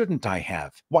 why shouldn't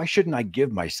I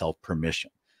give myself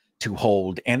permission to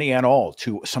hold any and all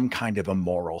to some kind of a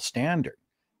moral standard?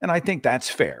 And I think that's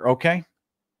fair. Okay.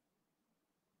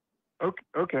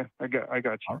 Okay. I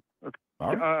got you. Okay.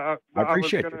 All right. I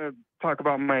appreciate was going to talk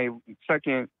about my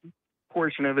second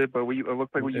portion of it, but it looks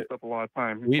like we used up a lot of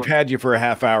time. We've had you for a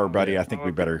half hour, buddy. I think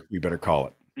we better call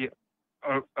it.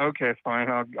 Yeah. Okay, fine.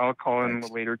 I'll call in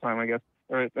a later time, I guess.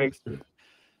 All right. Thanks.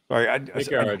 Sorry,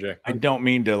 I don't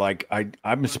mean to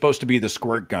I'm supposed to be the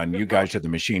squirt gun. You guys are the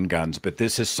machine guns, but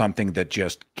this is something that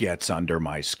just gets under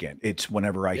my skin. It's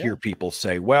whenever I hear people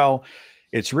say, well,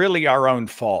 it's really our own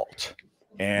fault.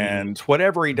 And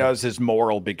whatever he does is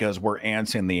moral because we're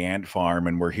ants in the ant farm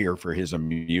and we're here for his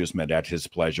amusement at his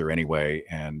pleasure anyway.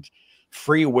 And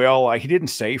free will, he didn't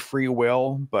say free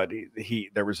will, but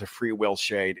there was a free will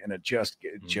shade, and it just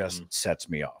sets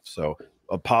me off. So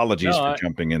apologies for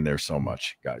jumping in there so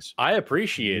much, guys. I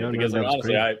appreciate it because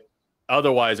honestly,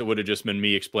 otherwise it would have just been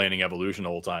me explaining evolution the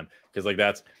whole time. Because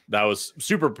that was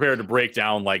super prepared to break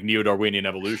down like neo-Darwinian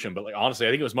evolution, but honestly, I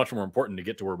think it was much more important to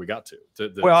get to where we got to.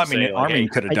 Armin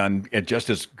could have done just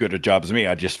as good a job as me.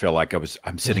 I just feel like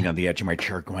I'm sitting on the edge of my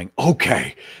chair going,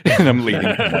 okay, and I'm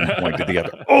leading from one point to the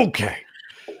other. Okay,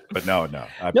 but no,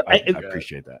 I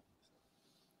appreciate that.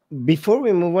 Before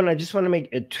we move on, I just want to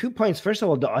make 2 points. First of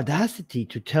all, the audacity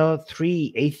to tell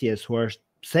 3 atheists who are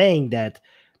saying that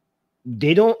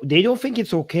they don't think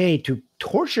it's okay to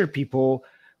torture people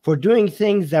for doing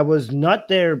things that was not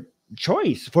their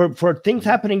choice, for things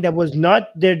happening that was not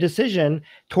their decision.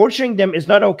 Torturing them is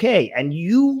not okay. And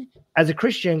you, as a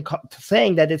Christian,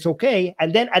 saying that it's okay,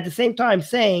 and then at the same time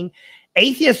saying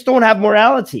atheists don't have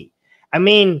morality. I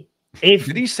mean,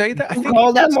 did he say that? I think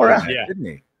call that morality, didn't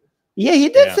he? Yeah, he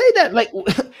did say that. Like,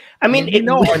 I mean,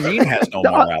 Armin has no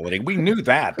morality. We knew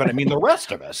that, but I mean, the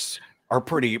rest of us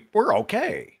we're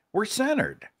okay. We're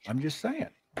centered. I'm just saying.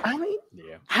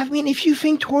 I mean, if you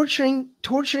think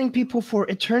torturing people for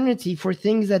eternity for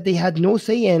things that they had no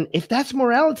say in, if that's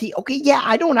morality, okay, yeah,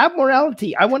 I don't have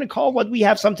morality. I want to call what we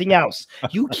have something else.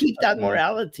 You keep that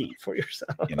morality for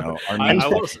yourself. You know,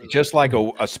 just like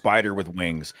a spider with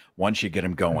wings. Once you get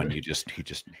him going,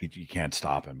 you can't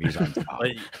stop him. He's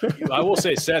unstoppable. I will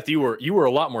say, Seth, you were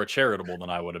a lot more charitable than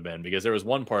I would have been, because there was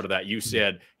one part of that you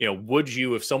said, would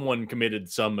you, if someone committed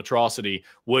some atrocity,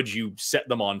 would you set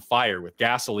them on fire with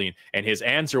gasoline? And his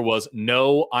answer was,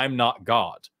 no, I'm not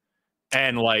God.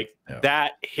 And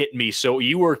that hit me. So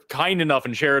you were kind enough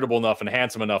and charitable enough and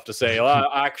handsome enough to say,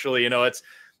 actually,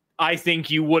 I think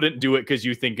you wouldn't do it because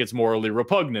you think it's morally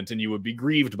repugnant and you would be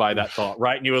grieved by that thought,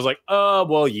 right? And he was like, oh,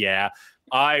 well, yeah,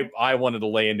 I wanted to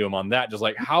lay into him on that. Just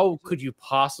like, how could you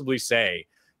possibly say,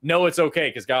 no, it's okay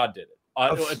because God did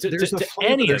it?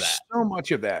 There's so much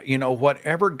of that.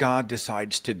 Whatever God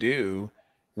decides to do,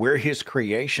 we're his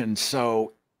creation,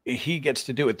 so he gets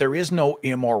to do it. There is no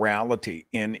immorality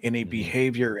in any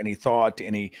behavior, any thought,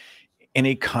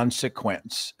 any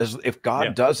consequence. As if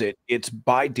God does it, it's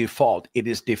by default, it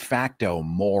is de facto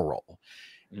moral.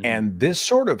 And this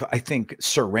sort of, I think,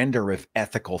 surrender of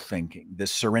ethical thinking,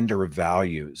 this surrender of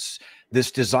values, this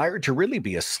desire to really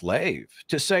be a slave,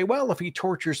 to say, well, if he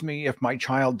tortures me, if my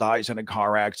child dies in a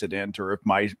car accident, or if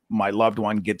my loved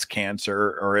one gets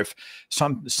cancer, or if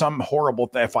some horrible,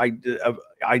 if I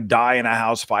die in a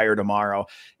house fire tomorrow,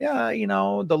 yeah, you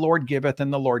know, the Lord giveth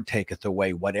and the Lord taketh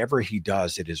away. Whatever he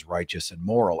does, it is righteous and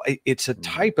moral. It's a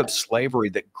type of slavery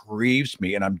that grieves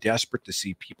me, and I'm desperate to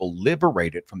see people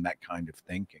liberated from that kind of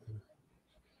thinking.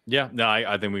 Yeah, no,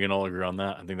 I think we can all agree on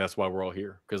that. I think that's why we're all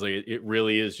here, because like, it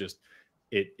really is just,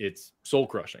 it's soul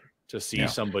crushing to see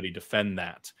somebody defend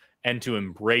that and to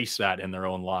embrace that in their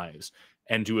own lives,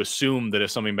 and to assume that if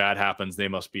something bad happens, they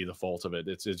must be the fault of it.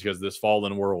 It's because this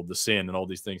fallen world, the sin and all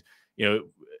these things, you know,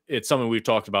 it's something we've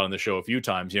talked about on the show a few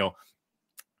times. You know,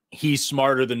 he's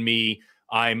smarter than me.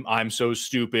 I'm so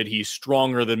stupid. He's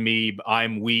stronger than me.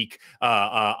 I'm weak.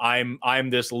 I'm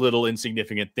this little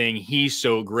insignificant thing. He's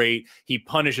so great. He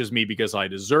punishes me because I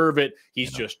deserve it.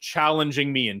 He's just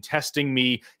challenging me and testing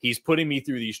me. He's putting me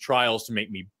through these trials to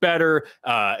make me better.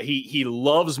 He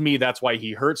loves me. That's why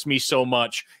he hurts me so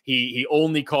much. He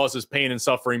only causes pain and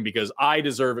suffering because I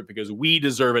deserve it, because we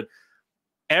deserve it.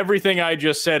 Everything I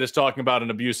just said is talking about an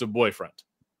abusive boyfriend.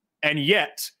 And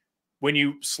yet, when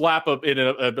you slap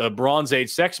a Bronze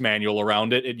Age sex manual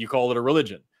around it, you call it a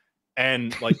religion.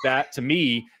 And like that, to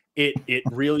me, it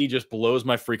really just blows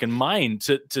my freaking mind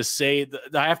to say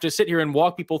that I have to sit here and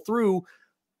walk people through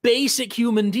basic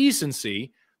human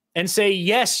decency and say,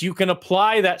 yes, you can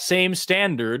apply that same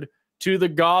standard to the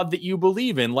God that you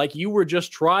believe in, like you were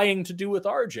just trying to do with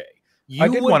RJ.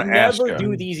 You would never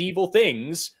do these evil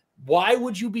things. Why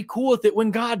would you be cool with it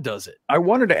when God does it? I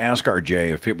wanted to ask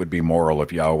RJ if it would be moral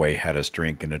if Yahweh had us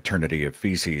drink an eternity of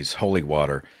feces, holy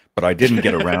water, but I didn't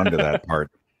get around to that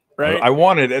part. Right? I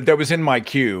wanted, that was in my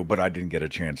queue, but I didn't get a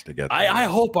chance to get that. I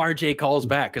hope RJ calls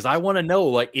back, because I want to know,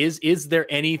 like, is there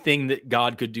anything that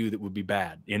God could do that would be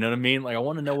bad? You know what I mean? Like, I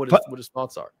want to know what his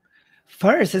thoughts are.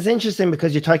 First, it's interesting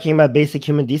because you're talking about basic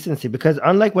human decency, because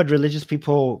unlike what religious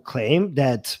people claim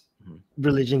that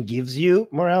religion gives you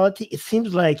morality, it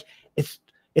seems like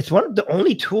it's one of the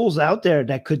only tools out there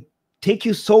that could take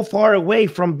you so far away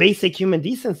from basic human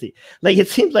decency. Like, it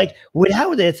seems like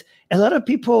without it, a lot of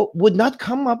people would not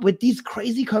come up with these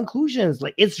crazy conclusions.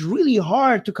 Like, it's really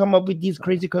hard to come up with these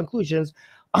crazy conclusions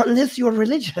unless you're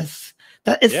religious.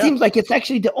 That it seems like it's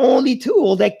actually the only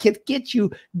tool that can get you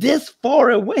this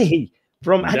far away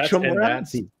from actual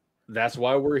morality. That's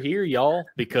why we're here, y'all,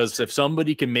 because if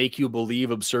somebody can make you believe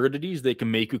absurdities, they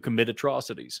can make you commit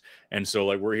atrocities. And so,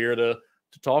 like, we're here to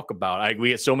talk about.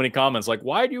 We get so many comments like,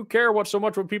 why do you care so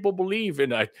much what people believe?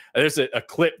 And there's a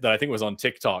clip that I think was on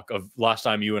TikTok of last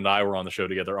time you and I were on the show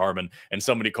together, Armin, and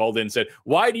somebody called in and said,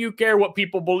 why do you care what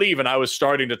people believe? And I was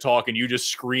starting to talk and you just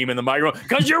scream in the microphone,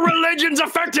 because your religion's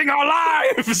affecting our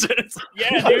lives. It's like,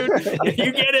 yeah, dude,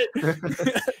 you get it.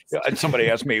 And somebody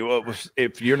asked me, well,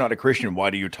 if you're not a Christian, why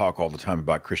do you talk all the time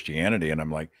about Christianity? And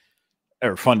I'm like,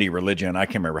 or fundy religion. I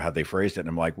can't remember how they phrased it. And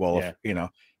I'm like, well, if, you know,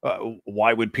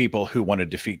 why would people who want to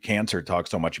defeat cancer talk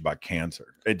so much about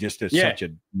cancer? It just is such a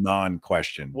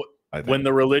non-question. When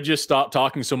the religious stop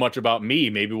talking so much about me,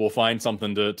 maybe we'll find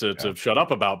something to shut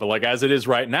up about. But like, as it is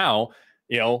right now,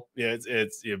 you know,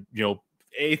 it's you know,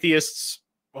 atheists,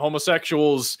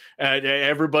 homosexuals,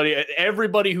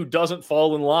 everybody who doesn't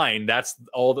fall in line, that's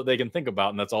all that they can think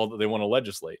about, and that's all that they want to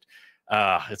legislate.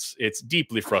 It's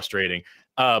deeply frustrating.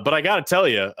 But I got to tell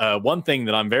you, one thing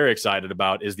that I'm very excited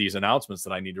about is these announcements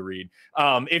that I need to read.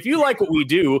 If you like what we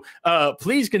do,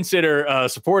 please consider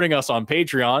supporting us on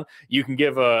Patreon. You can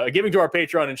give giving to our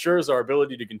Patreon ensures our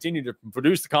ability to continue to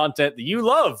produce the content that you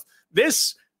love.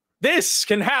 This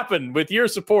can happen with your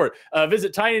support.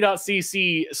 Visit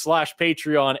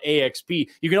tiny.cc/PatreonAXP.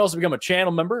 You can also become a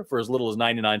channel member for as little as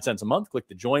 99 cents a month. Click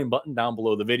the join button down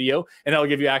below the video, and that'll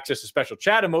give you access to special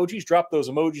chat emojis. Drop those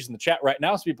emojis in the chat right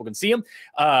now so people can see them,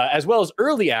 as well as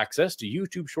early access to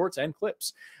YouTube shorts and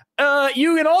clips.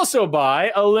 You can also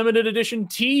buy a limited edition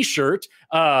t-shirt.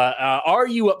 Are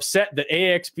you upset that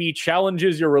AXP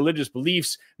challenges your religious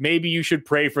beliefs? Maybe you should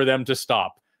pray for them to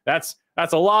stop. That's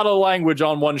a lot of language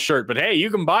on one shirt, but hey, you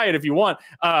can buy it if you want.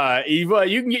 You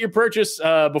can get your purchase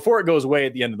before it goes away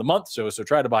at the end of the month. So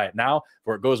try to buy it now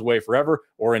before it goes away forever,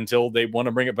 or until they want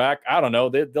to bring it back. I don't know.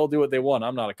 They'll do what they want.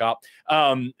 I'm not a cop.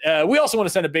 We also want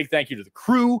to send a big thank you to the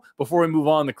crew. Before we move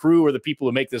on, the crew are the people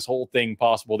who make this whole thing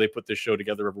possible. They put this show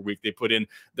together every week. They put in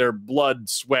their blood,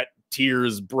 sweat,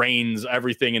 tears, brains,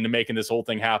 everything into making this whole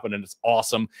thing happen, and it's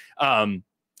awesome.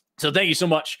 So thank you so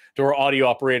much to our audio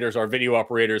operators, our video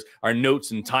operators, our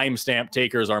notes and timestamp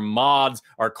takers, our mods,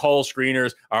 our call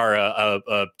screeners, our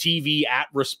TV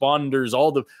responders,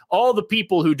 all the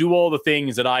people who do all the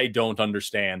things that I don't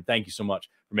understand. Thank you so much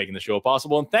for making the show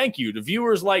possible, and thank you to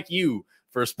viewers like you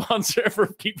for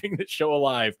keeping the show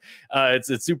alive.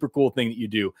 It's a super cool thing that you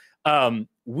do.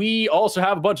 We also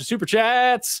have a bunch of super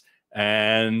chats.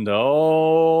 And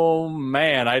oh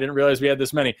man, I didn't realize we had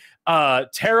this many.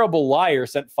 Terrible Liar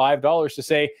sent $5 to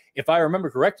say, if I remember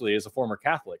correctly, as a former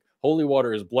Catholic, holy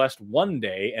water is blessed one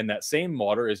day, and that same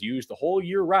water is used the whole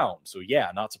year round. So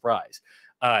yeah, not surprised.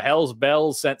 Hell's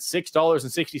Bells sent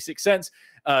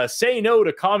 $6.66. Say no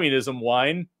to communism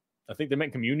wine. I think they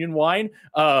meant communion wine,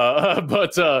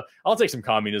 but I'll take some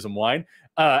communism wine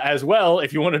as well.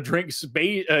 If you want to drink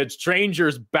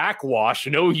strangers backwash,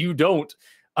 no, you don't.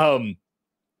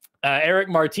 Eric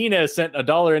Martinez sent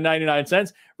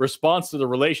 $1.99. Response to the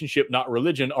relationship, not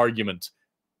religion argument.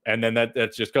 And then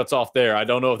that just cuts off there. I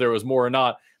don't know if there was more or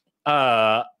not.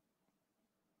 Emeterator,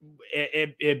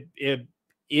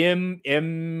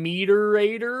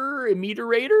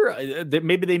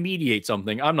 maybe they mediate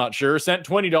something. I'm not sure. Sent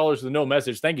 $20 with no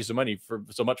message. Thank you so much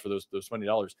for those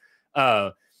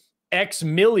 $20. X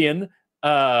Million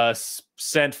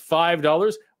sent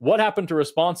 $5. What happened to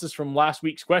responses from last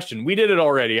week's question? We did it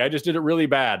already. I just did it really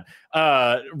bad.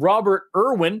 Robert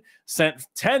Irwin sent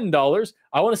 $10.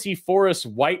 I want to see Forrest's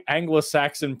white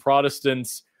Anglo-Saxon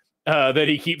Protestants that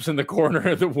he keeps in the corner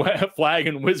of the flag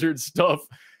and wizard stuff.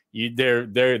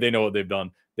 They know what they've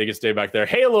done. They can stay back there.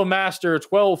 Halo Master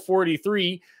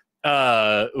 1243,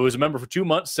 who was a member for 2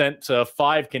 months, sent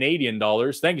 $5 Canadian.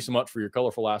 Thank you so much for your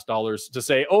colorful ass dollars to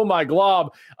say, oh my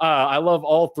glob, I love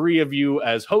all three of you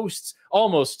as hosts.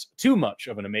 Almost too much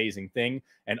of an amazing thing.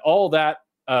 And all that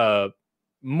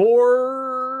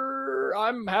more,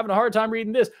 I'm having a hard time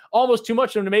reading this. Almost too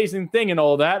much of an amazing thing and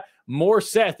all that. More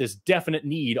Seth is definite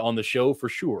need on the show for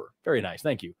sure. Very nice.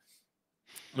 Thank you.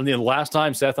 And then the last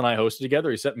time Seth and I hosted together,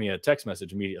 he sent me a text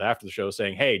message immediately after the show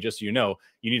saying, hey, just so you know,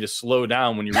 you need to slow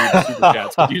down when you read the super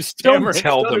chats. You Don't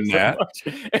tell them that.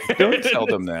 Don't tell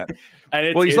them that.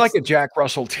 Well, he's like a Jack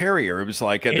Russell Terrier. It was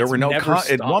like there were no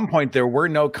at one point there were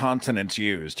no consonants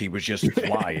used. He was just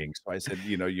flying. So I said,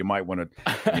 you might want to,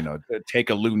 take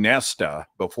a Lunesta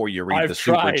before you read the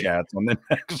super chats on the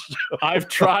next show. I've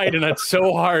tried, and it's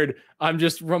so hard.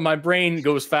 My brain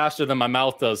goes faster than my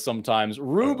mouth does sometimes.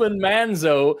 Ruben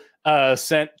Manzo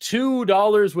sent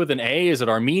 $2 with an A. Is it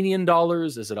Armenian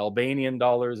dollars? Is it Albanian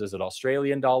dollars? Is it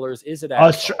Australian dollars? Is it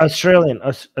Australian?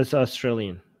 It's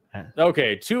Australian.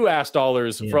 Okay,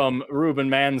 $2 from Ruben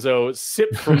Manzo.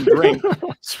 Sip from drink.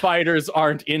 Spiders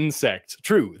aren't insects.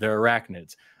 True, they're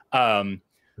arachnids.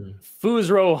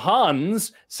 Fuzro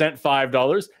Hans sent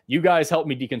 $5. You guys helped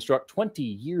me deconstruct 20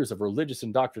 years of religious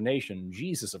indoctrination.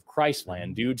 Jesus of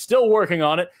Christland, dude. Still working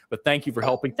on it, but thank you for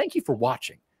helping. Thank you for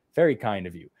watching. Very kind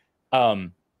of you.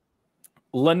 Lennart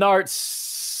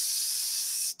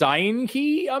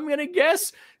Steinke, I'm going to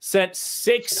guess, sent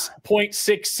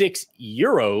 6.66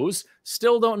 euros.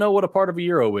 Still don't know what a part of a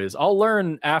euro is. I'll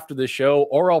learn after the show,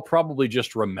 or I'll probably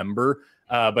just remember.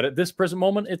 But at this present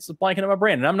moment, it's blanking in my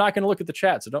brain. And I'm not going to look at the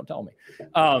chat, so don't tell me.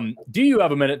 Do you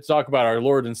have a minute to talk about our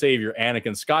Lord and Savior,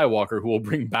 Anakin Skywalker, who will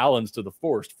bring balance to the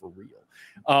Force for real?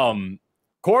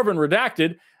 Corvin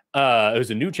Redacted, who's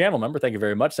a new channel member, thank you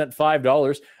very much, sent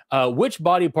 $5. Which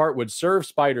body part would serve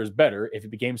spiders better if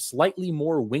it became slightly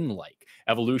more wing-like?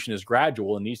 Evolution is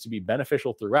gradual and needs to be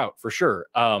beneficial throughout, for sure.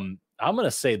 I'm going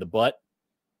to say the butt.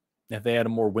 If they had a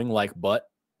more wing-like butt,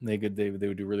 they would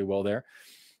do really well there.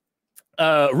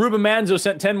 Ruben Manzo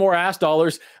sent 10 more ass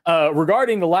dollars.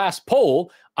 Regarding the last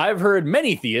poll, I've heard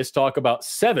many theists talk about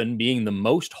 7 being the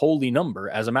most holy number.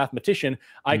 As a mathematician,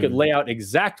 I could lay out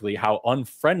exactly how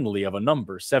unfriendly of a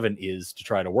number 7 is to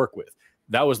try to work with.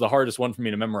 That was the hardest one for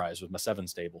me to memorize with my 7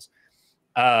 stables.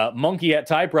 Monkey at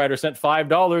Typewriter sent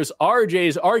 $5.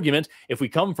 RJ's argument: if we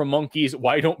come from monkeys,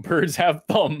 why don't birds have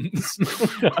thumbs?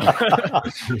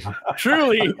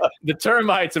 Truly, the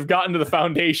termites have gotten to the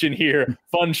foundation here.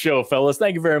 Fun show, fellas.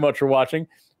 Thank you very much for watching.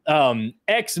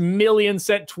 X Million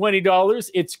sent $20.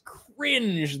 It's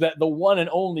cringe that the one and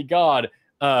only God,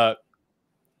 what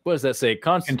does that say?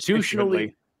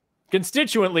 Constituently,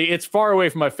 it's far away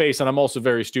from my face, and I'm also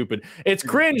very stupid. It's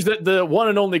cringe that the one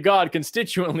and only God,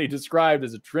 constituently described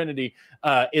as a trinity,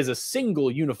 is a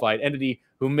single unified entity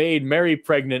who made Mary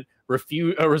pregnant,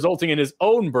 resulting in his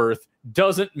own birth,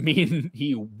 doesn't mean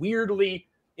he weirdly,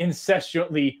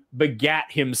 incestually begat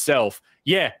himself.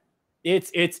 Yeah,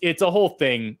 it's a whole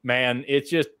thing, man. It's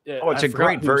just it's a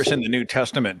great verse in the New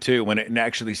Testament too, when it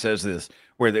actually says this,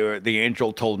 where the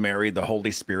angel told Mary, the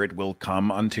Holy Spirit will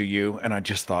come unto you. And I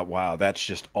just thought, wow, that's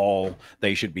just all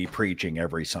they should be preaching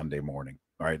every Sunday morning.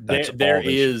 All right. That's there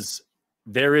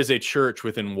is a church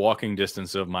within walking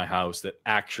distance of my house that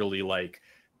actually, like,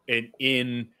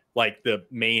 in like the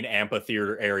main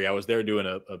amphitheater area. I was there doing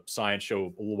a science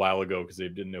show a little while ago because they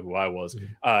didn't know who I was.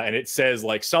 And it says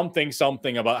like something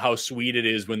about how sweet it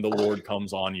is when the Lord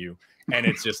comes on you. And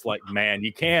it's just like, man,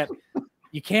 you can't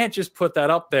just put that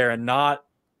up there and not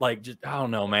like, just, I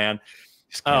don't know, man.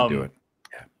 Just can't do it.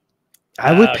 Yeah.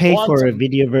 I would pay for a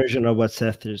video version of what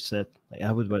Seth just said. Like,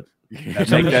 I would, but make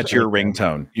that your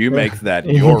ringtone. You make that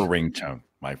your ringtone,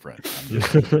 my friend.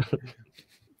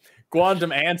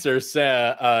 Quantum Answers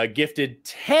gifted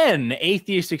 10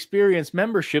 Atheist Experience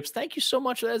memberships. Thank you so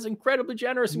much. That is incredibly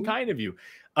generous and kind of you.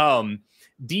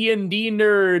 D&D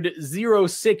Nerd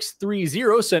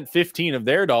 0630 sent 15 of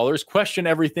their dollars. Question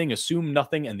everything, assume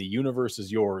nothing, and the universe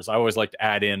is yours. I always like to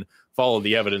add in, follow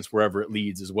the evidence wherever it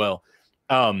leads as well.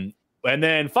 And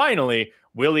then finally,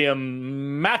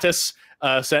 William Mattis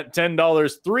sent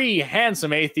 $10. 3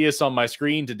 handsome atheists on my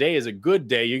screen. Today is a good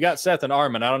day. You got Seth and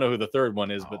Armin. I don't know who the third one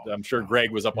is, but I'm sure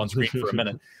Greg was up on screen for a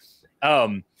minute.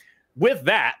 With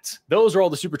that, those are all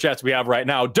the super chats we have right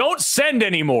now. Don't send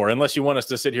any more unless you want us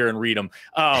to sit here and read them.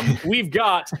 We've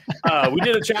got, we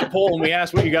did a chat poll and we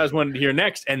asked what you guys wanted to hear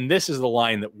next. And this is the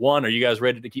line that won. Are you guys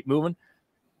ready to keep moving?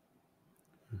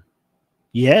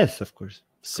 Yes, of course.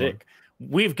 Sick.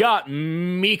 We've got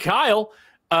Mikael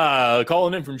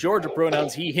calling in from Georgia,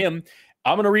 pronouns he, him.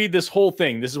 I'm going to read this whole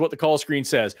thing. This is what the call screen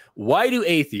says. Why do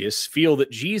atheists feel that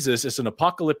Jesus is an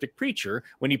apocalyptic preacher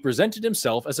when he presented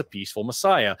himself as a peaceful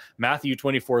Messiah? Matthew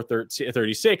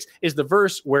 24:36 is the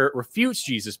verse where it refutes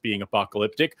Jesus being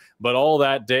apocalyptic, but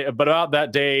about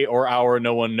that day or hour,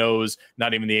 no one knows,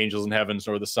 not even the angels in heaven,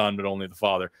 nor the Son, but only the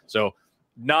Father. So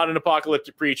not an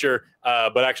apocalyptic preacher,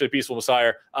 but actually a peaceful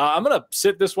Messiah. I'm going to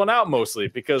sit this one out mostly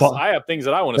because I have things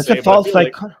that I want to say.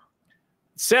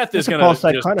 Seth is going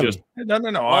to just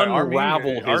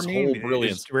unravel his whole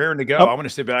brilliance. It's raring to go. I want to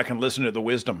sit back and listen to the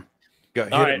wisdom. Go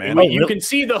hit it, man. You can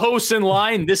see the hosts in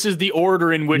line. This is the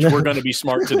order in which we're going to be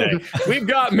smart today. We've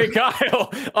got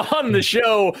Mikael on the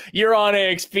show. You're on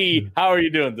AXP. How are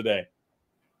you doing today?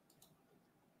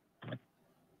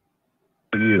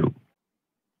 You.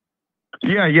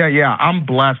 Yeah. I'm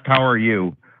blessed. How are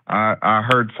you? I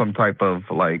heard some type of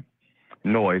like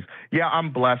noise. Yeah,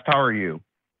 I'm blessed. How are you?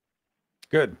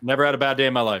 Good. Never had a bad day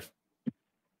in my life.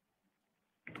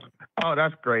 Oh,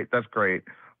 that's great. That's great.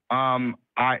 I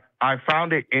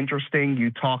found it interesting.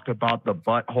 You talked about the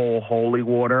butthole holy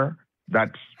water.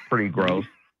 That's pretty gross.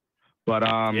 But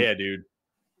yeah, dude.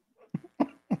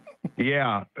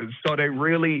 Yeah. So they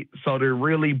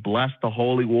really bless the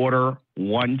holy water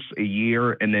once a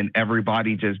year, and then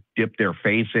everybody just dip their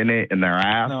face in it and their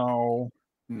ass. No.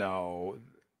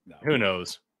 Who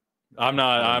knows? I'm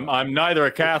neither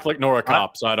a Catholic nor a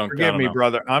cop, so I don't. Forgive me,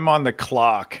 brother. I'm on the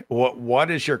clock. What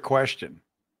is your question?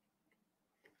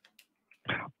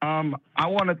 I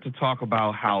wanted to talk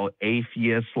about how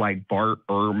atheists like Bart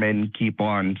Ehrman keep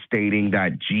on stating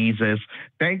that Jesus,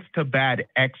 thanks to bad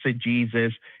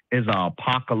exegesis, is an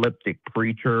apocalyptic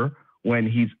preacher when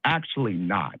he's actually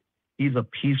not. He's a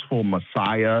peaceful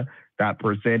Messiah that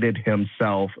presented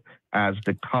himself as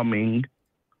the coming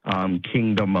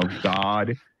kingdom of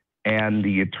God and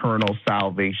the eternal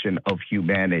salvation of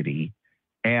humanity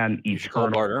and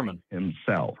eternal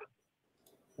himself.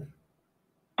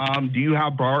 Do you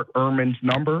have Bart Ehrman's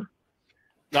number?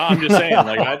 No, I'm just saying,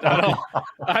 like,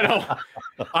 I don't.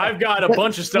 I've got a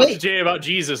bunch of stuff to say about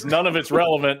Jesus. None of it's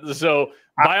relevant. So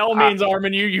by all means,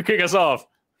 Armin, you kick us off.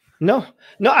 No,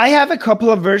 I have a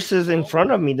couple of verses in front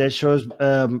of me that shows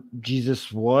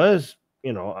Jesus was,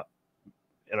 I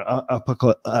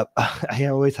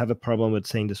always have a problem with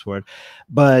saying this word,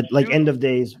 but like end of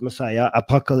days Messiah,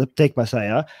 apocalyptic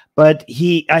Messiah. But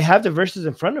I have the verses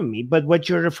in front of me. But what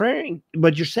you're saying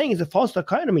is a false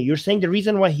dichotomy. You're saying the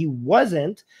reason why he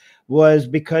wasn't was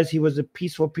because he was a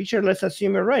peaceful preacher. Let's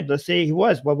assume you're right. Let's say he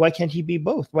was. Well, why can't he be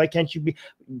both? Why can't you be?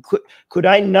 Could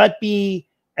I not be?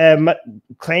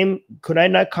 Could I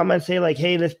not come and say like,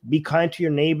 hey, let's be kind to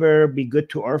your neighbor, be good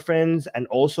to orphans, and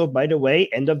also, by the way,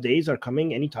 end of days are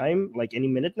coming anytime, like any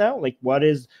minute now. Like, what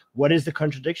is the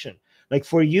contradiction? Like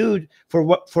for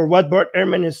what Bart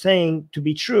Ehrman is saying to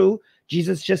be true,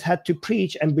 Jesus just had to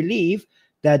preach and believe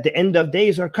that the end of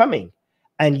days are coming.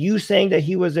 And you saying that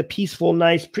he was a peaceful,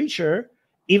 nice preacher,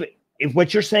 even if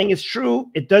what you're saying is true,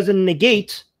 it doesn't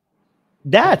negate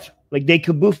that. Like they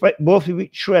could both be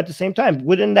true at the same time.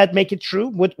 Wouldn't that make it true?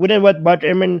 Wouldn't what Bart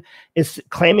Ehrman is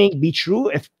claiming be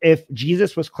true if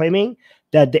Jesus was claiming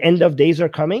that the end of days are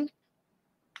coming?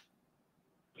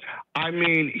 I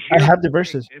mean, I have the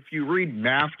verses. if you read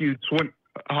Matthew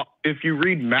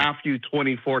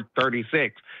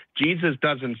 24:36, Jesus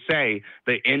doesn't say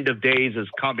the end of days is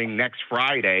coming next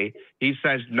Friday. He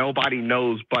says nobody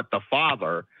knows but the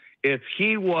Father. If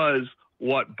he was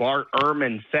what Bart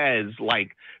Ehrman says,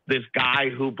 like this guy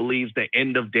who believes the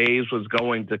end of days was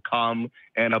going to come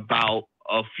in about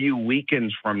a few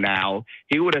weekends from now,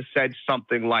 he would have said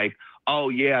something like, oh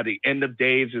yeah, the end of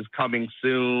days is coming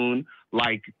soon.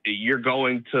 Like you're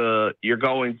going to.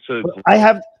 I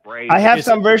have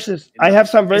some verses. I have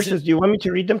some verses. Do you want me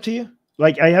to read them to you?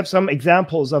 Like I have some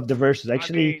examples of the verses.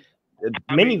 Actually,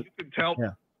 many. You can tell. Yeah.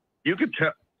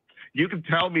 You can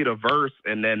tell me the verse,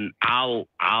 and then I'll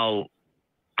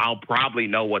probably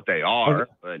know what they are.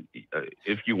 Okay. But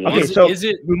if you want, okay, so is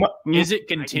it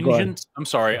contingent? I'm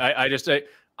sorry.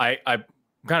 I'm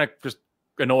kind of just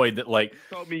annoyed that like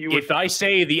if I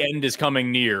say the end is coming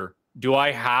near, do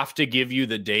I have to give you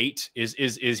the date?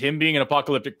 Is him being an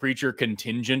apocalyptic preacher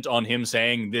contingent on him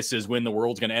saying this is when the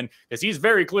world's going to end? Because he's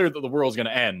very clear that the world's going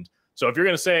to end. So if you're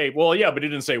going to say, well, yeah, but he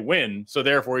didn't say when, so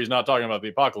therefore he's not talking about the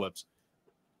apocalypse.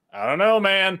 I don't know,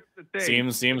 man.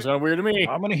 Seems kind of weird to me.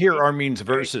 I'm going to hear Armin's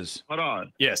verses. Hold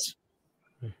on. Yes.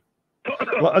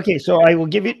 Well, okay, so I will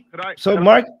give you. So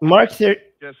Mark just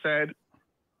said.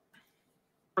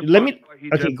 Let me.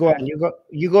 Okay, go on.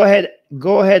 You go ahead.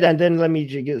 Go ahead, and then let me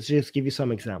just give you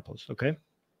some examples. Okay.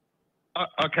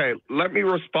 Okay, let me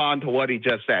respond to what he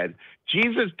just said.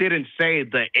 Jesus didn't say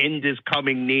the end is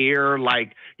coming near,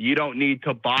 like you don't need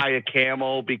to buy a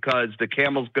camel because the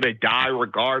camel's going to die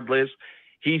regardless.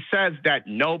 He says that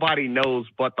nobody knows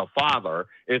but the Father.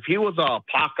 If he was an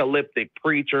apocalyptic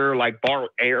preacher like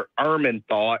Bart Ehrman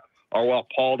thought, or what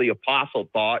Paul the Apostle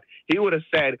thought, he would have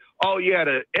said, oh, yeah,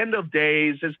 the end of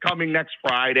days is coming next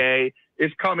Friday.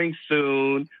 It's coming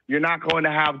soon. You're not going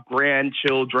to have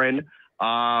grandchildren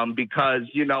because,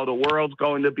 you know, the world's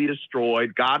going to be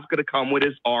destroyed. God's going to come with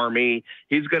his army.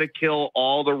 He's going to kill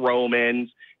all the Romans.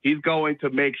 He's going to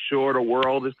make sure the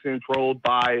world is controlled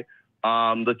by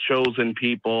the chosen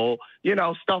people, you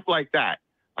know, stuff like that.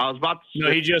 I was about to say,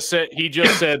 no, he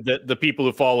just said that the people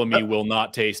who follow me will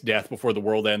not taste death before the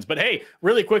world ends. But hey,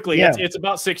 really quickly, it's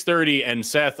about 6:30, and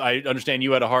Seth, I understand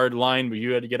you had a hard line, but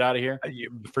you had to get out of here.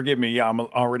 Forgive me, yeah, I'm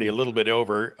already a little bit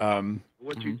over.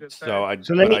 what you just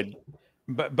said.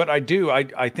 But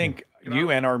I think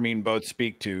you and Armin both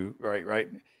speak to right.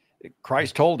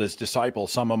 Christ told his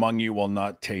disciples, some among you will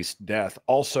not taste death.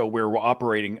 Also, we're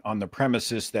operating on the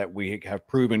premises that we have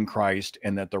proven Christ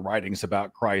and that the writings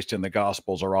about Christ and the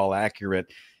Gospels are all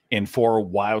accurate in 4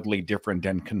 wildly different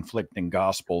and conflicting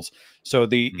Gospels. So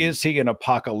is he an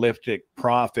apocalyptic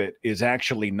prophet is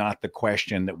actually not the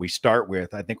question that we start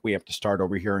with. I think we have to start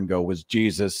over here and go, was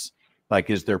Jesus, like,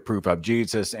 is there proof of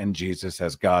Jesus and Jesus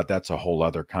as God? That's a whole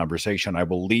other conversation. I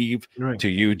will leave to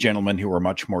you gentlemen who are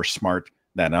much more smart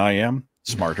than I am.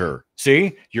 Smarter.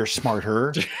 See, you're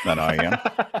smarter than I am.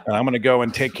 And I'm going to go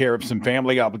and take care of some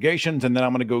family obligations, and then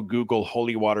I'm going to go Google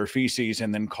holy water feces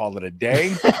and then call it a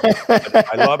day.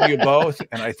 I love you both,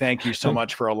 and I thank you so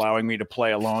much for allowing me to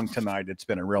play along tonight. It's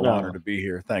been a real honor to be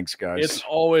here. Thanks, guys. It's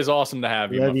always awesome to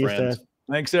have you, my friend. Seth.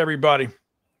 Thanks, everybody.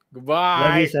 Goodbye.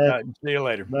 Love you, Seth. See you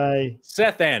later. Bye.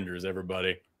 Seth Andrews,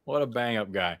 everybody. What a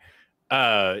bang-up guy.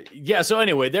 Yeah, so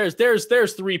anyway, there's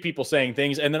 3 people saying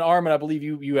things, and then Armin, I believe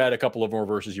you had a couple of more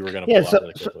verses you were going to pull out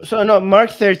really quickly. So no, Mark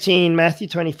 13, Matthew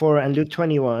 24, and Luke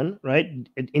 21, right?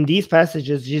 In these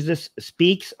passages, Jesus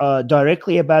speaks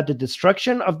directly about the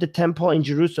destruction of the temple in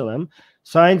Jerusalem,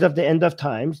 signs of the end of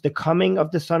times, the coming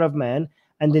of the Son of Man,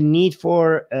 and the need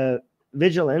for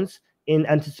vigilance in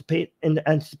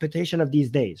anticipation of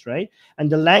these days, right?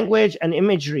 And the language and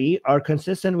imagery are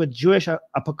consistent with Jewish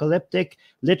apocalyptic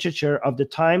literature of the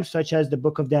time, such as the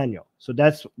Book of Daniel. So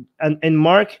that's in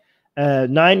Mark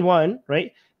 9:1,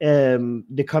 right?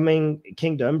 The coming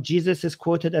kingdom, Jesus is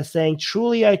quoted as saying,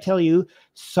 "Truly I tell you,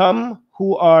 some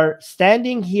who are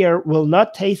standing here will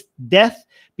not taste death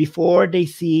before they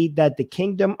see that the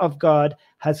kingdom of God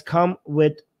has come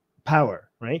with power,"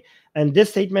 right? And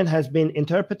this statement has been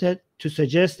interpreted to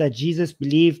suggest that Jesus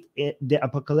believed the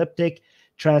apocalyptic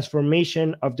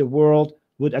transformation of the world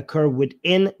would occur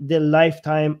within the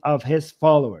lifetime of his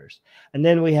followers. And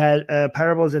then we had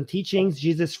parables and teachings.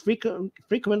 Jesus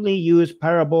frequently used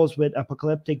parables with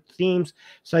apocalyptic themes,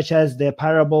 such as the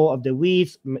parable of the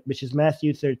weeds, which is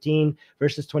Matthew 13,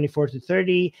 verses 24 to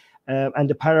 30, and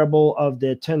the parable of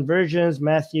the 10 virgins,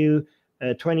 Matthew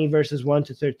 20, verses 1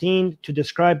 to 13, to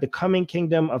describe the coming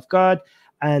kingdom of God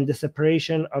and the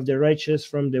separation of the righteous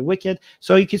from the wicked.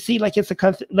 So you can see, like, it's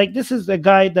a like, this is the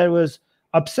guy that was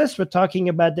obsessed with talking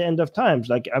about the end of times.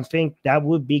 Like, I think that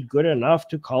would be good enough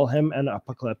to call him an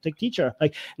apocalyptic teacher.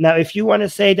 Like, now, if you want to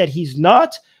say that he's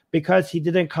not, because he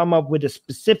didn't come up with a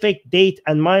specific date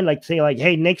in mind, like say like,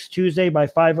 hey, next Tuesday by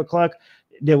 5 o'clock,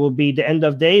 there will be the end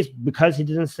of days, because he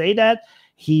didn't say that,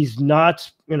 he's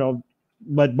not, you know,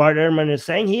 but Bart Ehrman is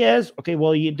saying he is, okay,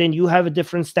 well, then you have a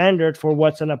different standard for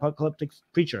what's an apocalyptic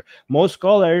preacher. Most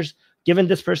scholars, given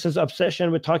this person's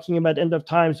obsession with talking about end of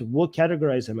times, will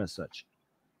categorize him as such.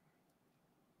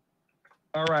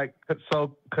 All right.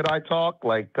 So could I talk?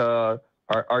 Like, are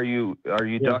you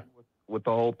done with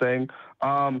the whole thing?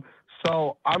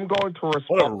 So I'm going to respond.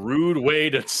 What a rude way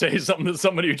to say something to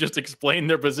somebody who just explained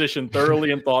their position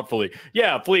thoroughly and thoughtfully.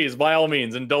 Yeah, please, by all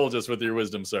means, indulge us with your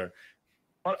wisdom, sir.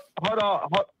 Hold on.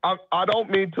 I don't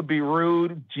mean to be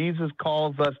rude. Jesus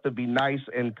calls us to be nice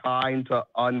and kind to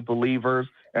unbelievers,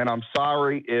 and I'm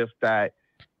sorry if that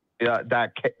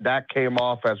came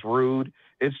off as rude.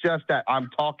 It's just that I'm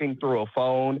talking through a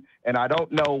phone, and I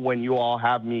don't know when you all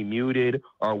have me muted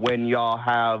or when y'all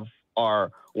have,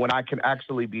 or when I can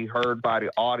actually be heard by the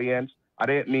audience. I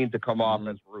didn't mean to come off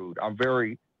as rude. I'm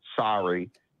very sorry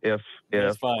if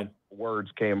words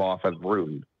came off as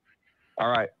rude. All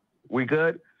right, we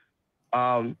good?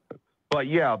 But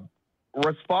yeah,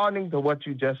 responding to what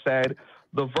you just said,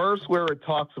 the verse where it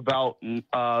talks about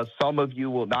some of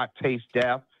you will not taste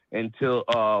death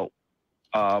until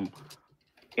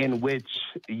in which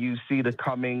you see the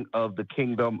coming of the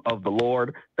kingdom of the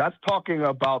Lord. That's talking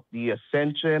about the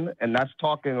ascension, and that's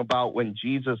talking about when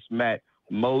Jesus met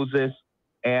Moses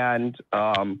and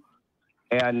the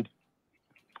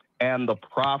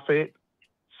prophet.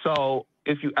 So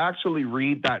if you actually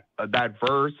read that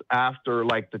verse after,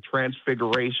 like, the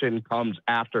transfiguration comes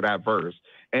after that verse,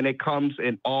 and it comes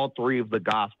in all three of the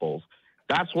gospels,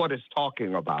 that's what it's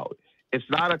talking about. It's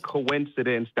not a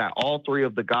coincidence that all three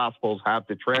of the gospels have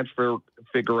the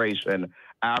transfiguration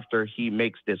after he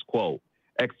makes this quote,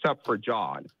 except for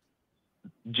John.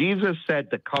 Jesus said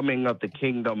the coming of the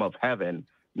kingdom of heaven,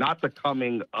 not the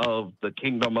coming of the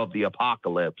kingdom of the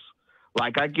apocalypse.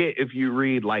 Like, I get if you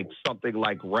read like something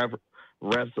like the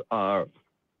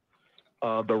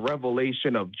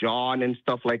Revelation of John and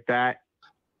stuff like that.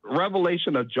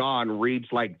 Revelation of John reads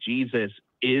like Jesus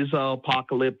is an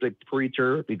apocalyptic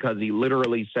preacher, because he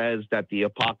literally says that the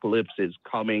apocalypse is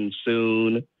coming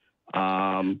soon.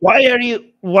 Why are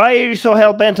you so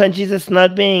hell bent on Jesus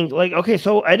not being like, okay,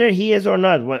 so either he is or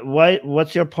not?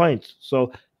 What's your point?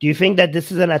 So do you think that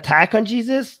this is an attack on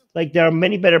Jesus? Like, there are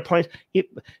many better points.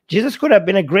 Jesus could have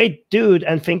been a great dude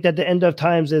and think that the end of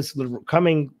times is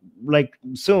coming like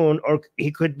soon, or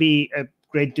he could be a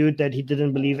great dude that he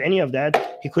didn't believe any of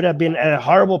that. He could have been a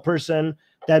horrible person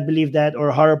that believed that, or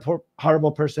a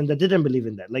horrible person that didn't believe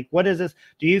in that. Like, what is this?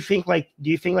 Do you think like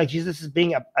Jesus is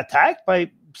being attacked by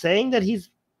saying that he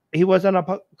was an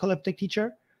apocalyptic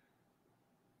teacher?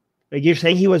 Like, you're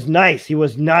saying he was nice, he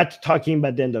was not talking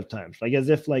about the end of times, like as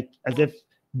if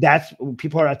that's,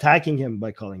 people are attacking him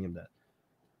by calling him that.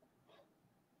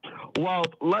 Well,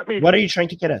 what are you trying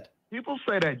to get at? People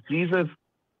say that Jesus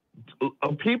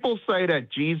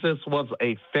was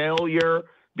a failure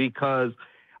because,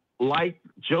 like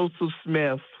Joseph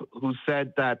Smith, who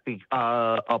said that the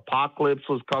apocalypse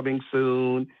was coming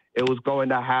soon, it was going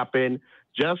to happen,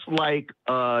 just like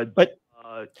but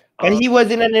he was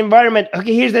in an environment.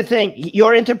 Okay, here's the thing: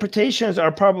 your interpretations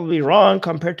are probably wrong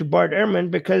compared to Bart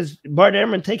Ehrman, because Bart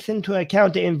Ehrman takes into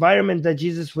account the environment that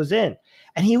Jesus was in,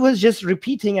 and he was just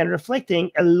repeating and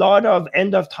reflecting a lot of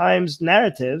end of times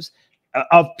narratives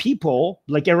of people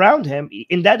like around him.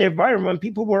 In that environment,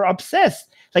 people were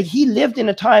obsessed. Like, he lived in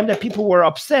a time that people were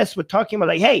obsessed with talking about,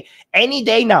 like, hey, any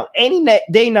day now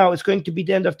is going to be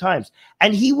the end of times.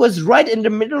 And he was right in the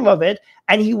middle of it,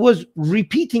 and he was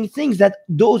repeating things that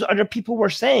those other people were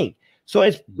saying. So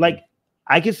it's like,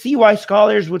 I can see why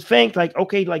scholars would think like,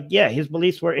 okay, like, yeah, his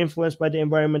beliefs were influenced by the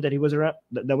environment that he was around,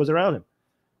 that was around him.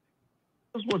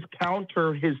 Jesus was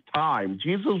counter his time.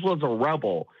 Jesus was a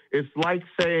rebel. It's like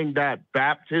saying that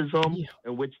baptism,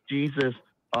 in which Jesus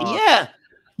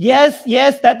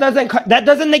Yes, that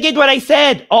doesn't negate what I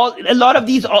said. A lot of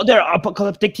these other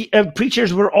apocalyptic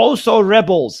preachers were also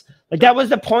rebels. Like, that was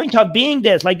the point of being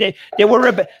this. Like, they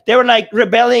were like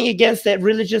rebelling against the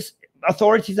religious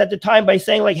authorities at the time by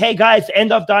saying like, hey guys,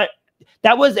 end of time.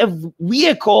 That was a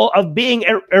vehicle of being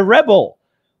a rebel,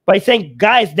 by saying,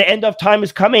 guys, the end of time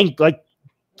is coming. Like,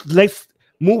 let's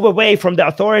move away from the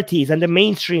authorities and the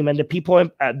mainstream and the people,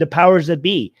 the powers that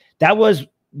be. That was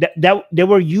that they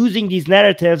were using these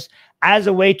narratives as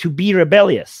a way to be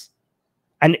rebellious.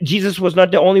 And Jesus was not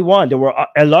the only one. There were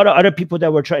a lot of other people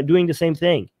that were doing the same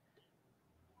thing.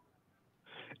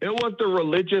 It was the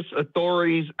religious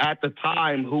authorities at the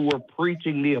time who were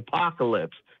preaching the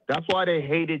apocalypse. That's why they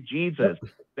hated Jesus.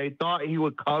 They thought he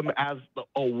would come as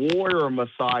a warrior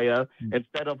Messiah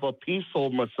instead of a peaceful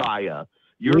Messiah.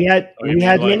 We had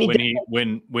many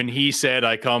when he said,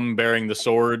 "I come bearing the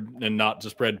sword and not to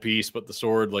spread peace, but the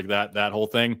sword," like that whole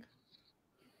thing.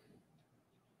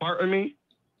 Pardon me?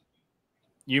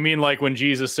 You mean like when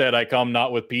Jesus said, "I come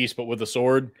not with peace, but with a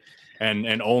sword,"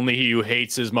 and only he who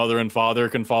hates his mother and father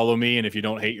can follow me, and if you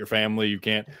don't hate your family, you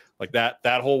can't. Like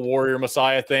that whole warrior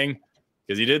Messiah thing,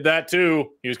 because he did that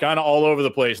too. He was kind of all over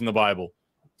the place in the Bible.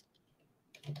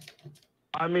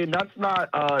 I mean, that's not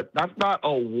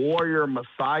a warrior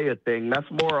Messiah thing. That's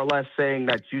more or less saying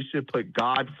that you should put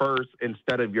God first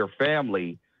instead of your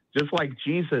family, just like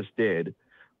Jesus did.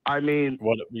 I mean,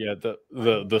 what? Yeah,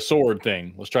 the sword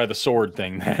thing. Let's try the sword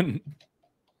thing then.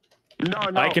 No,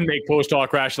 I can make post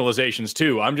hoc rationalizations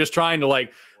too. I'm just trying to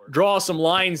like draw some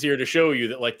lines here to show you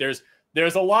that like there's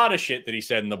a lot of shit that he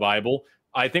said in the Bible.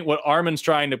 I think what Armin's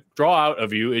trying to draw out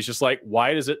of you is just like,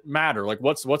 why does it matter? Like,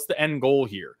 what's the end goal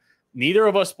here? Neither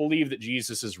of us believe that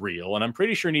Jesus is real, and I'm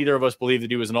pretty sure neither of us believe that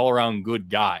he was an all-around good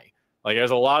guy. Like,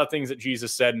 there's a lot of things that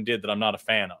Jesus said and did that I'm not a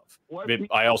fan of.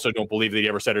 I also don't believe that he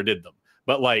ever said or did them.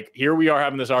 But, like, here we are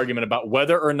having this argument about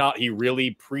whether or not he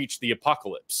really preached the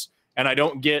apocalypse. And I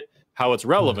don't get how it's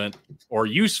relevant or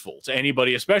useful to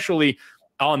anybody, especially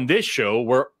on this show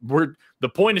where the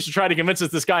point is to try to convince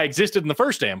us this guy existed in the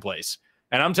first damn place.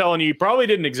 And I'm telling you, he probably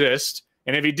didn't exist.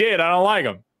 And if he did, I don't like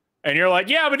him. And you're like,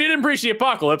 yeah, but he didn't preach the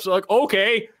apocalypse. Like,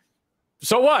 okay,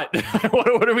 so what?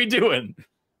 What are we doing?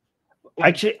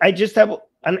 Actually, I just double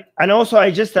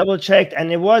checked,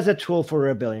 and it was a tool for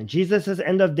rebellion. Jesus's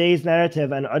end of days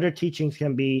narrative and other teachings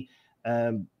can be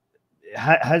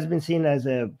has been seen as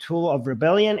a tool of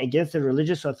rebellion against the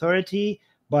religious authority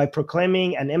by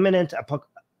proclaiming an imminent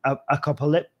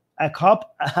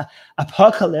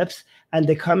apocalypse and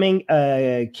the coming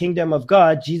kingdom of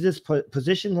God. Jesus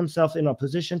positioned himself in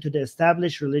opposition to the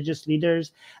established religious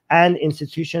leaders and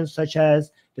institutions such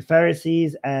as the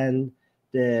Pharisees and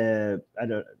the I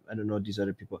don't know these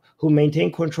other people who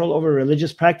maintain control over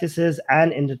religious practices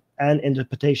and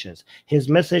interpretations. His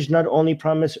message not only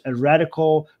promised a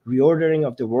radical reordering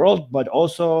of the world, but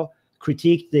also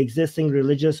critique the existing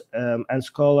religious and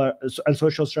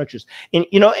social structures.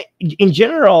 In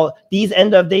general, these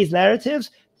end of days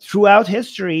narratives throughout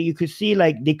history, you could see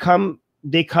like they come,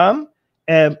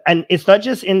 and it's not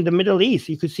just in the Middle East.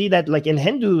 You could see that like in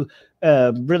Hindu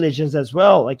religions as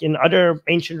well, like in other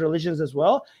ancient religions as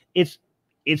well. It's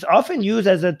often used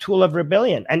as a tool of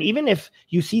rebellion. And even if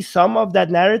you see some of that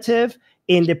narrative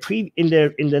in the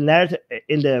narrative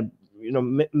in the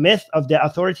myth of the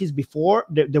authorities before,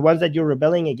 the ones that you're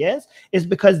rebelling against, is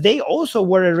because they also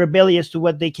were rebellious to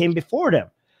what they came before them.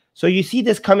 So you see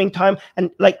this coming time,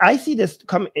 and like I see this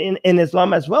come in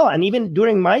Islam as well. And even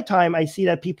during my time, I see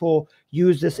that people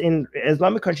use this in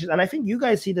Islamic countries. And I think you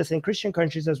guys see this in Christian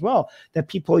countries as well, that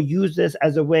people use this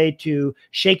as a way to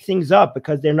shake things up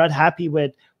because they're not happy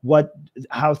with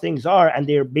how things are, and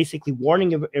they're basically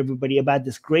warning everybody about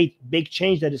this great big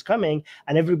change that is coming,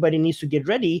 and everybody needs to get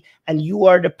ready. And you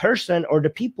are the person or the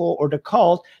people or the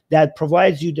cult that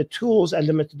provides you the tools and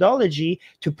the methodology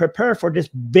to prepare for this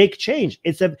big change.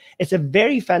 It's a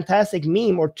very fantastic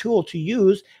meme or tool to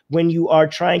use when you are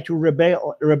trying to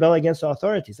rebel against the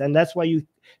authorities, and that's why you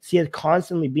see it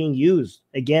constantly being used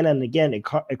again and again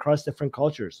across different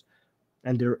cultures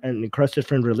and across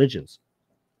different religions.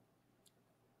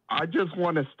 I just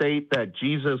want to state that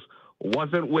Jesus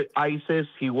wasn't with ISIS.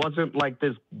 He wasn't like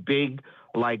this big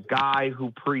like guy who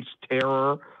preached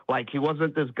terror. Like he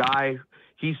wasn't this guy.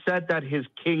 He said that his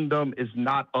kingdom is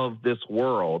not of this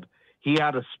world. He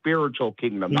had a spiritual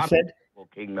kingdom, not a physical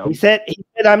kingdom. He said,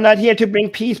 I'm not here to bring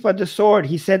peace but the sword.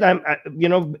 He said,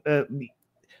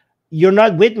 you're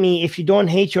not with me if you don't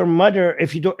hate your mother.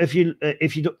 If you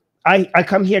don't, I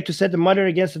come here to set the mother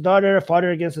against the daughter, a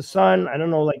father against the son. I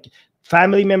don't know, like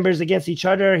family members against each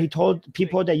other. He told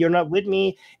people that you're not with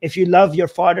me if you love your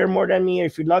father more than me, or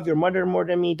if you love your mother more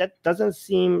than me. That doesn't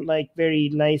seem like very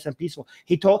nice and peaceful.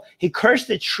 He cursed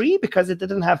the tree because it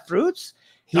didn't have fruits.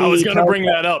 I was going to bring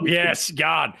that up. Yes,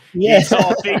 God. Yeah. He saw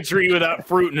a fig tree without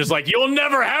fruit and is like, you'll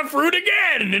never have fruit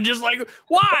again. And just like,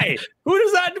 why? Who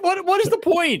does that? What is the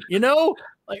point?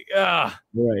 Like,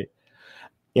 right.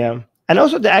 Yeah. And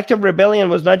also the act of rebellion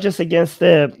was not just against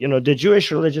the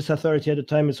Jewish religious authority at the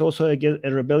time. It's also a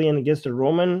rebellion against the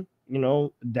Roman,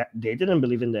 that they didn't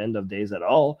believe in the end of days at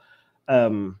all.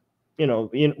 When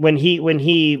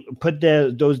he put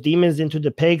those demons into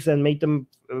the pigs and made them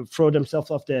throw themselves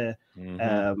off the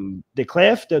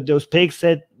cliff, those pigs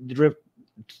said,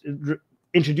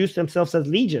 introduced themselves as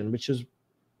legion, which is,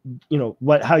 you know,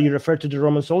 how you refer to the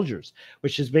Roman soldiers,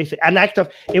 which is basically an act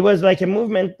of, it was like a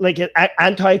movement, like an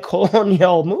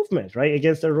anti-colonial movement, right,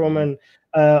 against the Roman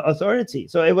authority.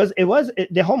 So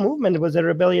the whole movement was a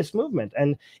rebellious movement,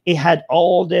 and it had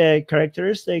all the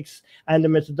characteristics and the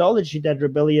methodology that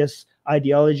rebellious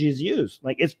ideologies use.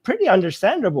 Like, it's pretty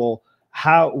understandable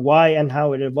why and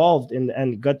how it evolved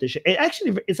and got the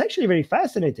it's actually very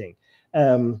fascinating.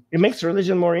 It makes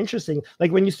religion more interesting.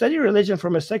 Like, when you study religion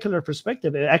from a secular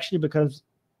perspective, it actually becomes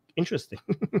interesting.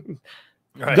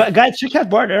 Right. Guys, check out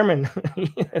Bart Ehrman.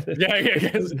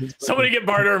 yeah. Somebody get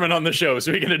Bart Ehrman on the show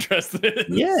so we can address this.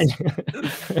 Yeah.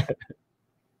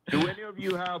 Do any of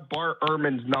you have Bart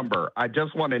Ehrman's number? I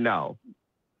just want to know.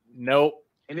 Nope.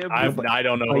 I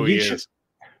don't know who he is.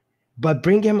 But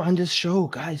bring him on this show,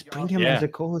 guys. Bring him as a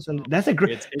co-host. That's a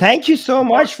great. Thank you so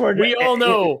much for. We all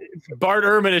know Bart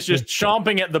Ehrman is just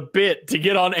chomping at the bit to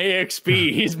get on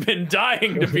AXP. He's been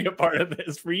dying to be a part of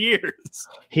this for years.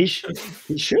 He should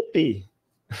be.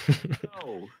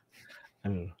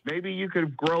 Maybe you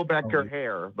could grow back your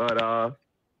hair, but I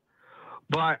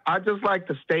just like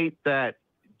to state that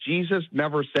Jesus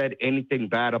never said anything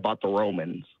bad about the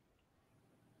Romans.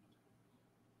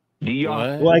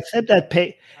 Well, except the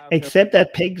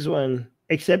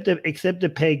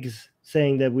pigs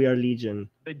saying that we are legion.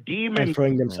 The demon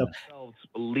throwing themselves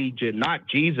legion, not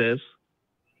Jesus.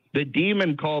 The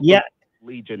demon called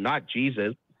legion, not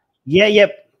Jesus. But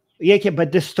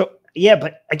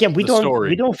but again, we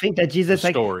don't think that Jesus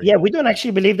we don't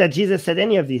actually believe that Jesus said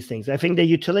any of these things. I think the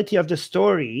utility of the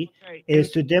story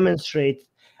is to demonstrate.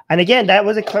 And again, that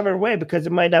was a clever way, because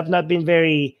it might have not been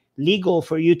very legal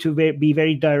for you to be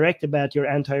very direct about your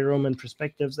anti-Roman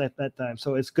perspectives at that time.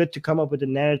 So it's good to come up with a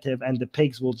narrative, and the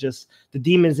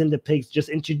demons in the pigs just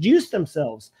introduce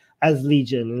themselves as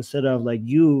legion, instead of like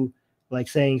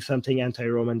saying something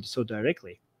anti-Roman so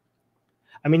directly.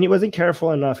 I mean, he wasn't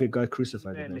careful enough. He got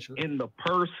crucified eventually. In the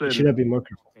person, he should have been more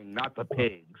careful. Not the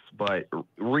pigs, but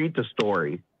read the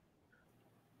story.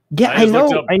 Yeah, I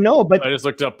know. But I just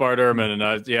looked up Bart Ehrman, and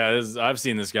I've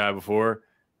seen this guy before.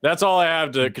 That's all I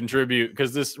have to contribute,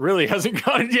 because this really hasn't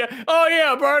gone yet. Oh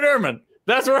yeah, Bart Ehrman.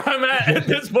 That's where I'm at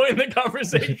this point in the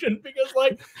conversation, because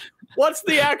what's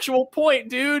the actual point,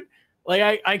 dude?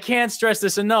 Like, I can't stress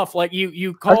this enough. Like,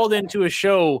 you called into a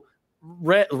show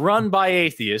run by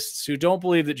atheists who don't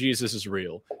believe that Jesus is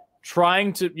real,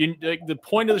 the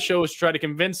point of the show is to try to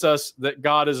convince us that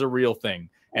God is a real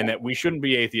thing and that we shouldn't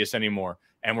be atheists anymore.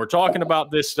 And we're talking about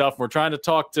this stuff. We're trying to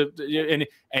talk to,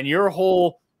 and your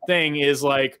whole thing is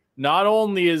like, not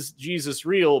only is Jesus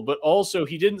real, but also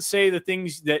he didn't say the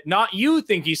things that not you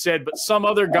think he said, but some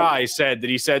other guy said that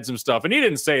he said some stuff, and he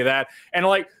didn't say that. And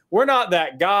we're not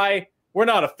that guy. We're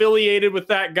not affiliated with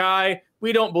that guy.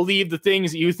 We don't believe the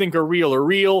things that you think are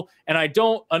real. And I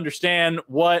don't understand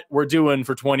what we're doing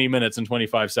for 20 minutes and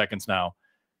 25 seconds now.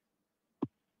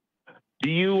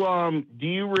 Do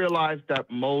you realize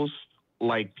that most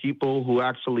people who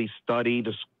actually study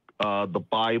the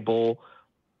Bible,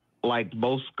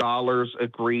 most scholars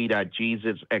agree that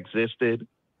Jesus existed?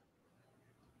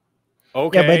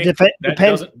 Okay. Yeah, but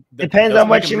depends on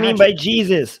what you mean by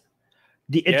Jesus.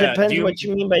 It depends what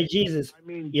you mean by Jesus. I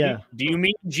mean, do you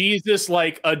mean Jesus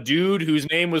like a dude whose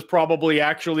name was probably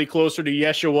actually closer to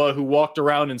Yeshua, who walked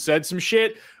around and said some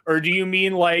shit? Or do you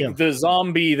mean the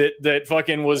zombie that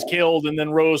fucking was killed and then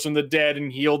rose from the dead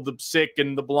and healed the sick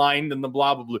and the blind and the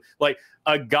blah, blah, blah? Like,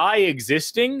 a guy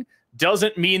existing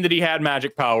doesn't mean that he had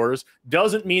magic powers,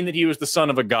 doesn't mean that he was the son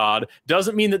of a god,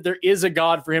 doesn't mean that there is a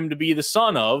god for him to be the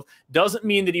son of, doesn't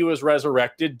mean that he was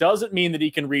resurrected, doesn't mean that he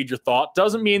can read your thought,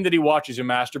 doesn't mean that he watches you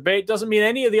masturbate, doesn't mean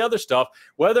any of the other stuff.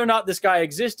 Whether or not this guy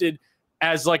existed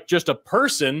as just a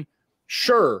person,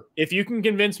 sure. If you can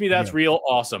convince me that's real,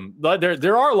 awesome. But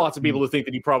there are lots of people who think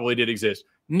that he probably did exist.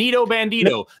 Nito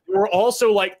Bandito. There were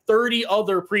also 30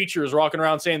 other preachers walking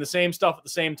around saying the same stuff at the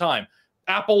same time.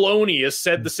 Apollonius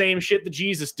said the same shit that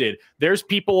Jesus did. There's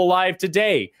people alive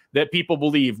today that people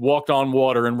believe walked on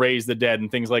water and raised the dead and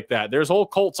things like that. There's whole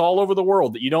cults all over the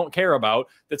world that you don't care about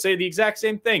that say the exact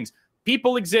same things.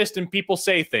 People exist and people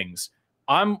say things.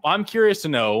 I'm curious to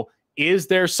know, is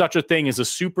there such a thing as a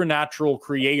supernatural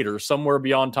creator somewhere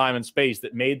beyond time and space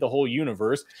that made the whole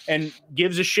universe and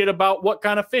gives a shit about what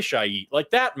kind of fish I eat?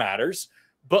 That matters.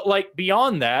 But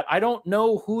beyond that, I don't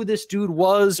know who this dude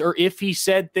was or if he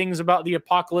said things about the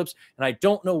apocalypse, and I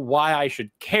don't know why I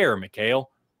should care, Mikael.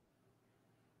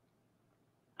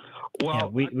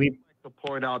 Well, we like to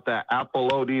point out that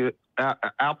Apollonius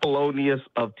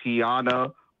of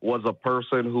Tyana was a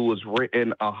person who was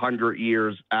written 100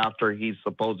 years after he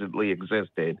supposedly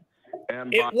existed,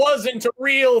 It wasn't a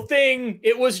real thing.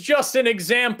 It was just an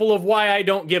example of why I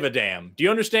don't give a damn. Do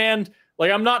you understand?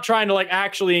 Like, I'm not trying to like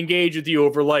actually engage with you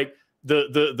over like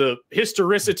the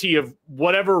historicity of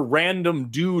whatever random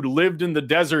dude lived in the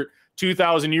desert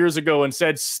 2,000 years ago and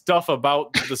said stuff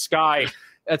about the sky.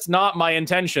 That's not my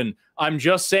intention. I'm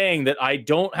just saying that I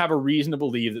don't have a reason to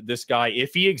believe that this guy,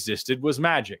 if he existed, was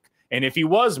magic. And if he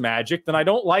was magic, then I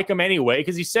don't like him anyway,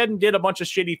 because he said and did a bunch of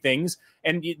shitty things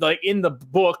and like in the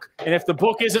book. And if the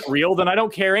book isn't real, then I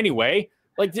don't care anyway.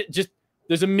 Like, just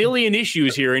there's a million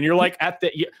issues here. And you're like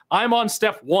I'm on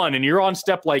step 1 and you're on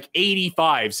step like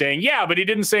 85 saying, yeah, but he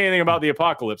didn't say anything about the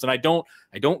apocalypse. And I don't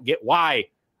get why.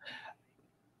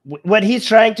 What he's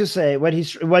trying to say, what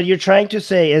you're trying to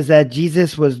say is that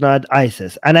Jesus was not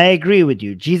ISIS. And I agree with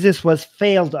you. Jesus was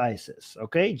failed ISIS.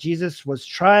 Okay. Jesus was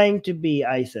trying to be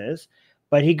ISIS,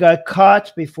 but he got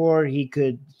caught before he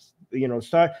could,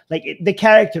 start. Like the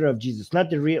character of Jesus, not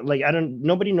the real, like,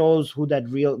 nobody knows who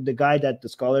the guy that the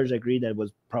scholars agree that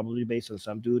was probably based on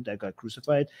some dude that got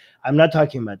crucified. I'm not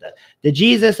talking about that. The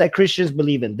Jesus that Christians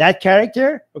believe in, that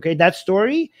character, okay, that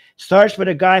story starts with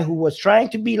a guy who was trying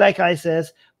to be like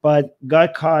ISIS, but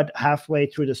got caught halfway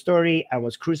through the story and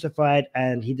was crucified,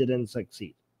 and he didn't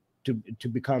succeed to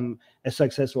become a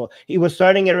successful. He was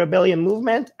starting a rebellion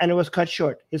movement, and it was cut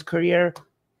short. His career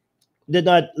did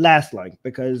not last long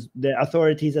because the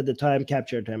authorities at the time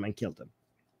captured him and killed him.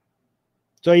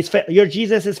 So your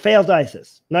Jesus is failed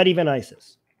ISIS, not even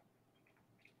ISIS.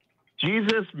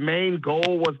 Jesus' main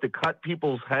goal was to cut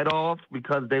people's head off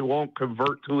because they won't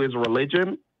convert to his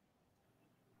religion.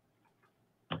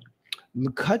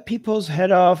 Cut people's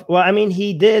head off. Well, I mean,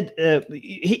 he did.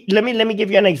 Let me give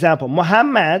you an example.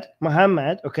 Muhammad.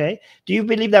 Okay. Do you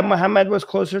believe that Muhammad was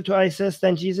closer to ISIS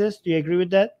than Jesus? Do you agree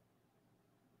with that?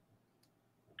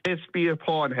 Peace be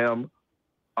upon him.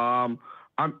 I'm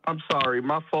sorry.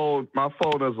 My phone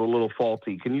is a little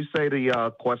faulty. Can you say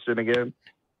the question again?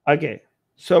 Okay.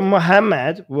 So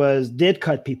Muhammad did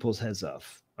cut people's heads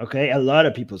off. Okay, a lot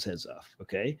of people's heads off.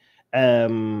 Okay.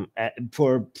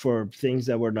 For things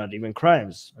that were not even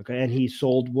crimes, okay, and he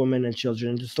sold women and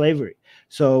children into slavery.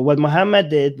 So what Muhammad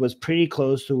did was pretty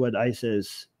close to what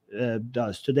ISIS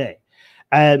does today.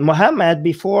 And Muhammad,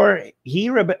 before he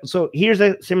rebelled, so here's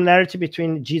a similarity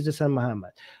between Jesus and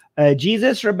Muhammad.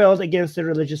 Jesus rebelled against the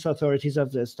religious authorities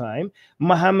of this time.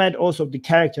 Muhammad also, the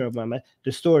character of Muhammad,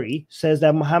 the story says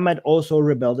that Muhammad also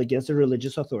rebelled against the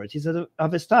religious authorities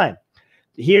of his time.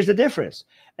 Here's the difference.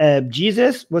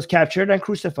 Jesus was captured and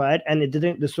crucified, and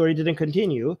the story didn't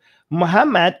continue.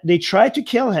 Muhammad, they tried to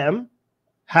kill him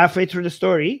halfway through the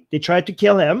story. They tried to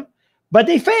kill him, but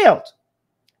they failed.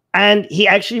 And he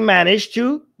actually managed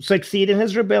to succeed in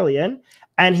his rebellion,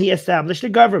 and he established a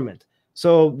government.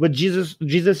 So with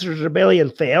Jesus'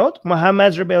 rebellion failed,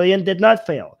 Muhammad's rebellion did not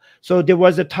fail. So there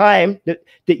was a time that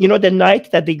the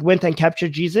night that they went and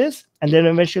captured Jesus, and then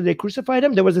eventually they crucified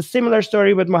him. There was a similar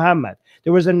story with Muhammad.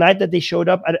 There was a night that they showed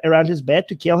up around his bed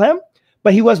to kill him,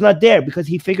 but he was not there because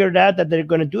he figured out that they're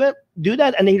going to do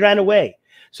that, and he ran away.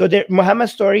 So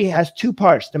Muhammad's story has two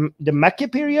parts: the Mecca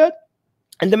period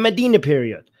and the Medina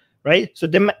period. Right. So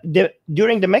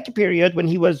during the Mecca period, when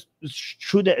he was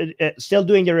still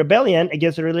doing the rebellion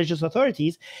against the religious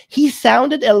authorities, he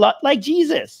sounded a lot like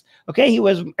Jesus. Okay, he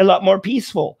was a lot more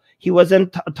peaceful. He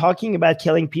wasn't talking about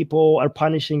killing people or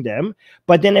punishing them.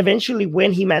 But then eventually,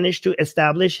 when he managed to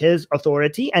establish his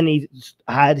authority and he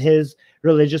had his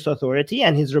religious authority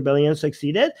and his rebellion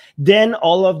succeeded, then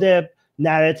all of the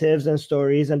narratives and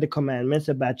stories and the commandments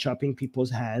about chopping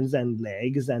people's hands and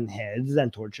legs and heads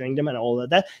and torturing them and all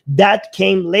of that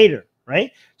came later, right?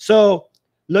 So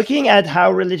looking at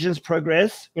how religions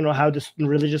progress, how the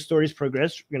religious stories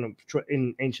progress,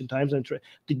 in ancient times, and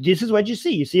this is what you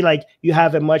see. You see, like, you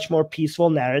have a much more peaceful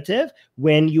narrative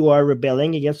when you are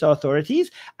rebelling against the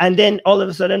authorities, and then all of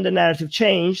a sudden the narrative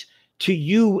changed to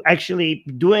you actually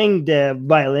doing the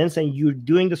violence and you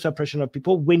doing the suppression of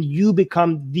people when you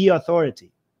become the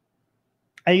authority.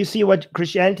 And you see what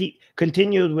Christianity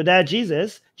continued without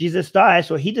Jesus. Jesus died,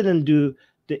 so he didn't do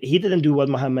what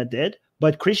Muhammad did,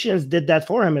 but Christians did that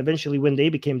for him eventually when they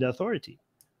became the authority.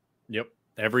 Yep.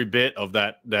 Every bit of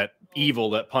that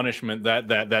evil, that punishment,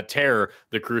 that terror,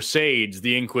 the Crusades,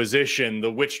 the Inquisition,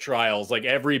 the witch trials, like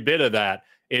every bit of that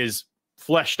is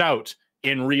fleshed out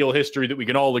in real history that we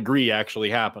can all agree actually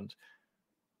happened.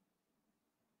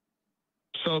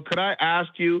 So could I ask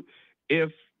you,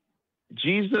 if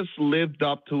Jesus lived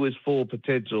up to his full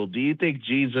potential, do you think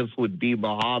Jesus would be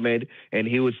Muhammad and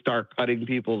he would start cutting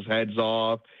people's heads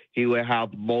off? He would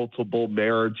have multiple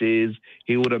marriages.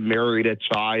 He would have married a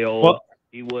child. Well,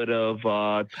 he would have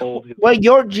told him.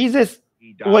 Your Jesus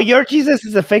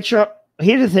is a fictional.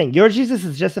 here's the thing. Your Jesus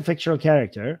is just a fictional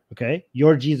character, okay?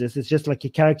 Your Jesus is just like a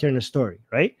character in a story,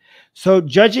 right? So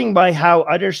judging by how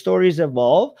other stories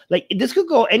evolve, like this could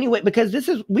go anyway, because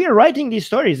we are writing these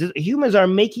stories. Humans are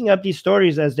making up these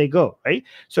stories as they go, right?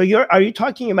 So are you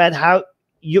talking about how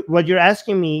what you're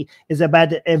asking me is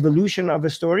about the evolution of a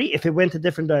story if it went a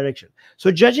different direction.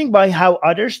 So judging by how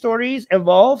other stories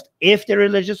evolved, if the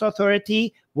religious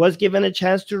authority was given a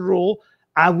chance to rule,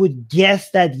 I would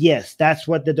guess that yes, that's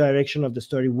what the direction of the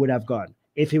story would have gone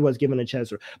if he was given a chance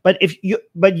to. But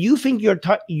you think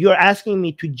you're asking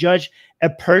me to judge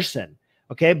a person,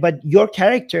 okay? But your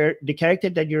character, the character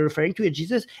that you're referring to,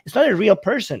 Jesus, it's not a real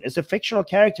person. It's a fictional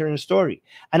character in a story,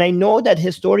 and I know that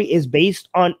his story is based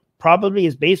on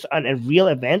a real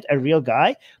event, a real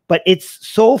guy, but it's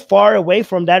so far away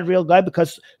from that real guy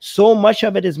because so much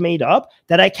of it is made up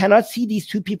that I cannot see these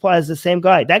two people as the same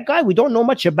guy. That guy, we don't know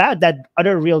much about that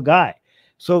other real guy.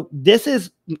 So this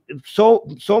is so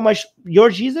much.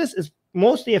 Your Jesus is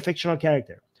mostly a fictional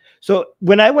character. So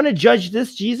when I want to judge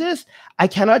this Jesus, I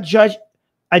cannot judge.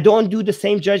 I don't do the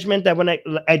same judgment that when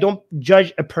I don't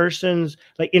judge a person's,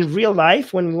 like in real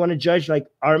life, when we want to judge like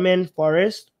Armin,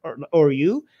 Forrest, or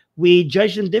you, we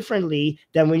judge them differently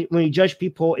than when we judge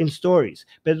people in stories.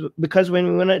 But because when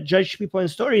we want to judge people in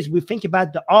stories, we think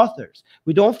about the authors.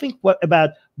 We don't think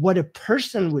about what a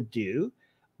person would do,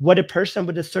 what a person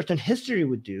with a certain history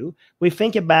would do. We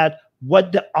think about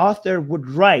what the author would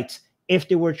write if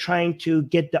they were trying to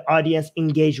get the audience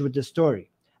engaged with the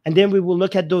story. And then we will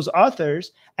look at those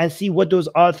authors and see what those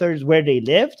authors, where they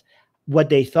lived, what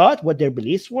they thought, what their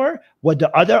beliefs were, what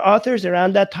the other authors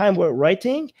around that time were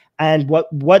writing, and what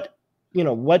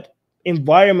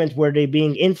environment were they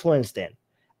being influenced in.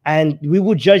 And we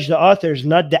would judge the authors,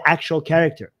 not the actual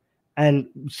character, and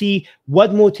see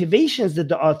what motivations did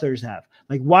the authors have.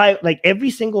 Like why, like every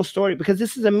single story, because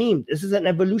this is a meme. This is an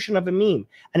evolution of a meme,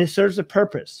 and it serves a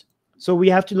purpose. So we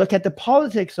have to look at the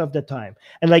politics of the time.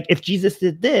 And like if Jesus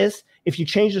did this, if you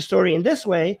change the story in this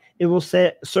way, it will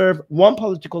serve one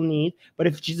political need. But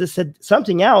if Jesus said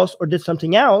something else or did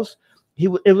something else,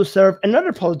 it will serve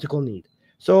another political need.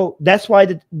 So that's why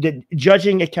the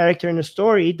judging a character in a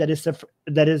story that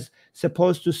is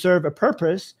supposed to serve a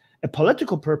purpose, a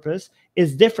political purpose,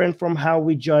 is different from how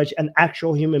we judge an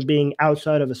actual human being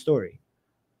outside of a story.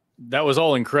 That was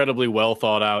all incredibly well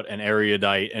thought out and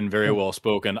erudite and very well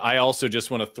spoken. I also just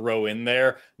want to throw in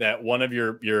there that one of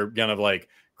your kind of like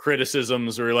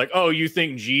criticisms where you're like, oh, you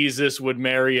think Jesus would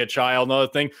marry a child? Another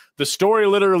thing, the story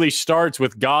literally starts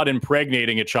with God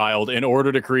impregnating a child in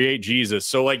order to create Jesus.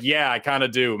 So like, yeah, I kind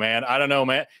of do, man. I don't know,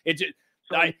 man.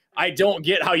 I don't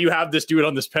get how you have this dude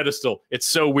on this pedestal. It's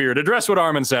so weird. Address what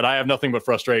Armin said. I have nothing but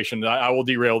frustration. I will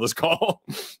derail this call.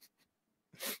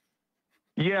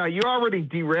 Yeah, you already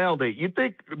derailed it. You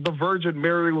think the Virgin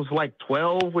Mary was like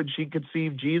 12 when she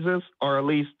conceived Jesus, or at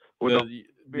least the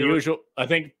usual? I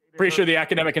think pretty sure the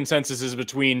academic consensus is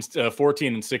between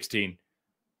 14 and 16.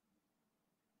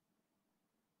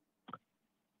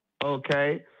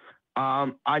 Okay,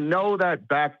 I know that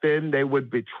back then they would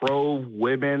betroth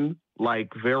women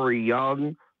like very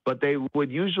young, but they would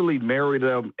usually marry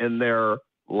them in their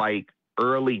like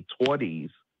early 20s.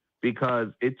 Because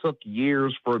it took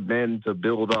years for men to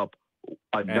build up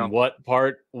enough. And what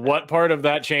part of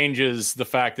that changes the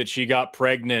fact that she got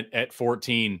pregnant at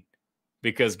 14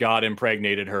 because God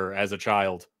impregnated her as a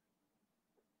child?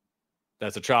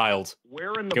 That's a child.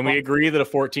 Can we agree that a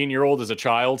 14-year-old is a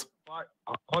child?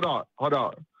 Hold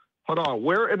on.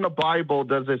 Where in the Bible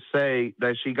does it say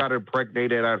that she got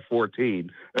impregnated at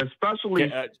 14?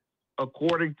 Especially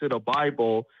according to the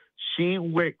Bible, she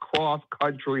went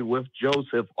cross-country with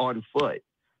Joseph on foot.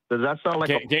 Does that sound like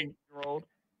a 14-year-old?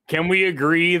 Can we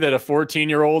agree that a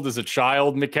 14-year-old is a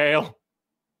child, Mikael?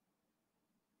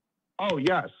 Oh,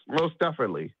 yes, most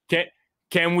definitely.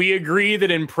 Can we agree that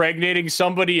impregnating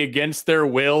somebody against their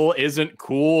will isn't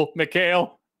cool,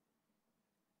 Mikael?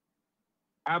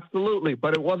 Absolutely,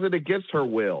 but it wasn't against her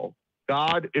will.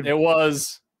 It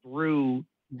was through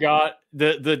God.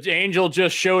 The angel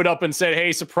just showed up and said,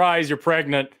 "Hey, surprise, you're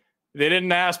pregnant." They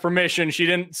didn't ask permission. She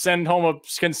didn't send home a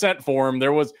consent form.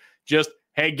 There was just,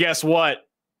 hey, guess what?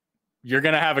 You're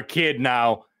going to have a kid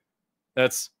now.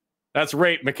 That's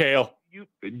rape, Mikael.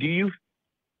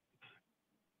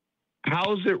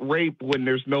 How is it rape when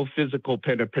there's no physical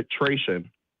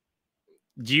penetration?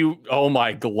 Oh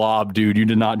my glob, dude. You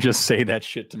did not just say that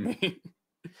shit to me.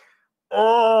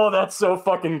 Oh, that's so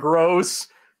fucking gross.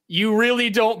 You really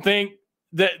don't think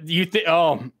that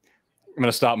oh, I'm going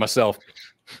to stop myself.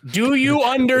 Do you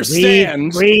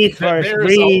understand that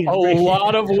there's a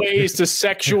lot of ways to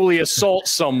sexually assault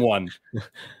someone? Do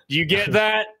you get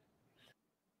that?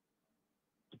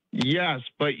 Yes,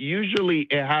 but usually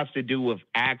it has to do with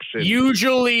action.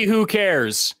 Usually, who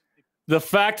cares? The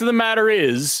fact of the matter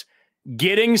is,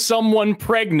 getting someone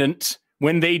pregnant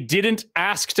when they didn't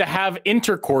ask to have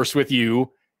intercourse with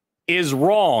you is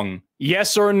wrong.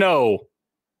 Yes or no?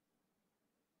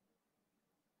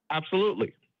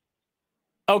 Absolutely.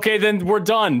 Okay, then we're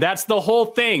done. That's the whole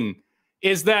thing.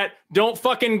 Is that don't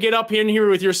fucking get up in here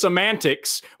with your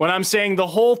semantics when I'm saying the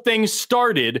whole thing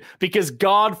started because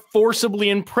God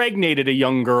forcibly impregnated a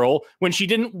young girl when she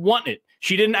didn't want it.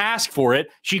 She didn't ask for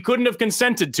it. She couldn't have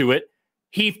consented to it.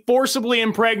 He forcibly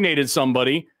impregnated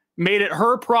somebody, made it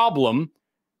her problem,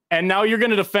 and now you're going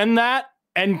to defend that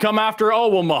and come after, oh,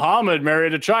 well, Muhammad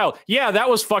married a child. Yeah, that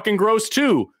was fucking gross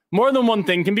too. More than one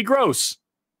thing can be gross.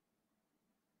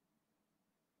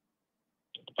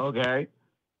 Okay.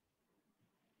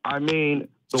 I mean,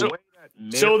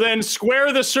 so then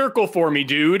square the circle for me,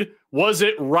 dude. Was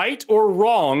it right or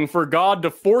wrong for God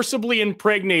to forcibly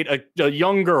impregnate a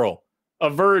young girl, a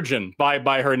virgin,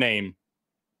 by her name?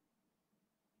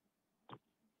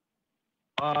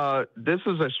 This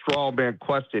is a straw man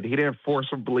question. He didn't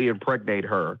forcibly impregnate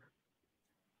her.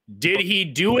 Did he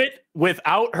do it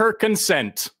without her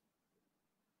consent?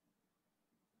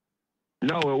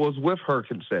 No, it was with her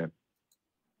consent.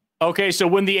 Okay, so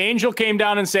when the angel came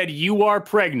down and said, "You are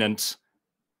pregnant,"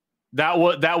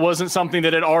 that wasn't something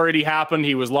that had already happened.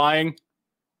 He was lying.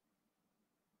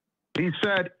 He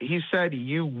said,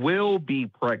 "You will be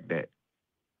pregnant."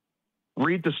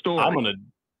 Read the story.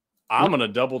 I'm gonna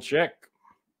double check.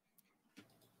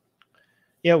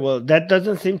 Yeah, well, that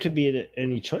doesn't seem to be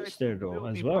any choice there, though.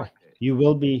 As well, you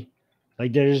will be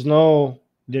like there's no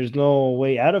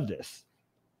way out of this.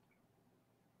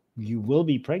 You will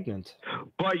be pregnant.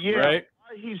 But yeah, right?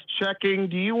 He's checking.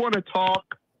 Do you want to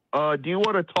talk?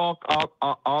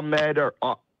 Ahmed or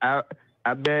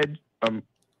Ahmed?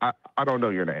 I don't know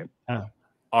your name.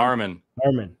 Armin.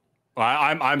 Armin.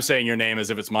 I'm saying your name as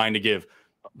if it's mine to give.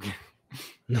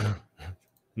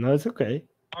 No, it's okay.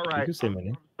 All right. You can say my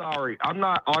name. I'm sorry, I'm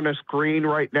not on a screen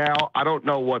right now. I don't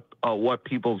know what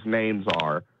people's names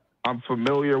are. I'm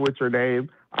familiar with your name.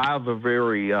 I have a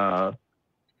very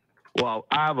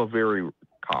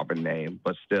common name,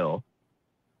 but still.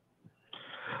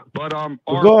 But well,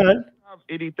 go on. Do you have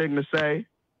anything to say?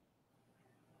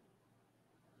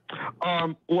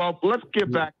 Well, let's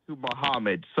get back to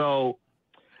Muhammad. So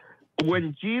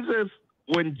when Jesus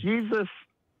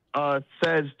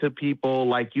says to people,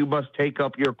 like, you must take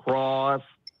up your cross,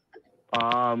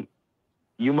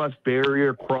 you must bear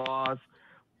your cross,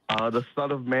 the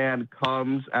Son of Man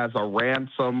comes as a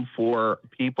ransom for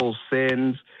people's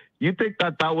sins, you think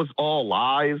that was all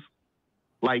lies?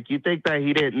 Like, you think that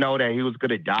he didn't know that he was going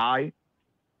to die?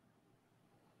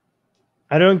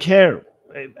 I don't care.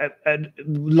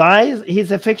 Lies.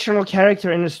 He's a fictional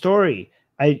character in a story.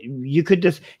 You could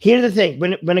just here's the thing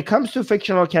when it comes to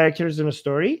fictional characters in a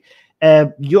story,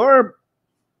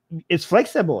 it's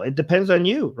flexible. It depends on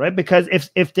you, right? Because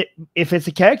if it's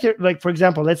a character, like for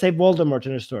example, let's say Voldemort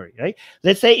in a story, right?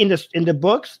 Let's say in the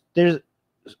books, there's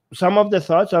some of the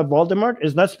thoughts of Voldemort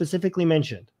is not specifically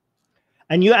mentioned,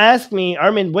 and you ask me,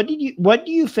 Armin, what do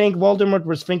you think Voldemort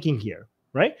was thinking here,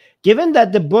 right? Given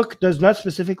that the book does not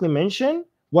specifically mention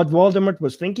what Voldemort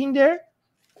was thinking there,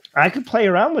 I could play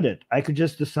around with it. I could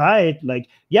just decide, like,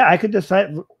 yeah, I could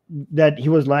decide that he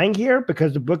was lying here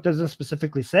because the book doesn't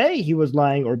specifically say he was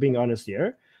lying or being honest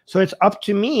here. So it's up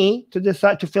to me to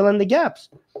decide to fill in the gaps.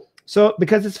 So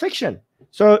because it's fiction.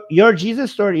 So your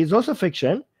Jesus story is also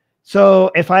fiction.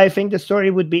 So if I think the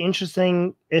story would be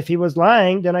interesting if he was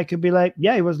lying, then I could be like,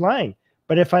 yeah, he was lying.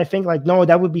 But if I think like, no,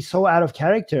 that would be so out of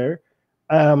character,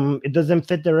 it doesn't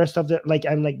fit the rest of the, like,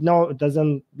 I'm like, no, it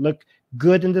doesn't look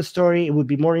good in the story. It would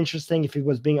be more interesting if he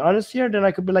was being honest here. Then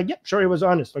I could be like, yeah, sure, he was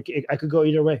honest. Like, I could go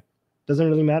either way. Doesn't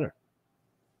really matter.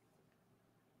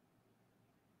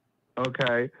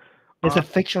 Okay. It's a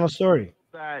fictional story.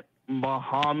 That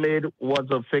Muhammad was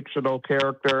a fictional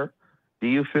character. Do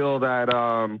you feel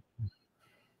that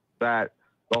that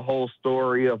the whole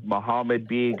story of Muhammad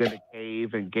being in a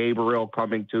cave and Gabriel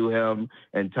coming to him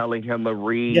and telling him to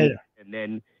read, and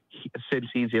then since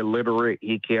he's illiterate,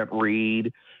 he can't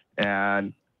read,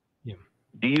 and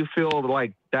do you feel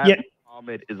like that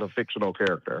Muhammad is a fictional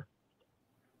character?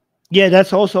 Yeah,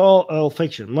 that's also all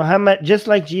fiction. Muhammad, just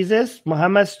like Jesus,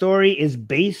 Muhammad's story is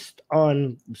based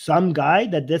on some guy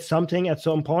that did something at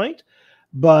some point,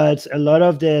 but a lot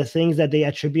of the things that they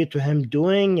attribute to him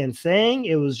doing and saying,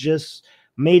 it was just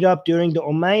made up during the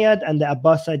Umayyad and the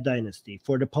Abbasid dynasty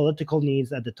for the political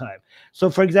needs at the time. So,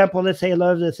 for example, let's say a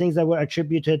lot of the things that were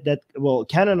attributed, that, well,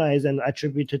 canonized and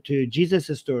attributed to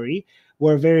Jesus' story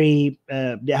were very,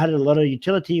 they had a lot of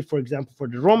utility, for example, for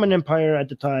the Roman Empire at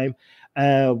the time.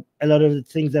 A lot of the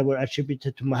things that were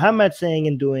attributed to Muhammad saying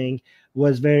and doing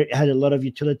had a lot of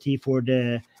utility for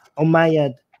the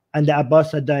Umayyad and the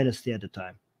Abbasid dynasty at the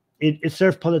time. It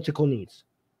served political needs.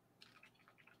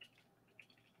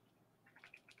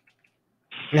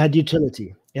 It had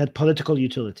utility. It had political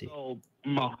utility. So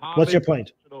what's your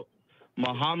point?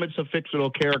 Muhammad's a fictional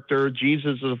character.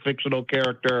 Jesus is a fictional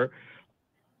character.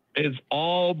 Is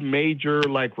all major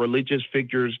like religious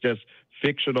figures just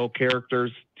fictional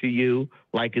characters to you?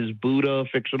 Like, is Buddha a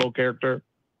fictional character?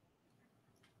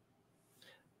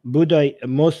 Buddha,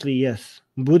 mostly, yes.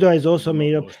 Buddha is also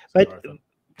made up, but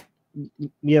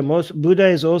yeah, Buddha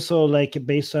is also like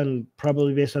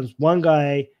probably based on one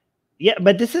guy. Yeah,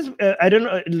 but this is I don't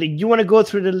know. You want to go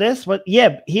through the list? But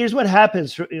yeah, here's what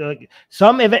happens. Like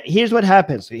some event. Here's what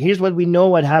happens. Here's what we know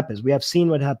what happens. We have seen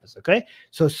what happens. Okay,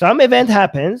 so some event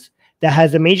happens that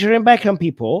has a major impact on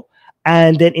people,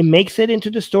 and then it makes it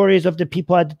into the stories of the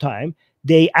people at the time.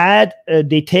 They add,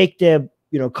 they take the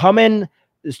common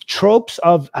tropes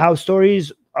of how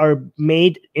stories are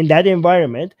made in that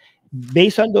environment.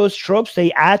 Based on those tropes,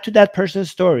 they add to that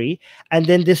person's story, and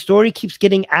then the story keeps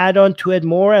getting added on to it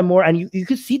more and more, and you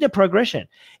can see the progression.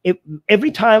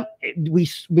 Every time we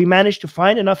managed to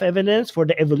find enough evidence for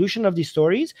the evolution of these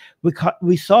stories,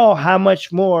 we saw how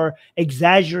much more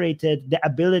exaggerated the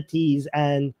abilities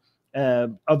and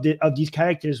of these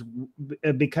characters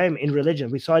became in religion.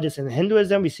 We saw this in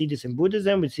Hinduism, we see this in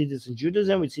Buddhism, we see this in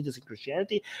Judaism, we see this in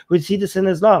Christianity, we see this in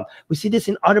Islam, we see this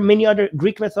in many other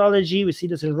Greek mythology, we see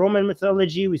this in Roman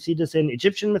mythology, we see this in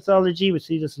Egyptian mythology, we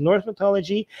see this in Norse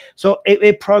mythology. So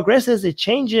it progresses, it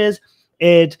changes,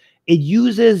 it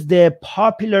uses the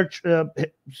popular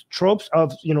tropes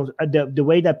of the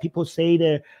way that people say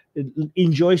they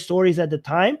enjoy stories at the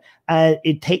time, and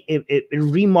it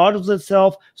remodels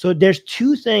itself. So there's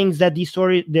two things that these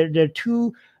stories, there are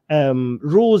two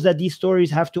rules that these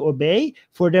stories have to obey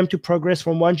for them to progress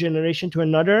from one generation to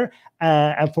another,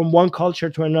 and from one culture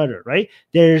to another, right?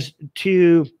 There's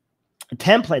two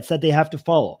templates that they have to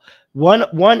follow.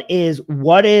 One is,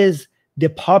 what is the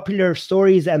popular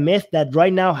stories and myth that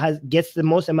right now gets the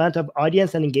most amount of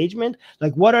audience and engagement?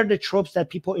 Like, what are the tropes that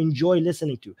people enjoy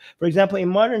listening to? For example, in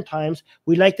modern times,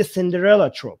 we like the Cinderella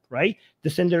trope, right? The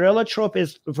Cinderella trope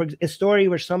is for a story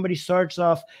where somebody starts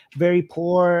off very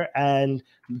poor and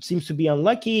seems to be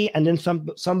unlucky, and then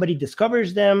somebody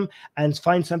discovers them and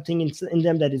finds something in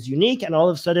them that is unique, and all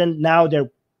of a sudden now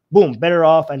they're boom, better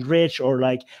off and rich, or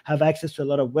like have access to a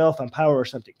lot of wealth and power or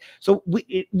something. So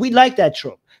we like that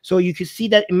trope. So you can see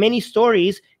that many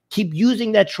stories keep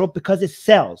using that trope because it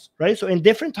sells, right? So in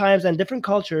different times and different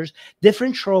cultures,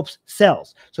 different tropes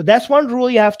sells. So that's one rule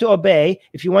you have to obey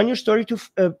if you want your story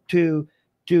to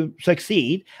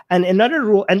succeed. And another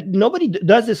rule, and nobody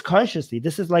does this consciously,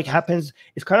 this is like happens,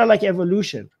 it's kind of like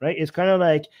evolution, right? It's kind of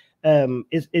like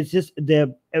it's just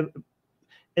the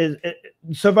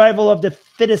survival of the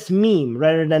fittest meme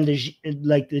rather than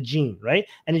the gene, right?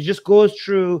 And it just goes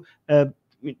through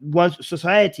one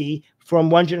society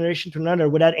from one generation to another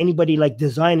without anybody like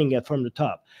designing it from the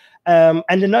top. And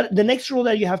the next rule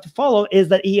that you have to follow is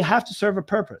that you have to serve a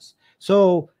purpose.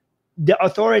 So the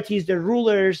authorities, the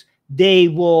rulers, they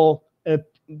will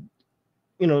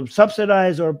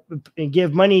subsidize or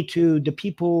give money to the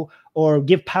people, or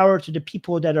give power to the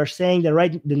people that are saying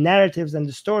the narratives and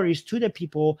the stories to the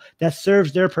people that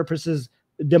serves their purposes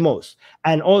the most.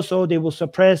 And also they will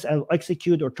suppress and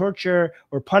execute or torture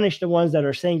or punish the ones that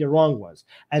are saying the wrong ones.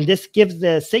 And this gives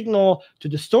the signal to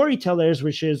the storytellers,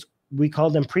 which is, we call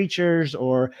them preachers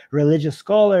or religious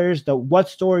scholars, that what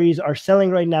stories are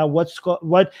selling right now,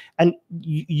 and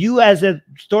you as a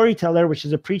storyteller, which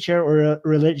is a preacher or a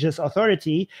religious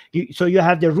authority, so you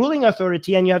have the ruling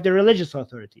authority and you have the religious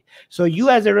authority. So you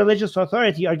as a religious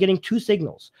authority are getting two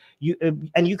signals.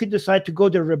 And you could decide to go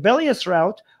the rebellious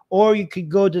route, or you could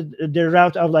go the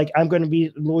route of like, I'm going to be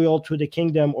loyal to the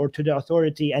kingdom or to the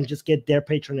authority and just get their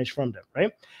patronage from them,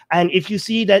 right? And if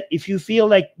you feel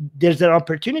like there's an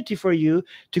opportunity for you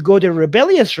to go the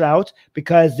rebellious route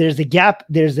because there's a gap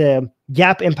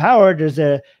in power, there's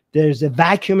a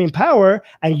vacuum in power,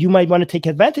 and you might want to take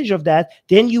advantage of that,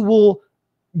 then you will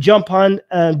jump on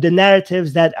the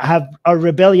narratives that are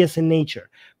rebellious in nature.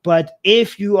 But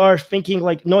if you are thinking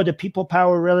like, no, the people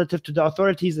power relative to the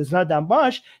authorities is not that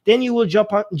much, then you will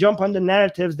jump on the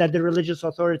narratives that the religious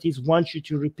authorities want you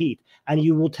to repeat, and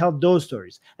you will tell those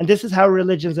stories. And this is how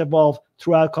religions evolve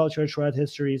throughout culture, throughout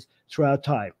histories, throughout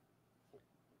time.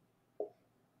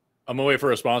 I'm gonna wait for a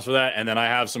response for that, and then I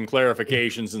have some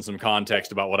clarifications and some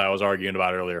context about what I was arguing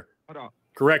about earlier.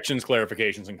 Corrections,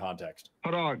 clarifications, and context.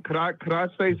 Hold on. Could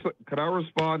I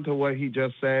respond to what he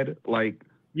just said? Like,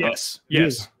 yes.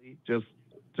 Just.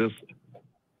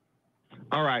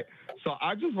 All right. So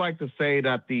I just like to say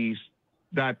that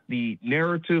the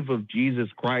narrative of Jesus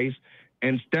Christ,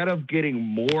 instead of getting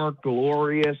more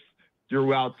glorious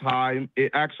throughout time,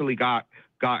 it actually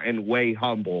gotten way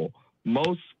humble.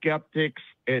 Most skeptics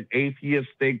and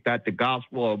atheists think that the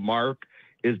Gospel of Mark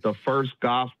is the first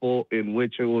gospel in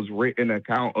which it was written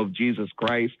account of Jesus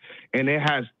Christ, and it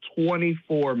has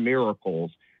 24 miracles.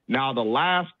 Now, the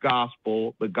last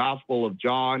gospel, the Gospel of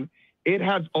John, it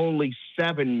has only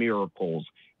 7 miracles,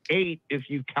 8 if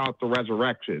you count the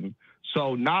resurrection.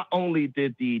 So not only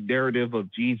did the narrative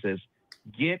of Jesus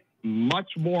get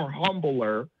much more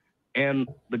humbler, and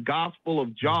the Gospel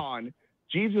of John,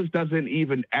 Jesus doesn't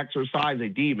even exorcise a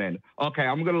demon. Okay,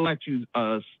 I'm going to let you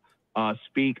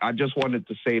speak. I just wanted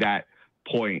to say that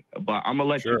point, but I'm going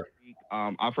to let you speak.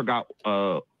 I forgot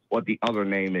what the other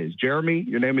name is. Jeremy?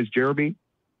 Your name is Jeremy?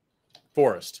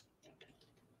 Forrest.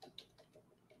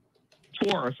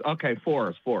 Forrest. Okay,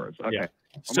 Forrest. Okay. Yeah.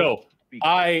 So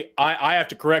I have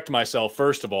to correct myself.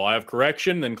 First of all, I have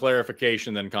correction, then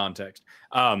clarification, then context.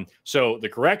 So the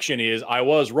correction is I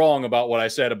was wrong about what I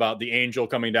said about the angel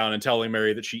coming down and telling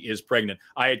Mary that she is pregnant.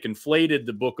 I had conflated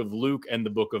the book of Luke and the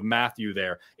book of Matthew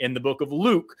there. In the book of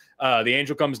Luke, the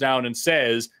angel comes down and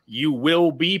says, you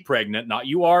will be pregnant, not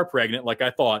you are pregnant like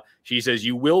I thought. She says,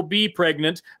 you will be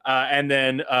pregnant. And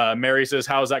then Mary says,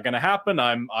 how's that going to happen?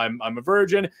 I'm a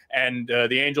virgin. And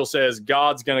the angel says,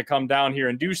 God's going to come down here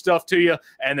and do stuff to you.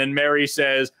 And then Mary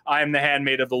says, I am the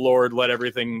handmaid of the Lord. Let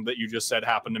everything that you just said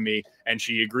happen to me. And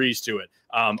she agrees to it.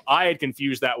 I had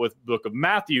confused that with the book of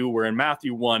Matthew, where in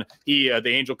Matthew 1, the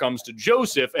angel comes to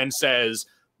Joseph and says,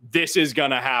 this is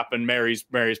going to happen. Mary's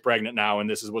pregnant now, and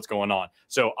this is what's going on.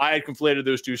 So I had conflated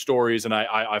those two stories, and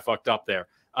I fucked up there.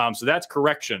 So that's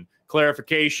correction.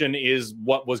 Clarification is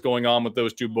what was going on with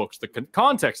those two books. The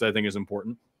context, I think, is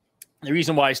important. The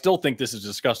reason why I still think this is a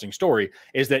disgusting story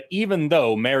is that even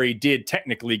though Mary did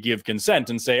technically give consent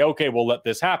and say, okay, we'll let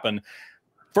this happen,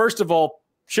 first of all,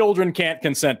 children can't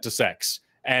consent to sex.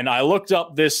 And I looked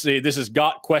up this is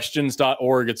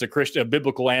gotquestions.org. It's a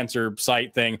biblical answer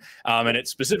site thing. And it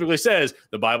specifically says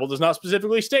the Bible does not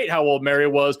specifically state how old Mary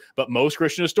was, but most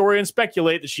Christian historians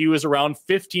speculate that she was around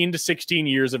 15 to 16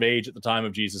 years of age at the time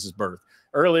of Jesus' birth.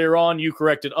 Earlier on, you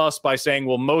corrected us by saying,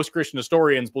 well, most Christian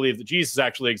historians believe that Jesus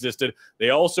actually existed.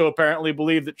 They also apparently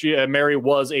believe that Mary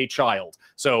was a child.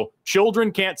 So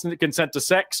children can't consent to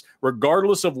sex,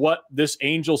 regardless of what this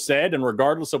angel said, and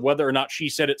regardless of whether or not she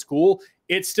said it's cool.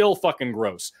 It's still fucking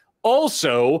gross.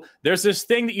 Also, there's this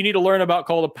thing that you need to learn about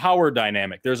called a power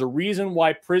dynamic. There's a reason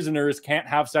why prisoners can't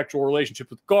have sexual relationships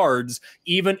with guards,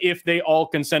 even if they all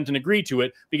consent and agree to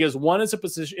it, because one is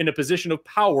in a position of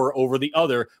power over the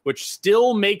other, which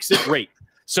still makes it rape.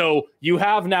 So you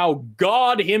have now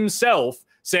God himself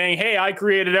saying, hey, I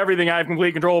created everything. I have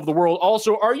complete control of the world.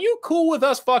 Also, are you cool with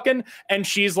us fucking? And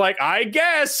she's like, I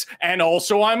guess. And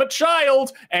also, I'm a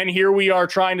child. And here we are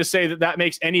trying to say that that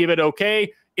makes any of it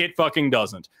okay. It fucking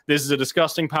doesn't. This is a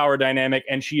disgusting power dynamic,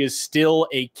 and she is still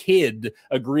a kid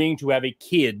agreeing to have a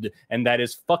kid, and that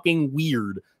is fucking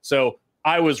weird. So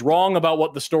I was wrong about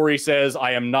what the story says.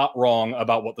 I am not wrong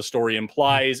about what the story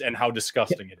implies and how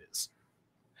disgusting it is.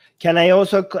 Can I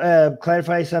also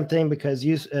clarify something? Because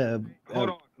you,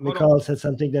 Mikael said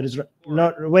something that is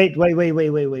not. Wait.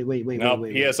 No,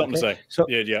 he has something to say. So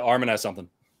yeah, Armin has something.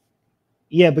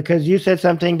 Yeah, because you said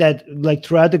something that like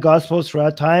throughout the Gospels,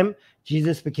 throughout time,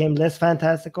 Jesus became less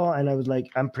fantastical, and I was like,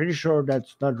 I'm pretty sure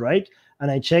that's not right.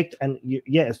 And I checked, and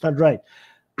yeah, it's not right.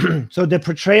 So the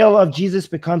portrayal of Jesus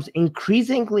becomes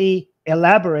increasingly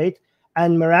elaborate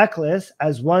and miraculous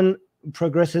as one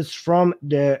progresses from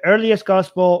the earliest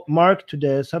gospel, Mark, to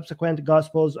the subsequent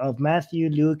gospels of Matthew,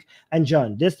 Luke, and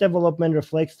John. This development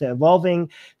reflects the evolving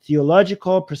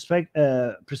theological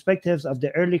perspectives of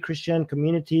the early Christian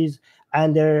communities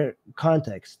and their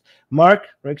context. Mark,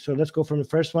 right, so let's go from the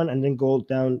first one and then go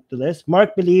down the list.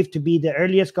 Mark, believed to be the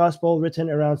earliest gospel, written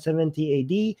around 70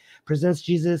 AD, presents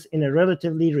Jesus in a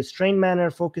relatively restrained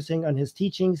manner, focusing on his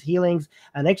teachings, healings,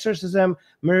 and exorcism.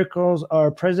 Miracles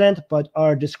are present, but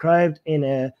are described in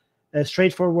a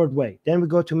straightforward way. Then we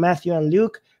go to Matthew and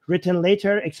Luke, written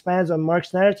later, expands on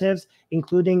Mark's narratives,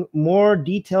 including more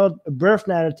detailed birth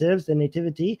narratives, the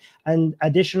nativity, and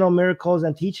additional miracles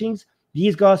and teachings.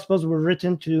 These gospels were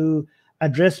written to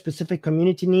address specific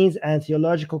community needs and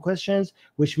theological questions,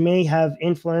 which may have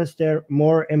influenced their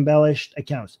more embellished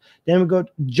accounts. Then we go to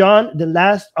John, the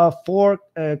last of 4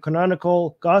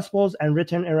 canonical gospels and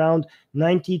written around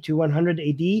 90 to 100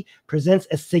 AD, presents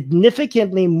a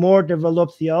significantly more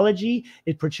developed theology.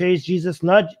 It portrays Jesus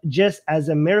not just as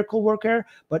a miracle worker,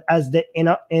 but as the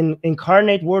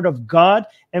incarnate Word of God,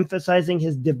 emphasizing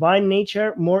his divine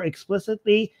nature more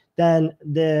explicitly than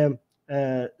the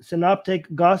synoptic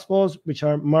gospels, which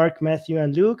are Mark, Matthew,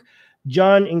 and Luke.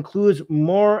 John includes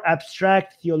more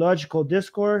abstract theological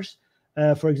discourse,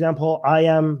 for example, I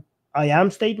am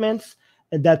statements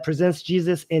that presents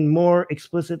Jesus in more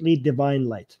explicitly divine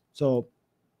light. So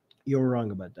you're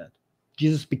wrong about that.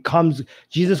 Jesus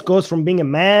goes from being a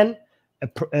man,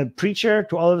 a preacher,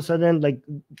 to all of a sudden like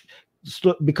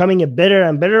becoming a better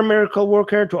and better miracle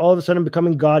worker, to all of a sudden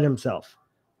becoming God himself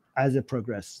as it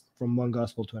progressed from one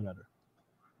gospel to another.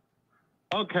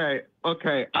 Okay.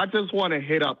 I just want to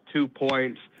hit up 2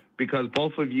 points because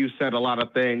both of you said a lot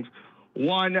of things.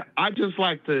 One, I just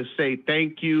like to say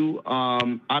thank you.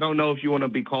 I don't know if you want to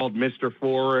be called Mr.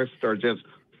 Forrest or just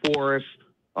Forrest.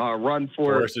 Run Forrest.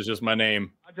 Forrest is just my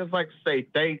name. I just like to say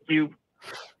thank you.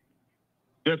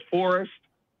 Just Forrest.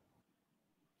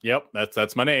 Yep,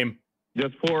 that's my name.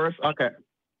 Just Forrest. Okay.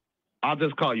 I'll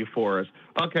just call you Forrest.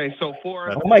 Okay, so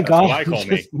Forrest. Oh my God! That's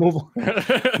what I call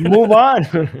me. Move on.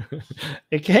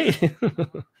 Okay.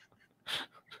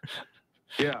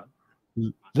 Yeah.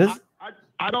 This.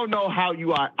 I don't know how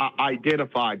you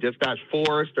identify, just as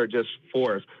Forrest or just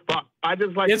Forrest, but I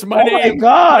just like. It's my name. My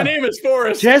God. My name is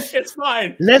Forrest. It's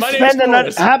fine. Let's spend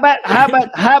another. How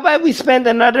about we spend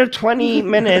another 20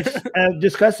 minutes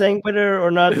discussing whether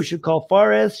or not we should call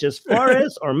Forrest just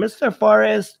Forrest or Mr.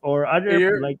 Forrest or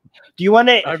other like. Do you want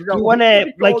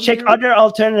to like check other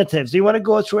alternatives? Do you want to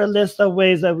go through a list of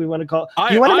ways that we want to call?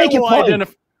 Do you want to make a point?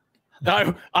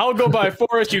 I'll go by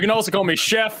Forrest. You can also call me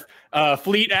Chef,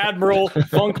 Fleet Admiral,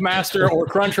 Funk Master, or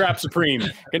Crunchwrap Supreme.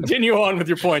 Continue on with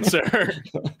your point, sir.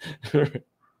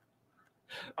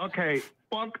 Okay,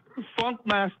 Funk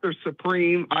Master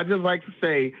Supreme. I just like to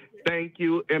say thank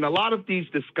you. In a lot of these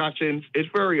discussions, it's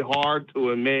very hard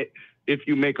to admit if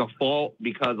you make a fault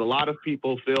because a lot of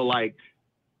people feel like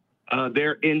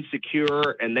they're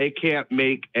insecure and they can't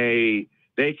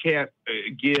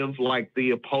give like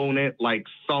the opponent like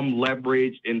some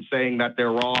leverage in saying that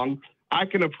they're wrong. I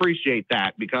can appreciate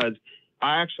that because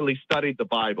I actually studied the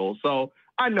Bible, so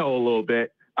I know a little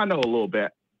bit.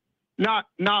 Not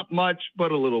much,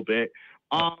 but a little bit.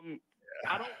 I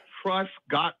don't trust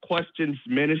Got Questions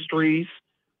Ministries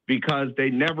because they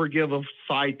never give a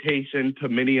citation to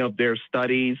many of their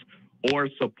studies or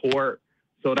support.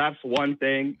 So that's one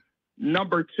thing.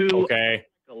 Number 2, okay,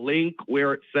 the link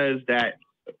where it says that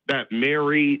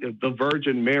Mary, the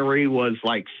Virgin Mary, was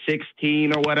like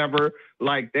 16 or whatever.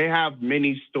 Like they have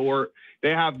many stories.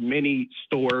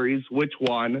 Which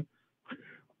one?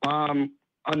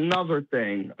 Another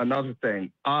thing.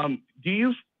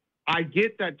 I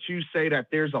get that you say that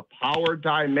there's a power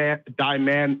dynamic. I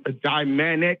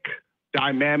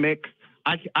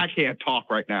can't talk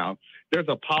right now. There's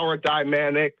a power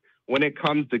dynamic when it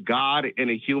comes to God and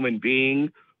a human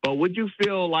being. But would you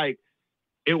feel like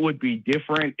it would be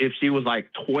different if she was like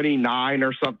 29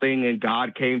 or something and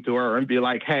God came to her and be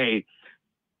like, hey,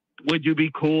 would you be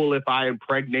cool if I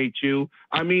impregnate you?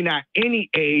 I mean, at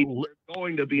any age, there's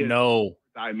going to be a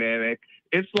dynamic.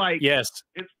 It's like, yes.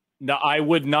 No, I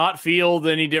would not feel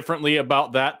any differently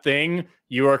about that thing.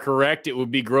 You are correct. It would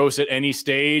be gross at any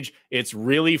stage. It's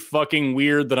really fucking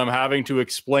weird that I'm having to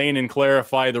explain and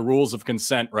clarify the rules of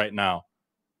consent right now.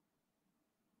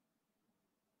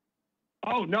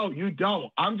 Oh, no, you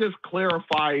don't. I'm just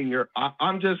clarifying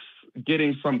I'm just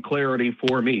getting some clarity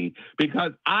for me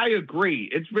because I agree.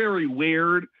 It's very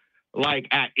weird, like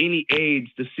at any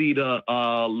age, to see the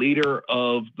leader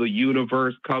of the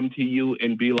universe come to you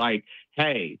and be like,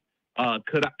 hey,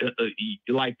 could I,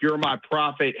 like, you're my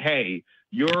prophet. Hey,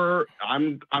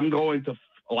 I'm going to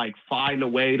like find a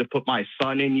way to put my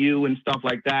son in you and stuff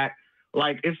like that.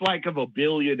 Like, it's like if a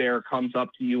billionaire comes up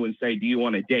to you and say, do you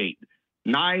want to date?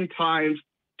 10 times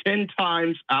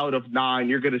out of 9,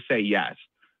 you're going to say yes.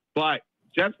 But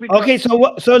just because. Okay,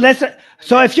 so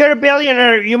if you're a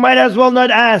billionaire, you might as well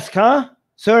not ask, huh?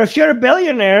 So if you're a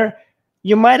billionaire,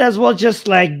 you might as well just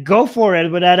like go for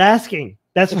it without asking.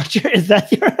 That's what is that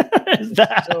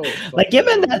so like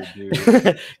given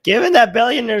that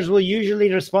billionaires will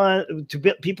usually respond to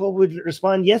people would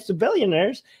respond yes to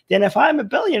billionaires, then if I'm a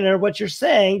billionaire, what you're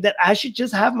saying that I should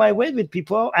just have my way with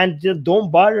people and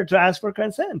don't bother to ask for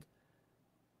consent.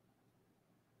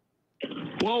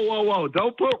 Whoa.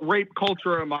 Don't put rape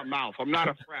culture in my mouth. I'm not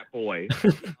a frat boy.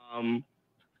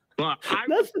 But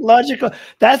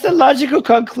that's the logical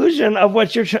conclusion of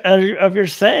what you're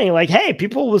saying. Like, hey,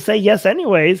 people will say yes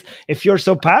anyways if you're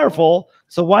so powerful.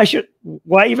 So why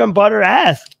even bother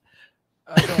ask?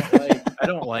 I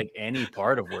don't like any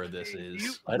part of where this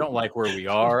is. I don't like where we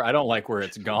are. I don't like where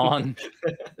it's gone.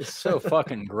 It's so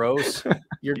fucking gross.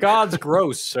 Your God's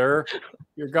gross, sir.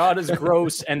 Your God is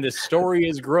gross, and this story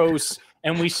is gross.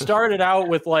 And we started out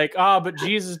with like, but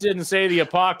Jesus didn't say the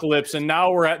apocalypse, and now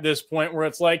we're at this point where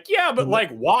it's like, yeah, but like,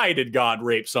 why did God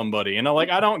rape somebody? You know, like,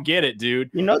 I don't get it,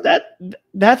 dude. You know,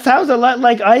 that sounds a lot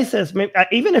like ISIS. Maybe,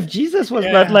 even if Jesus was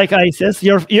not like ISIS,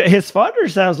 his father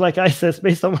sounds like ISIS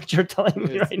based on what you're telling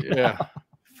me right now. Yeah,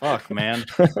 fuck, man.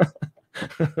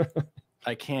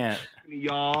 I can't.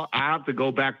 Y'all, I have to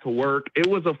go back to work. It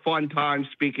was a fun time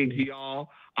speaking to y'all.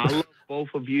 I love both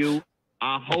of you.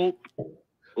 I hope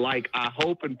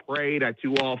and pray that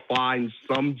you all find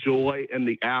some joy in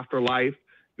the afterlife,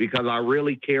 because I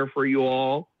really care for you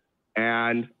all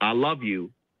and I love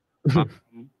you. But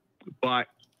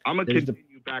I'm gonna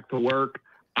continue back to work.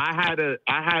 I had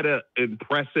a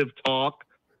impressive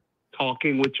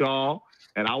talking with y'all,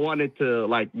 and I wanted to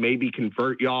like maybe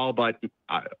convert y'all, but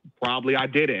I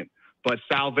didn't. But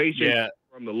salvation is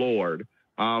from the Lord.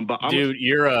 Dude,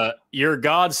 your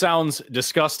God sounds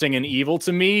disgusting and evil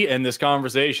to me, and this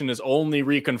conversation has only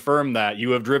reconfirmed that. You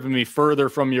have driven me further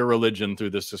from your religion through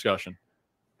this discussion.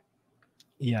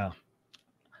 Yeah.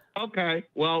 Okay.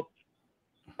 Well,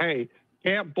 hey,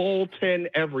 Camp Bolton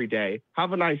every day.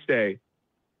 Have a nice day.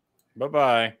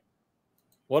 Bye-bye.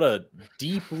 What a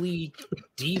deeply,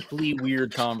 deeply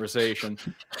weird conversation.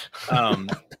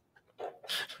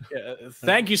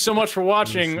 Thank you so much for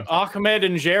watching. Ahmed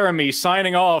and Jeremy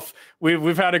signing off.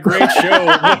 We've had a great show.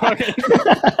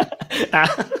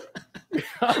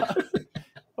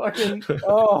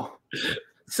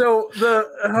 So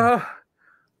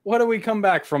what do we come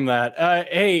back from that?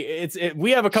 Hey,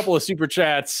 we have a couple of super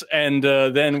chats, and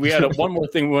then we had one more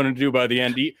thing we wanted to do by the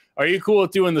end. Are you cool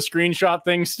with doing the screenshot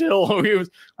thing still? We were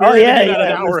an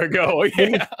hour ago.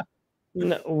 Yeah.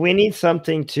 No, we need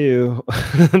something to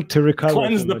recover.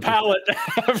 Cleanse the palate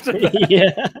after that.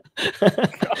 Yeah.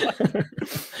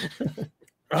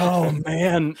 Oh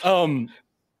man.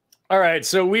 All right.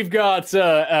 So we've got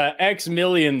X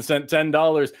Million sent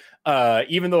 $10.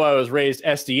 Even though I was raised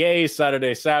SDA,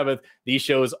 Saturday Sabbath, these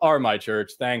shows are my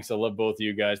church. Thanks. I love both of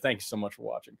you guys. Thank you so much for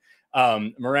watching.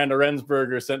 Miranda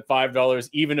Rensberger sent $5.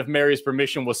 Even if Mary's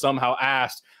permission was somehow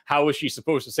asked, how was she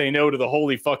supposed to say no to the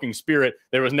Holy fucking Spirit?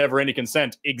 There was never any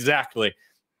consent. Exactly.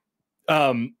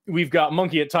 We've got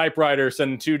Monkey at Typewriter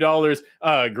sending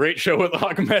 $2. Great show with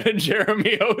Ahmed and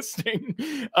Jeremy hosting.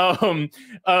 Ruben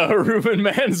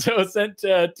Manzo sent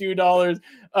 $2.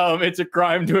 It's a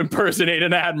crime to impersonate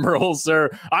an admiral, sir.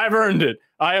 I've earned it.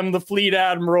 I am the fleet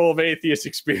admiral of Atheist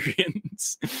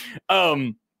Experience.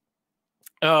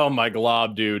 Oh my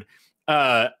glob, dude.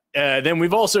 Then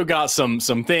we've also got some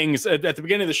things at the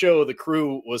beginning of the show. The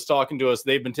crew was talking to us.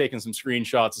 They've been taking some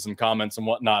screenshots of some comments and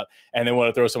whatnot, and they want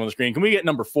to throw some on the screen. Can we get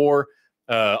number 4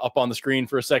 up on the screen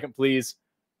for a second, please?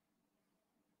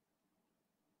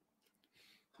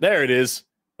 There it is.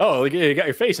 Oh, you got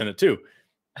your face in it too.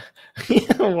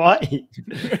 Why?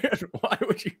 Why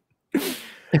would you?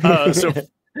 So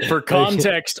for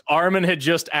context, Armin had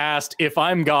just asked, if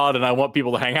I'm God and I want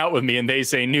people to hang out with me and they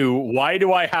say no, why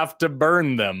do I have to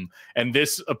burn them? And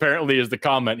this apparently is the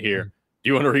comment here. Do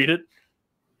you want to read it?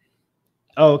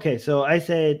 Oh, okay. So I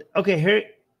said, okay,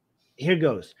 here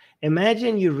goes.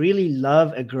 Imagine you really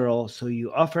love a girl, so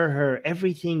you offer her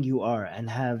everything you are and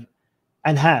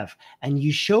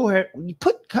you show her.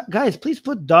 Guys, please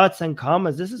put dots and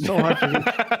commas. This is so hard to read.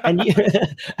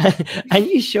 And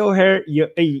you show her you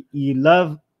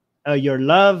love your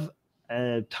love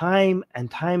time and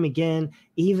time again,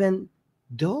 even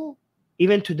to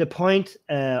the point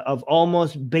of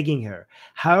almost begging her.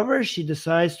 However, she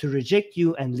decides to reject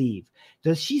you and leave.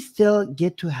 Does she still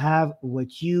get to have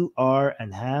what you are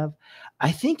and have?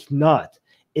 I think not.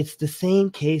 It's the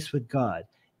same case with God.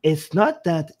 It's not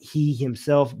that he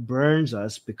himself burns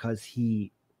us because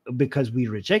we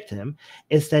reject him.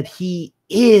 It's that he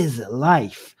is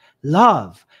life,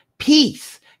 love,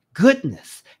 peace,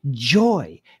 goodness,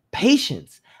 joy,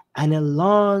 patience, and a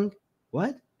long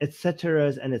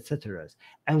etc. and etc.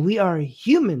 And we are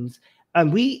humans,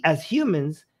 and we as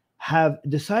humans have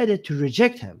decided to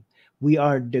reject him. We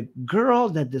are the girl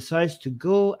that decides to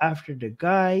go after the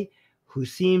guy who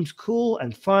seems cool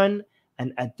and fun,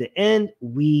 and at the end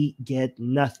we get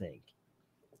nothing.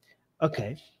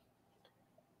 Okay.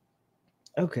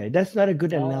 Okay, that's not a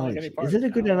good analogy. Is it a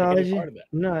good analogy?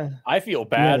 No. I feel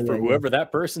bad for whoever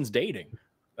that person's dating.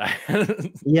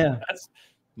 Yeah.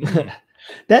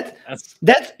 That's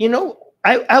you know,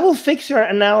 I will fix your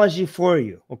analogy for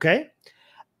you, okay?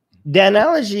 The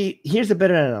analogy, here's a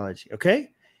better analogy,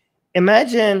 okay?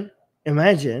 Imagine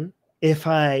if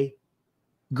I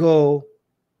go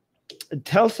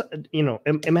tell, you know,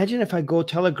 imagine if I go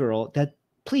tell a girl that,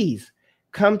 please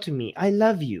come to me. I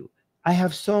love you. I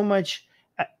have so much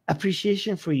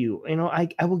appreciation for you. You know,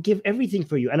 I will give everything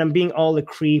for you. And I'm being all a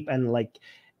creep and like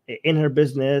in her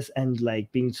business and like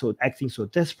acting so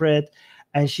desperate.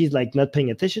 And she's like not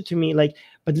paying attention to me. Like,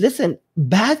 but listen,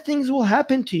 bad things will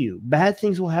happen to you. Bad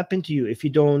things will happen to you if you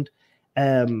don't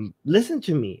listen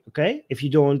to me. Okay. If you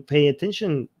don't pay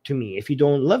attention to me, if you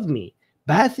don't love me,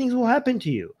 bad things will happen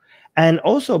to you. And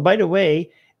also, by the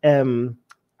way, to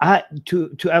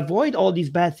avoid all these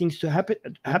bad things to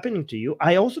happening to you,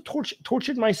 I also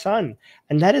tortured my son,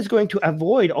 and that is going to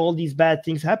avoid all these bad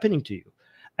things happening to you.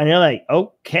 And you're like,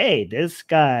 okay, this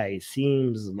guy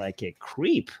seems like a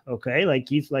creep. Okay, like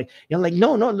he's like, you're like,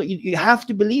 no, you have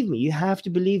to believe me. You have to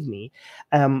believe me.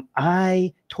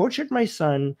 I tortured my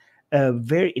son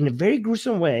in a very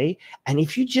gruesome way, and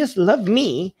if you just love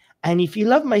me. And if you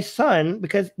love my son,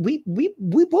 because we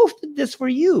both did this for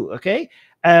you, okay?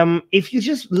 If you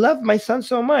just love my son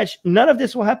so much, none of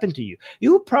this will happen to you.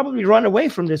 You will probably run away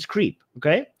from this creep,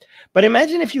 okay? But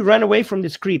imagine if you run away from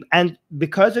this creep, and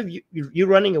because of you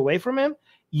running away from him,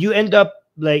 you end up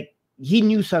like he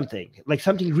knew something, like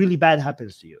something really bad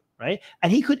happens to you, right?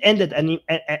 And he could end it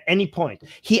at any point.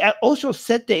 He also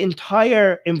set the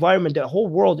entire environment, the whole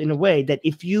world, in a way that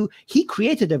he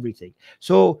created everything.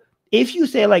 So if you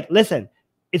say like, listen,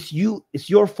 it's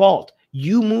your fault.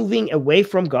 You moving away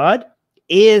from God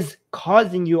is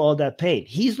causing you all that pain.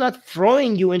 He's not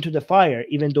throwing you into the fire,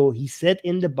 even though he said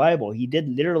in the Bible, he did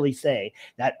literally say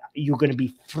that you're going to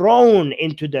be thrown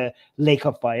into the lake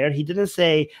of fire. He didn't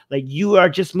say like you are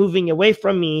just moving away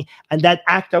from me, and that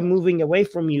act of moving away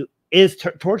from you is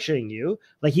torturing you.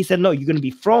 Like he said, no, you're going to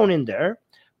be thrown in there.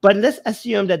 But let's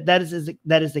assume that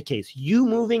is the case. You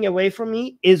moving away from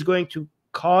me is going to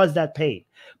cause that pain.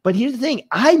 But here's the thing,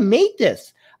 I made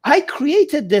this. I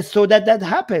created this so that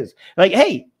happens. Like,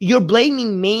 hey, you're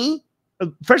blaming me.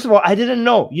 First of all, I didn't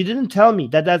know. You didn't tell me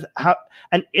that's how.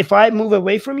 And if I move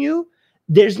away from you,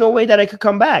 there's no way that I could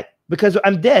come back because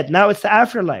I'm dead. Now it's the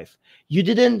afterlife. You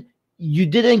didn't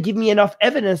give me enough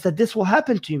evidence that this will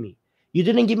happen to me. You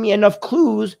didn't give me enough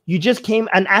clues. You just came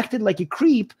and acted like a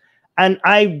creep. And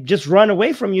I just run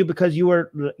away from you because you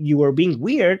were being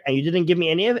weird, and you didn't give me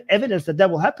any evidence that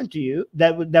will happen to you,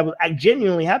 that will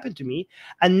genuinely happen to me.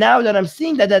 And now that I'm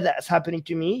seeing that's happening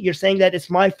to me, you're saying that it's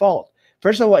my fault.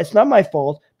 First of all, it's not my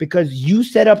fault because you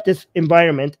set up this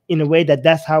environment in a way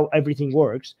that's how everything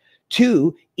works.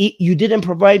 Two, you didn't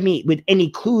provide me with any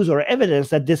clues or evidence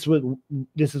that this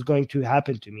is going to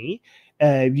happen to me.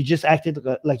 You just acted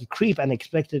like a creep and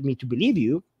expected me to believe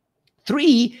you.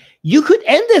 Three, you could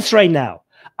end this right now.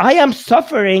 I am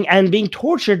suffering and being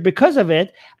tortured because of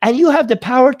it, and you have the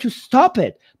power to stop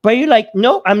it. But you're like,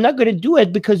 no, I'm not going to do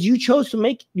it because you chose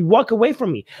to walk away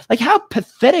from me. Like, how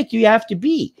pathetic do you have to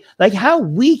be? Like, how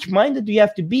weak-minded do you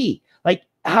have to be? Like,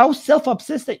 how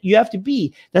self-obsessed that you have to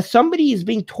be that somebody is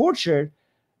being tortured,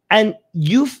 and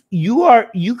you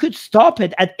could stop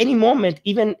it at any moment,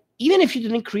 even if you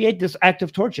didn't create this act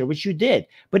of torture, which you did.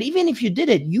 But even if you did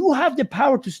it, you have the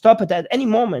power to stop it at any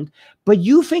moment. But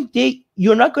you think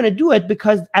you're not going to do it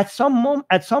because at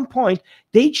some point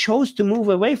they chose to move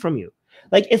away from you.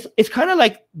 Like it's kind of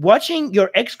like watching your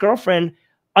ex-girlfriend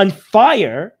on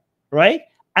fire, right?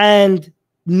 And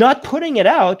not putting it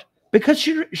out because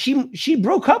she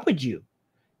broke up with you.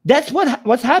 That's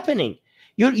what's happening.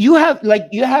 You have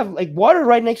water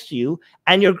right next to you,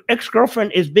 and your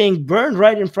ex-girlfriend is being burned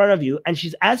right in front of you, and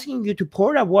she's asking you to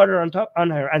pour that water on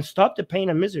her and stop the pain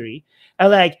and misery.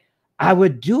 And like, I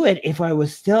would do it if I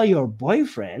was still your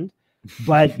boyfriend,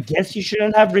 but guess you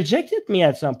shouldn't have rejected me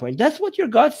at some point. That's what your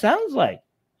God sounds like.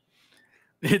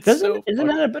 It's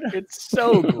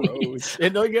so gross.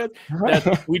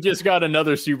 We just got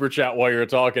another super chat while you're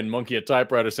talking. Monkey at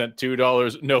Typewriter sent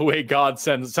 $2. No way God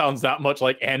sounds that much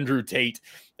like Andrew Tate.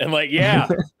 And like, yeah,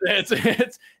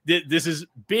 this is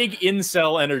big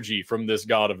incel energy from this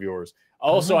God of yours.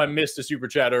 Also, I missed a super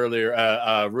chat earlier.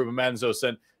 Ruben Manzo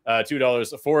sent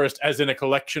 $2. Forest as in a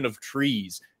collection of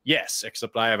trees. Yes,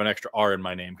 except I have an extra R in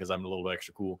my name because I'm a little bit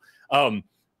extra cool.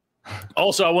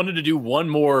 Also, I wanted to do one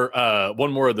more of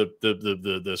the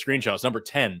screenshots. Number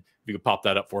 10. If you could pop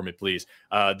that up for me, please.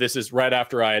 This is right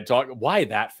after I had talked. Why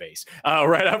that face?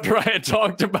 Right after I had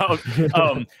talked about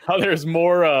how there's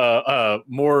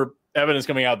more evidence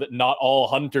coming out that not all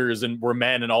hunters were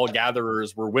men and all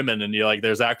gatherers were women, and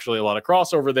there's actually a lot of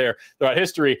crossover there throughout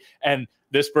history. And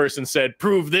this person said,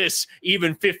 prove this.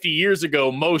 Even 50 years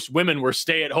ago, most women were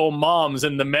stay-at-home moms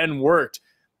and the men worked.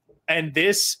 And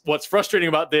what's frustrating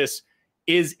about this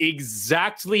is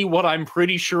exactly what I'm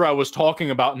pretty sure I was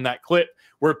talking about in that clip,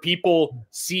 where people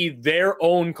see their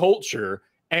own culture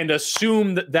and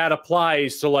assume that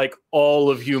applies to all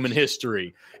of human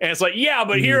history. And it's yeah,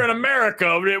 but here in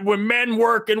America, when men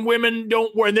work and women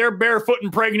don't, when they're barefoot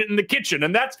and pregnant in the kitchen,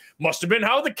 and that must have been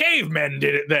how the cavemen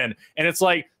did it then. And it's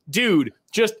dude,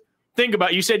 just think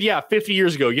about it. You said, 50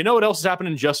 years ago. You know what else is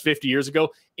happening just 50 years ago?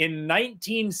 In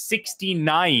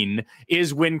 1969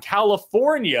 is when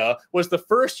California was the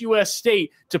first U.S.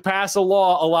 state to pass a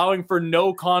law allowing for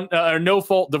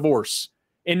no-fault divorce.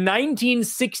 In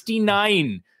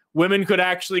 1969, women could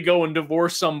actually go and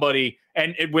divorce somebody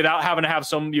and without having to have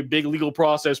some big legal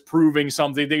process proving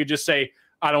something. They could just say,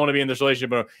 I don't want to be in this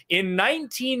relationship. In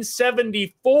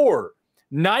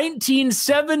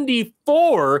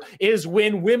 1974 is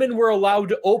when women were allowed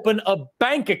to open a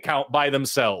bank account by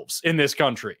themselves in this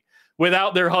country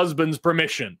without their husband's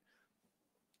permission.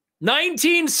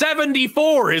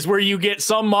 1974 is where you get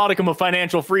some modicum of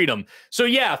financial freedom. So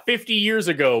 50 years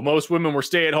ago, most women were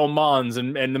stay-at-home moms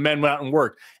and the men went out and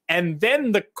worked. And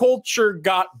then the culture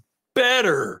got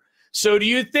better. So do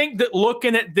you think that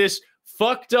looking at this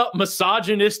fucked up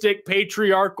misogynistic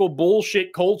patriarchal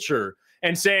bullshit culture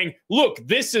and saying, look,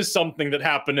 this is something that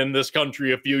happened in this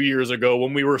country a few years ago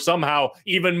when we were somehow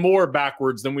even more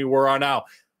backwards than we are now.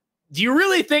 Do you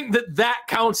really think that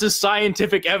counts as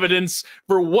scientific evidence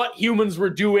for what humans were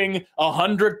doing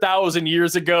 100,000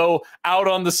 years ago out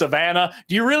on the savannah?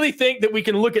 Do you really think that we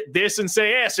can look at this and say,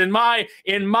 yes, in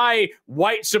my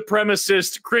white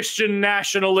supremacist, Christian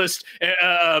nationalist,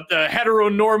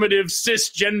 heteronormative,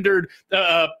 cisgendered,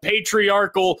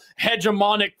 patriarchal,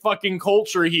 hegemonic fucking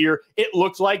culture here, it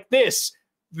looks like this?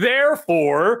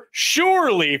 Therefore,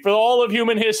 surely for all of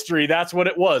human history, that's what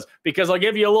it was. Because I'll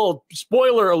give you a little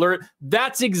spoiler alert.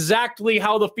 That's exactly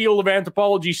how the field of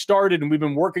anthropology started, and we've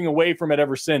been working away from it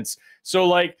ever since.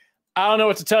 So, I don't know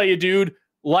what to tell you, dude.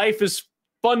 Life is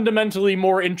fundamentally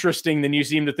more interesting than you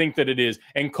seem to think that it is.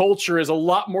 And culture is a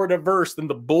lot more diverse than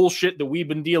the bullshit that we've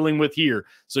been dealing with here.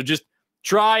 So just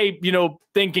try,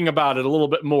 thinking about it a little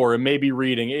bit more and maybe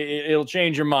reading. It'll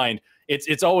change your mind.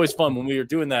 It's always fun when we were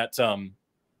doing that,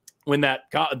 when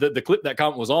the clip that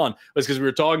comment was on, was because we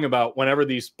were talking about whenever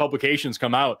these publications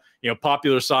come out,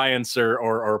 Popular Science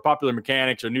or Popular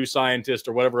Mechanics or New Scientist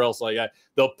or whatever else like that,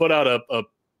 they'll put out a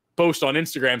post on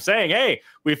Instagram saying, hey,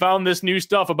 we found this new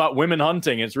stuff about women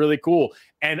hunting. It's really cool.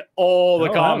 And all the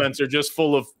comments are just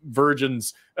full of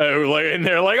virgins. And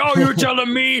they're like, oh, you're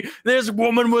telling me this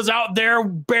woman was out there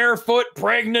barefoot,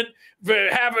 pregnant,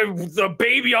 having the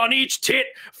baby on each tit,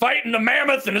 fighting the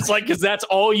mammoth? And it's because that's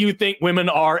all you think women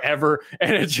are ever.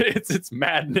 And it's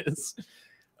madness.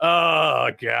 Oh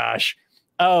gosh.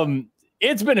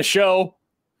 It's been a show.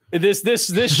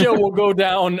 This show will go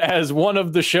down as one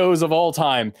of the shows of all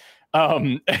time.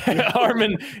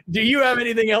 Armin, do you have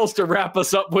anything else to wrap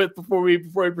us up with before we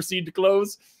proceed to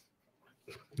close?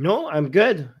 No, I'm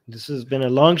good. This has been a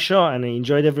long show and I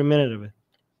enjoyed every minute of it.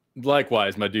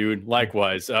 Likewise, my dude.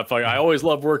 Likewise. I always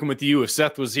love working with you. If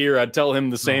Seth was here, I'd tell him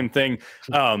the same thing.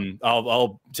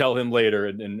 I'll tell him later,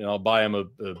 and I'll buy him a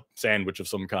sandwich of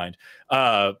some kind.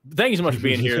 Thank you so much for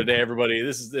being here today, everybody.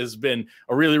 This has been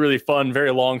a really, really fun,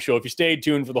 very long show. If you stayed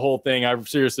tuned for the whole thing, I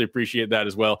seriously appreciate that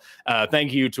as well.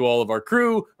 Thank you to all of our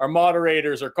crew, our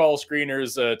moderators, our call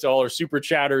screeners, to all our super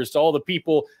chatters, to all the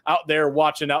people out there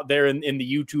watching out there in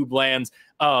the YouTube lands.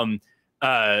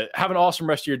 Have an awesome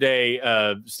rest of your day.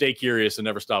 Stay curious and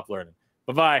never stop learning.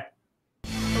 Bye-bye.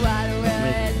 What will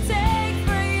it take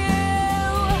for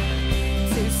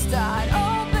you to start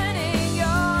opening your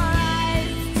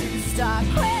eyes, to start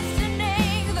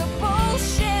questioning the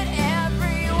bullshit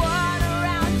everyone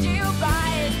around you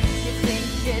buys? You think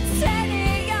it's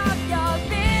setting up your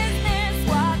business,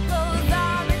 what goes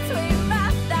on between my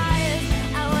thighs?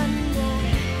 I wonder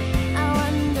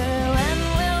when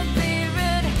we'll be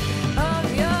rid of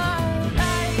your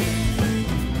life.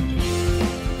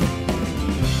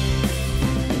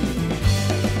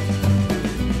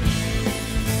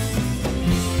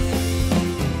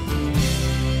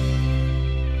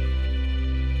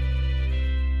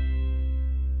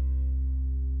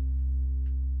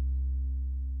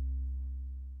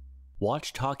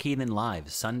 Watch Talk Heathen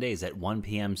live Sundays at 1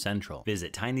 p.m. Central.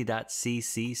 Visit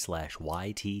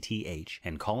tiny.cc/YTTH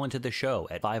and call into the show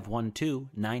at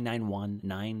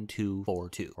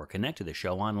 512-991-9242 or connect to the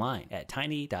show online at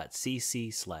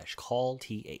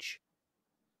tiny.cc/callth.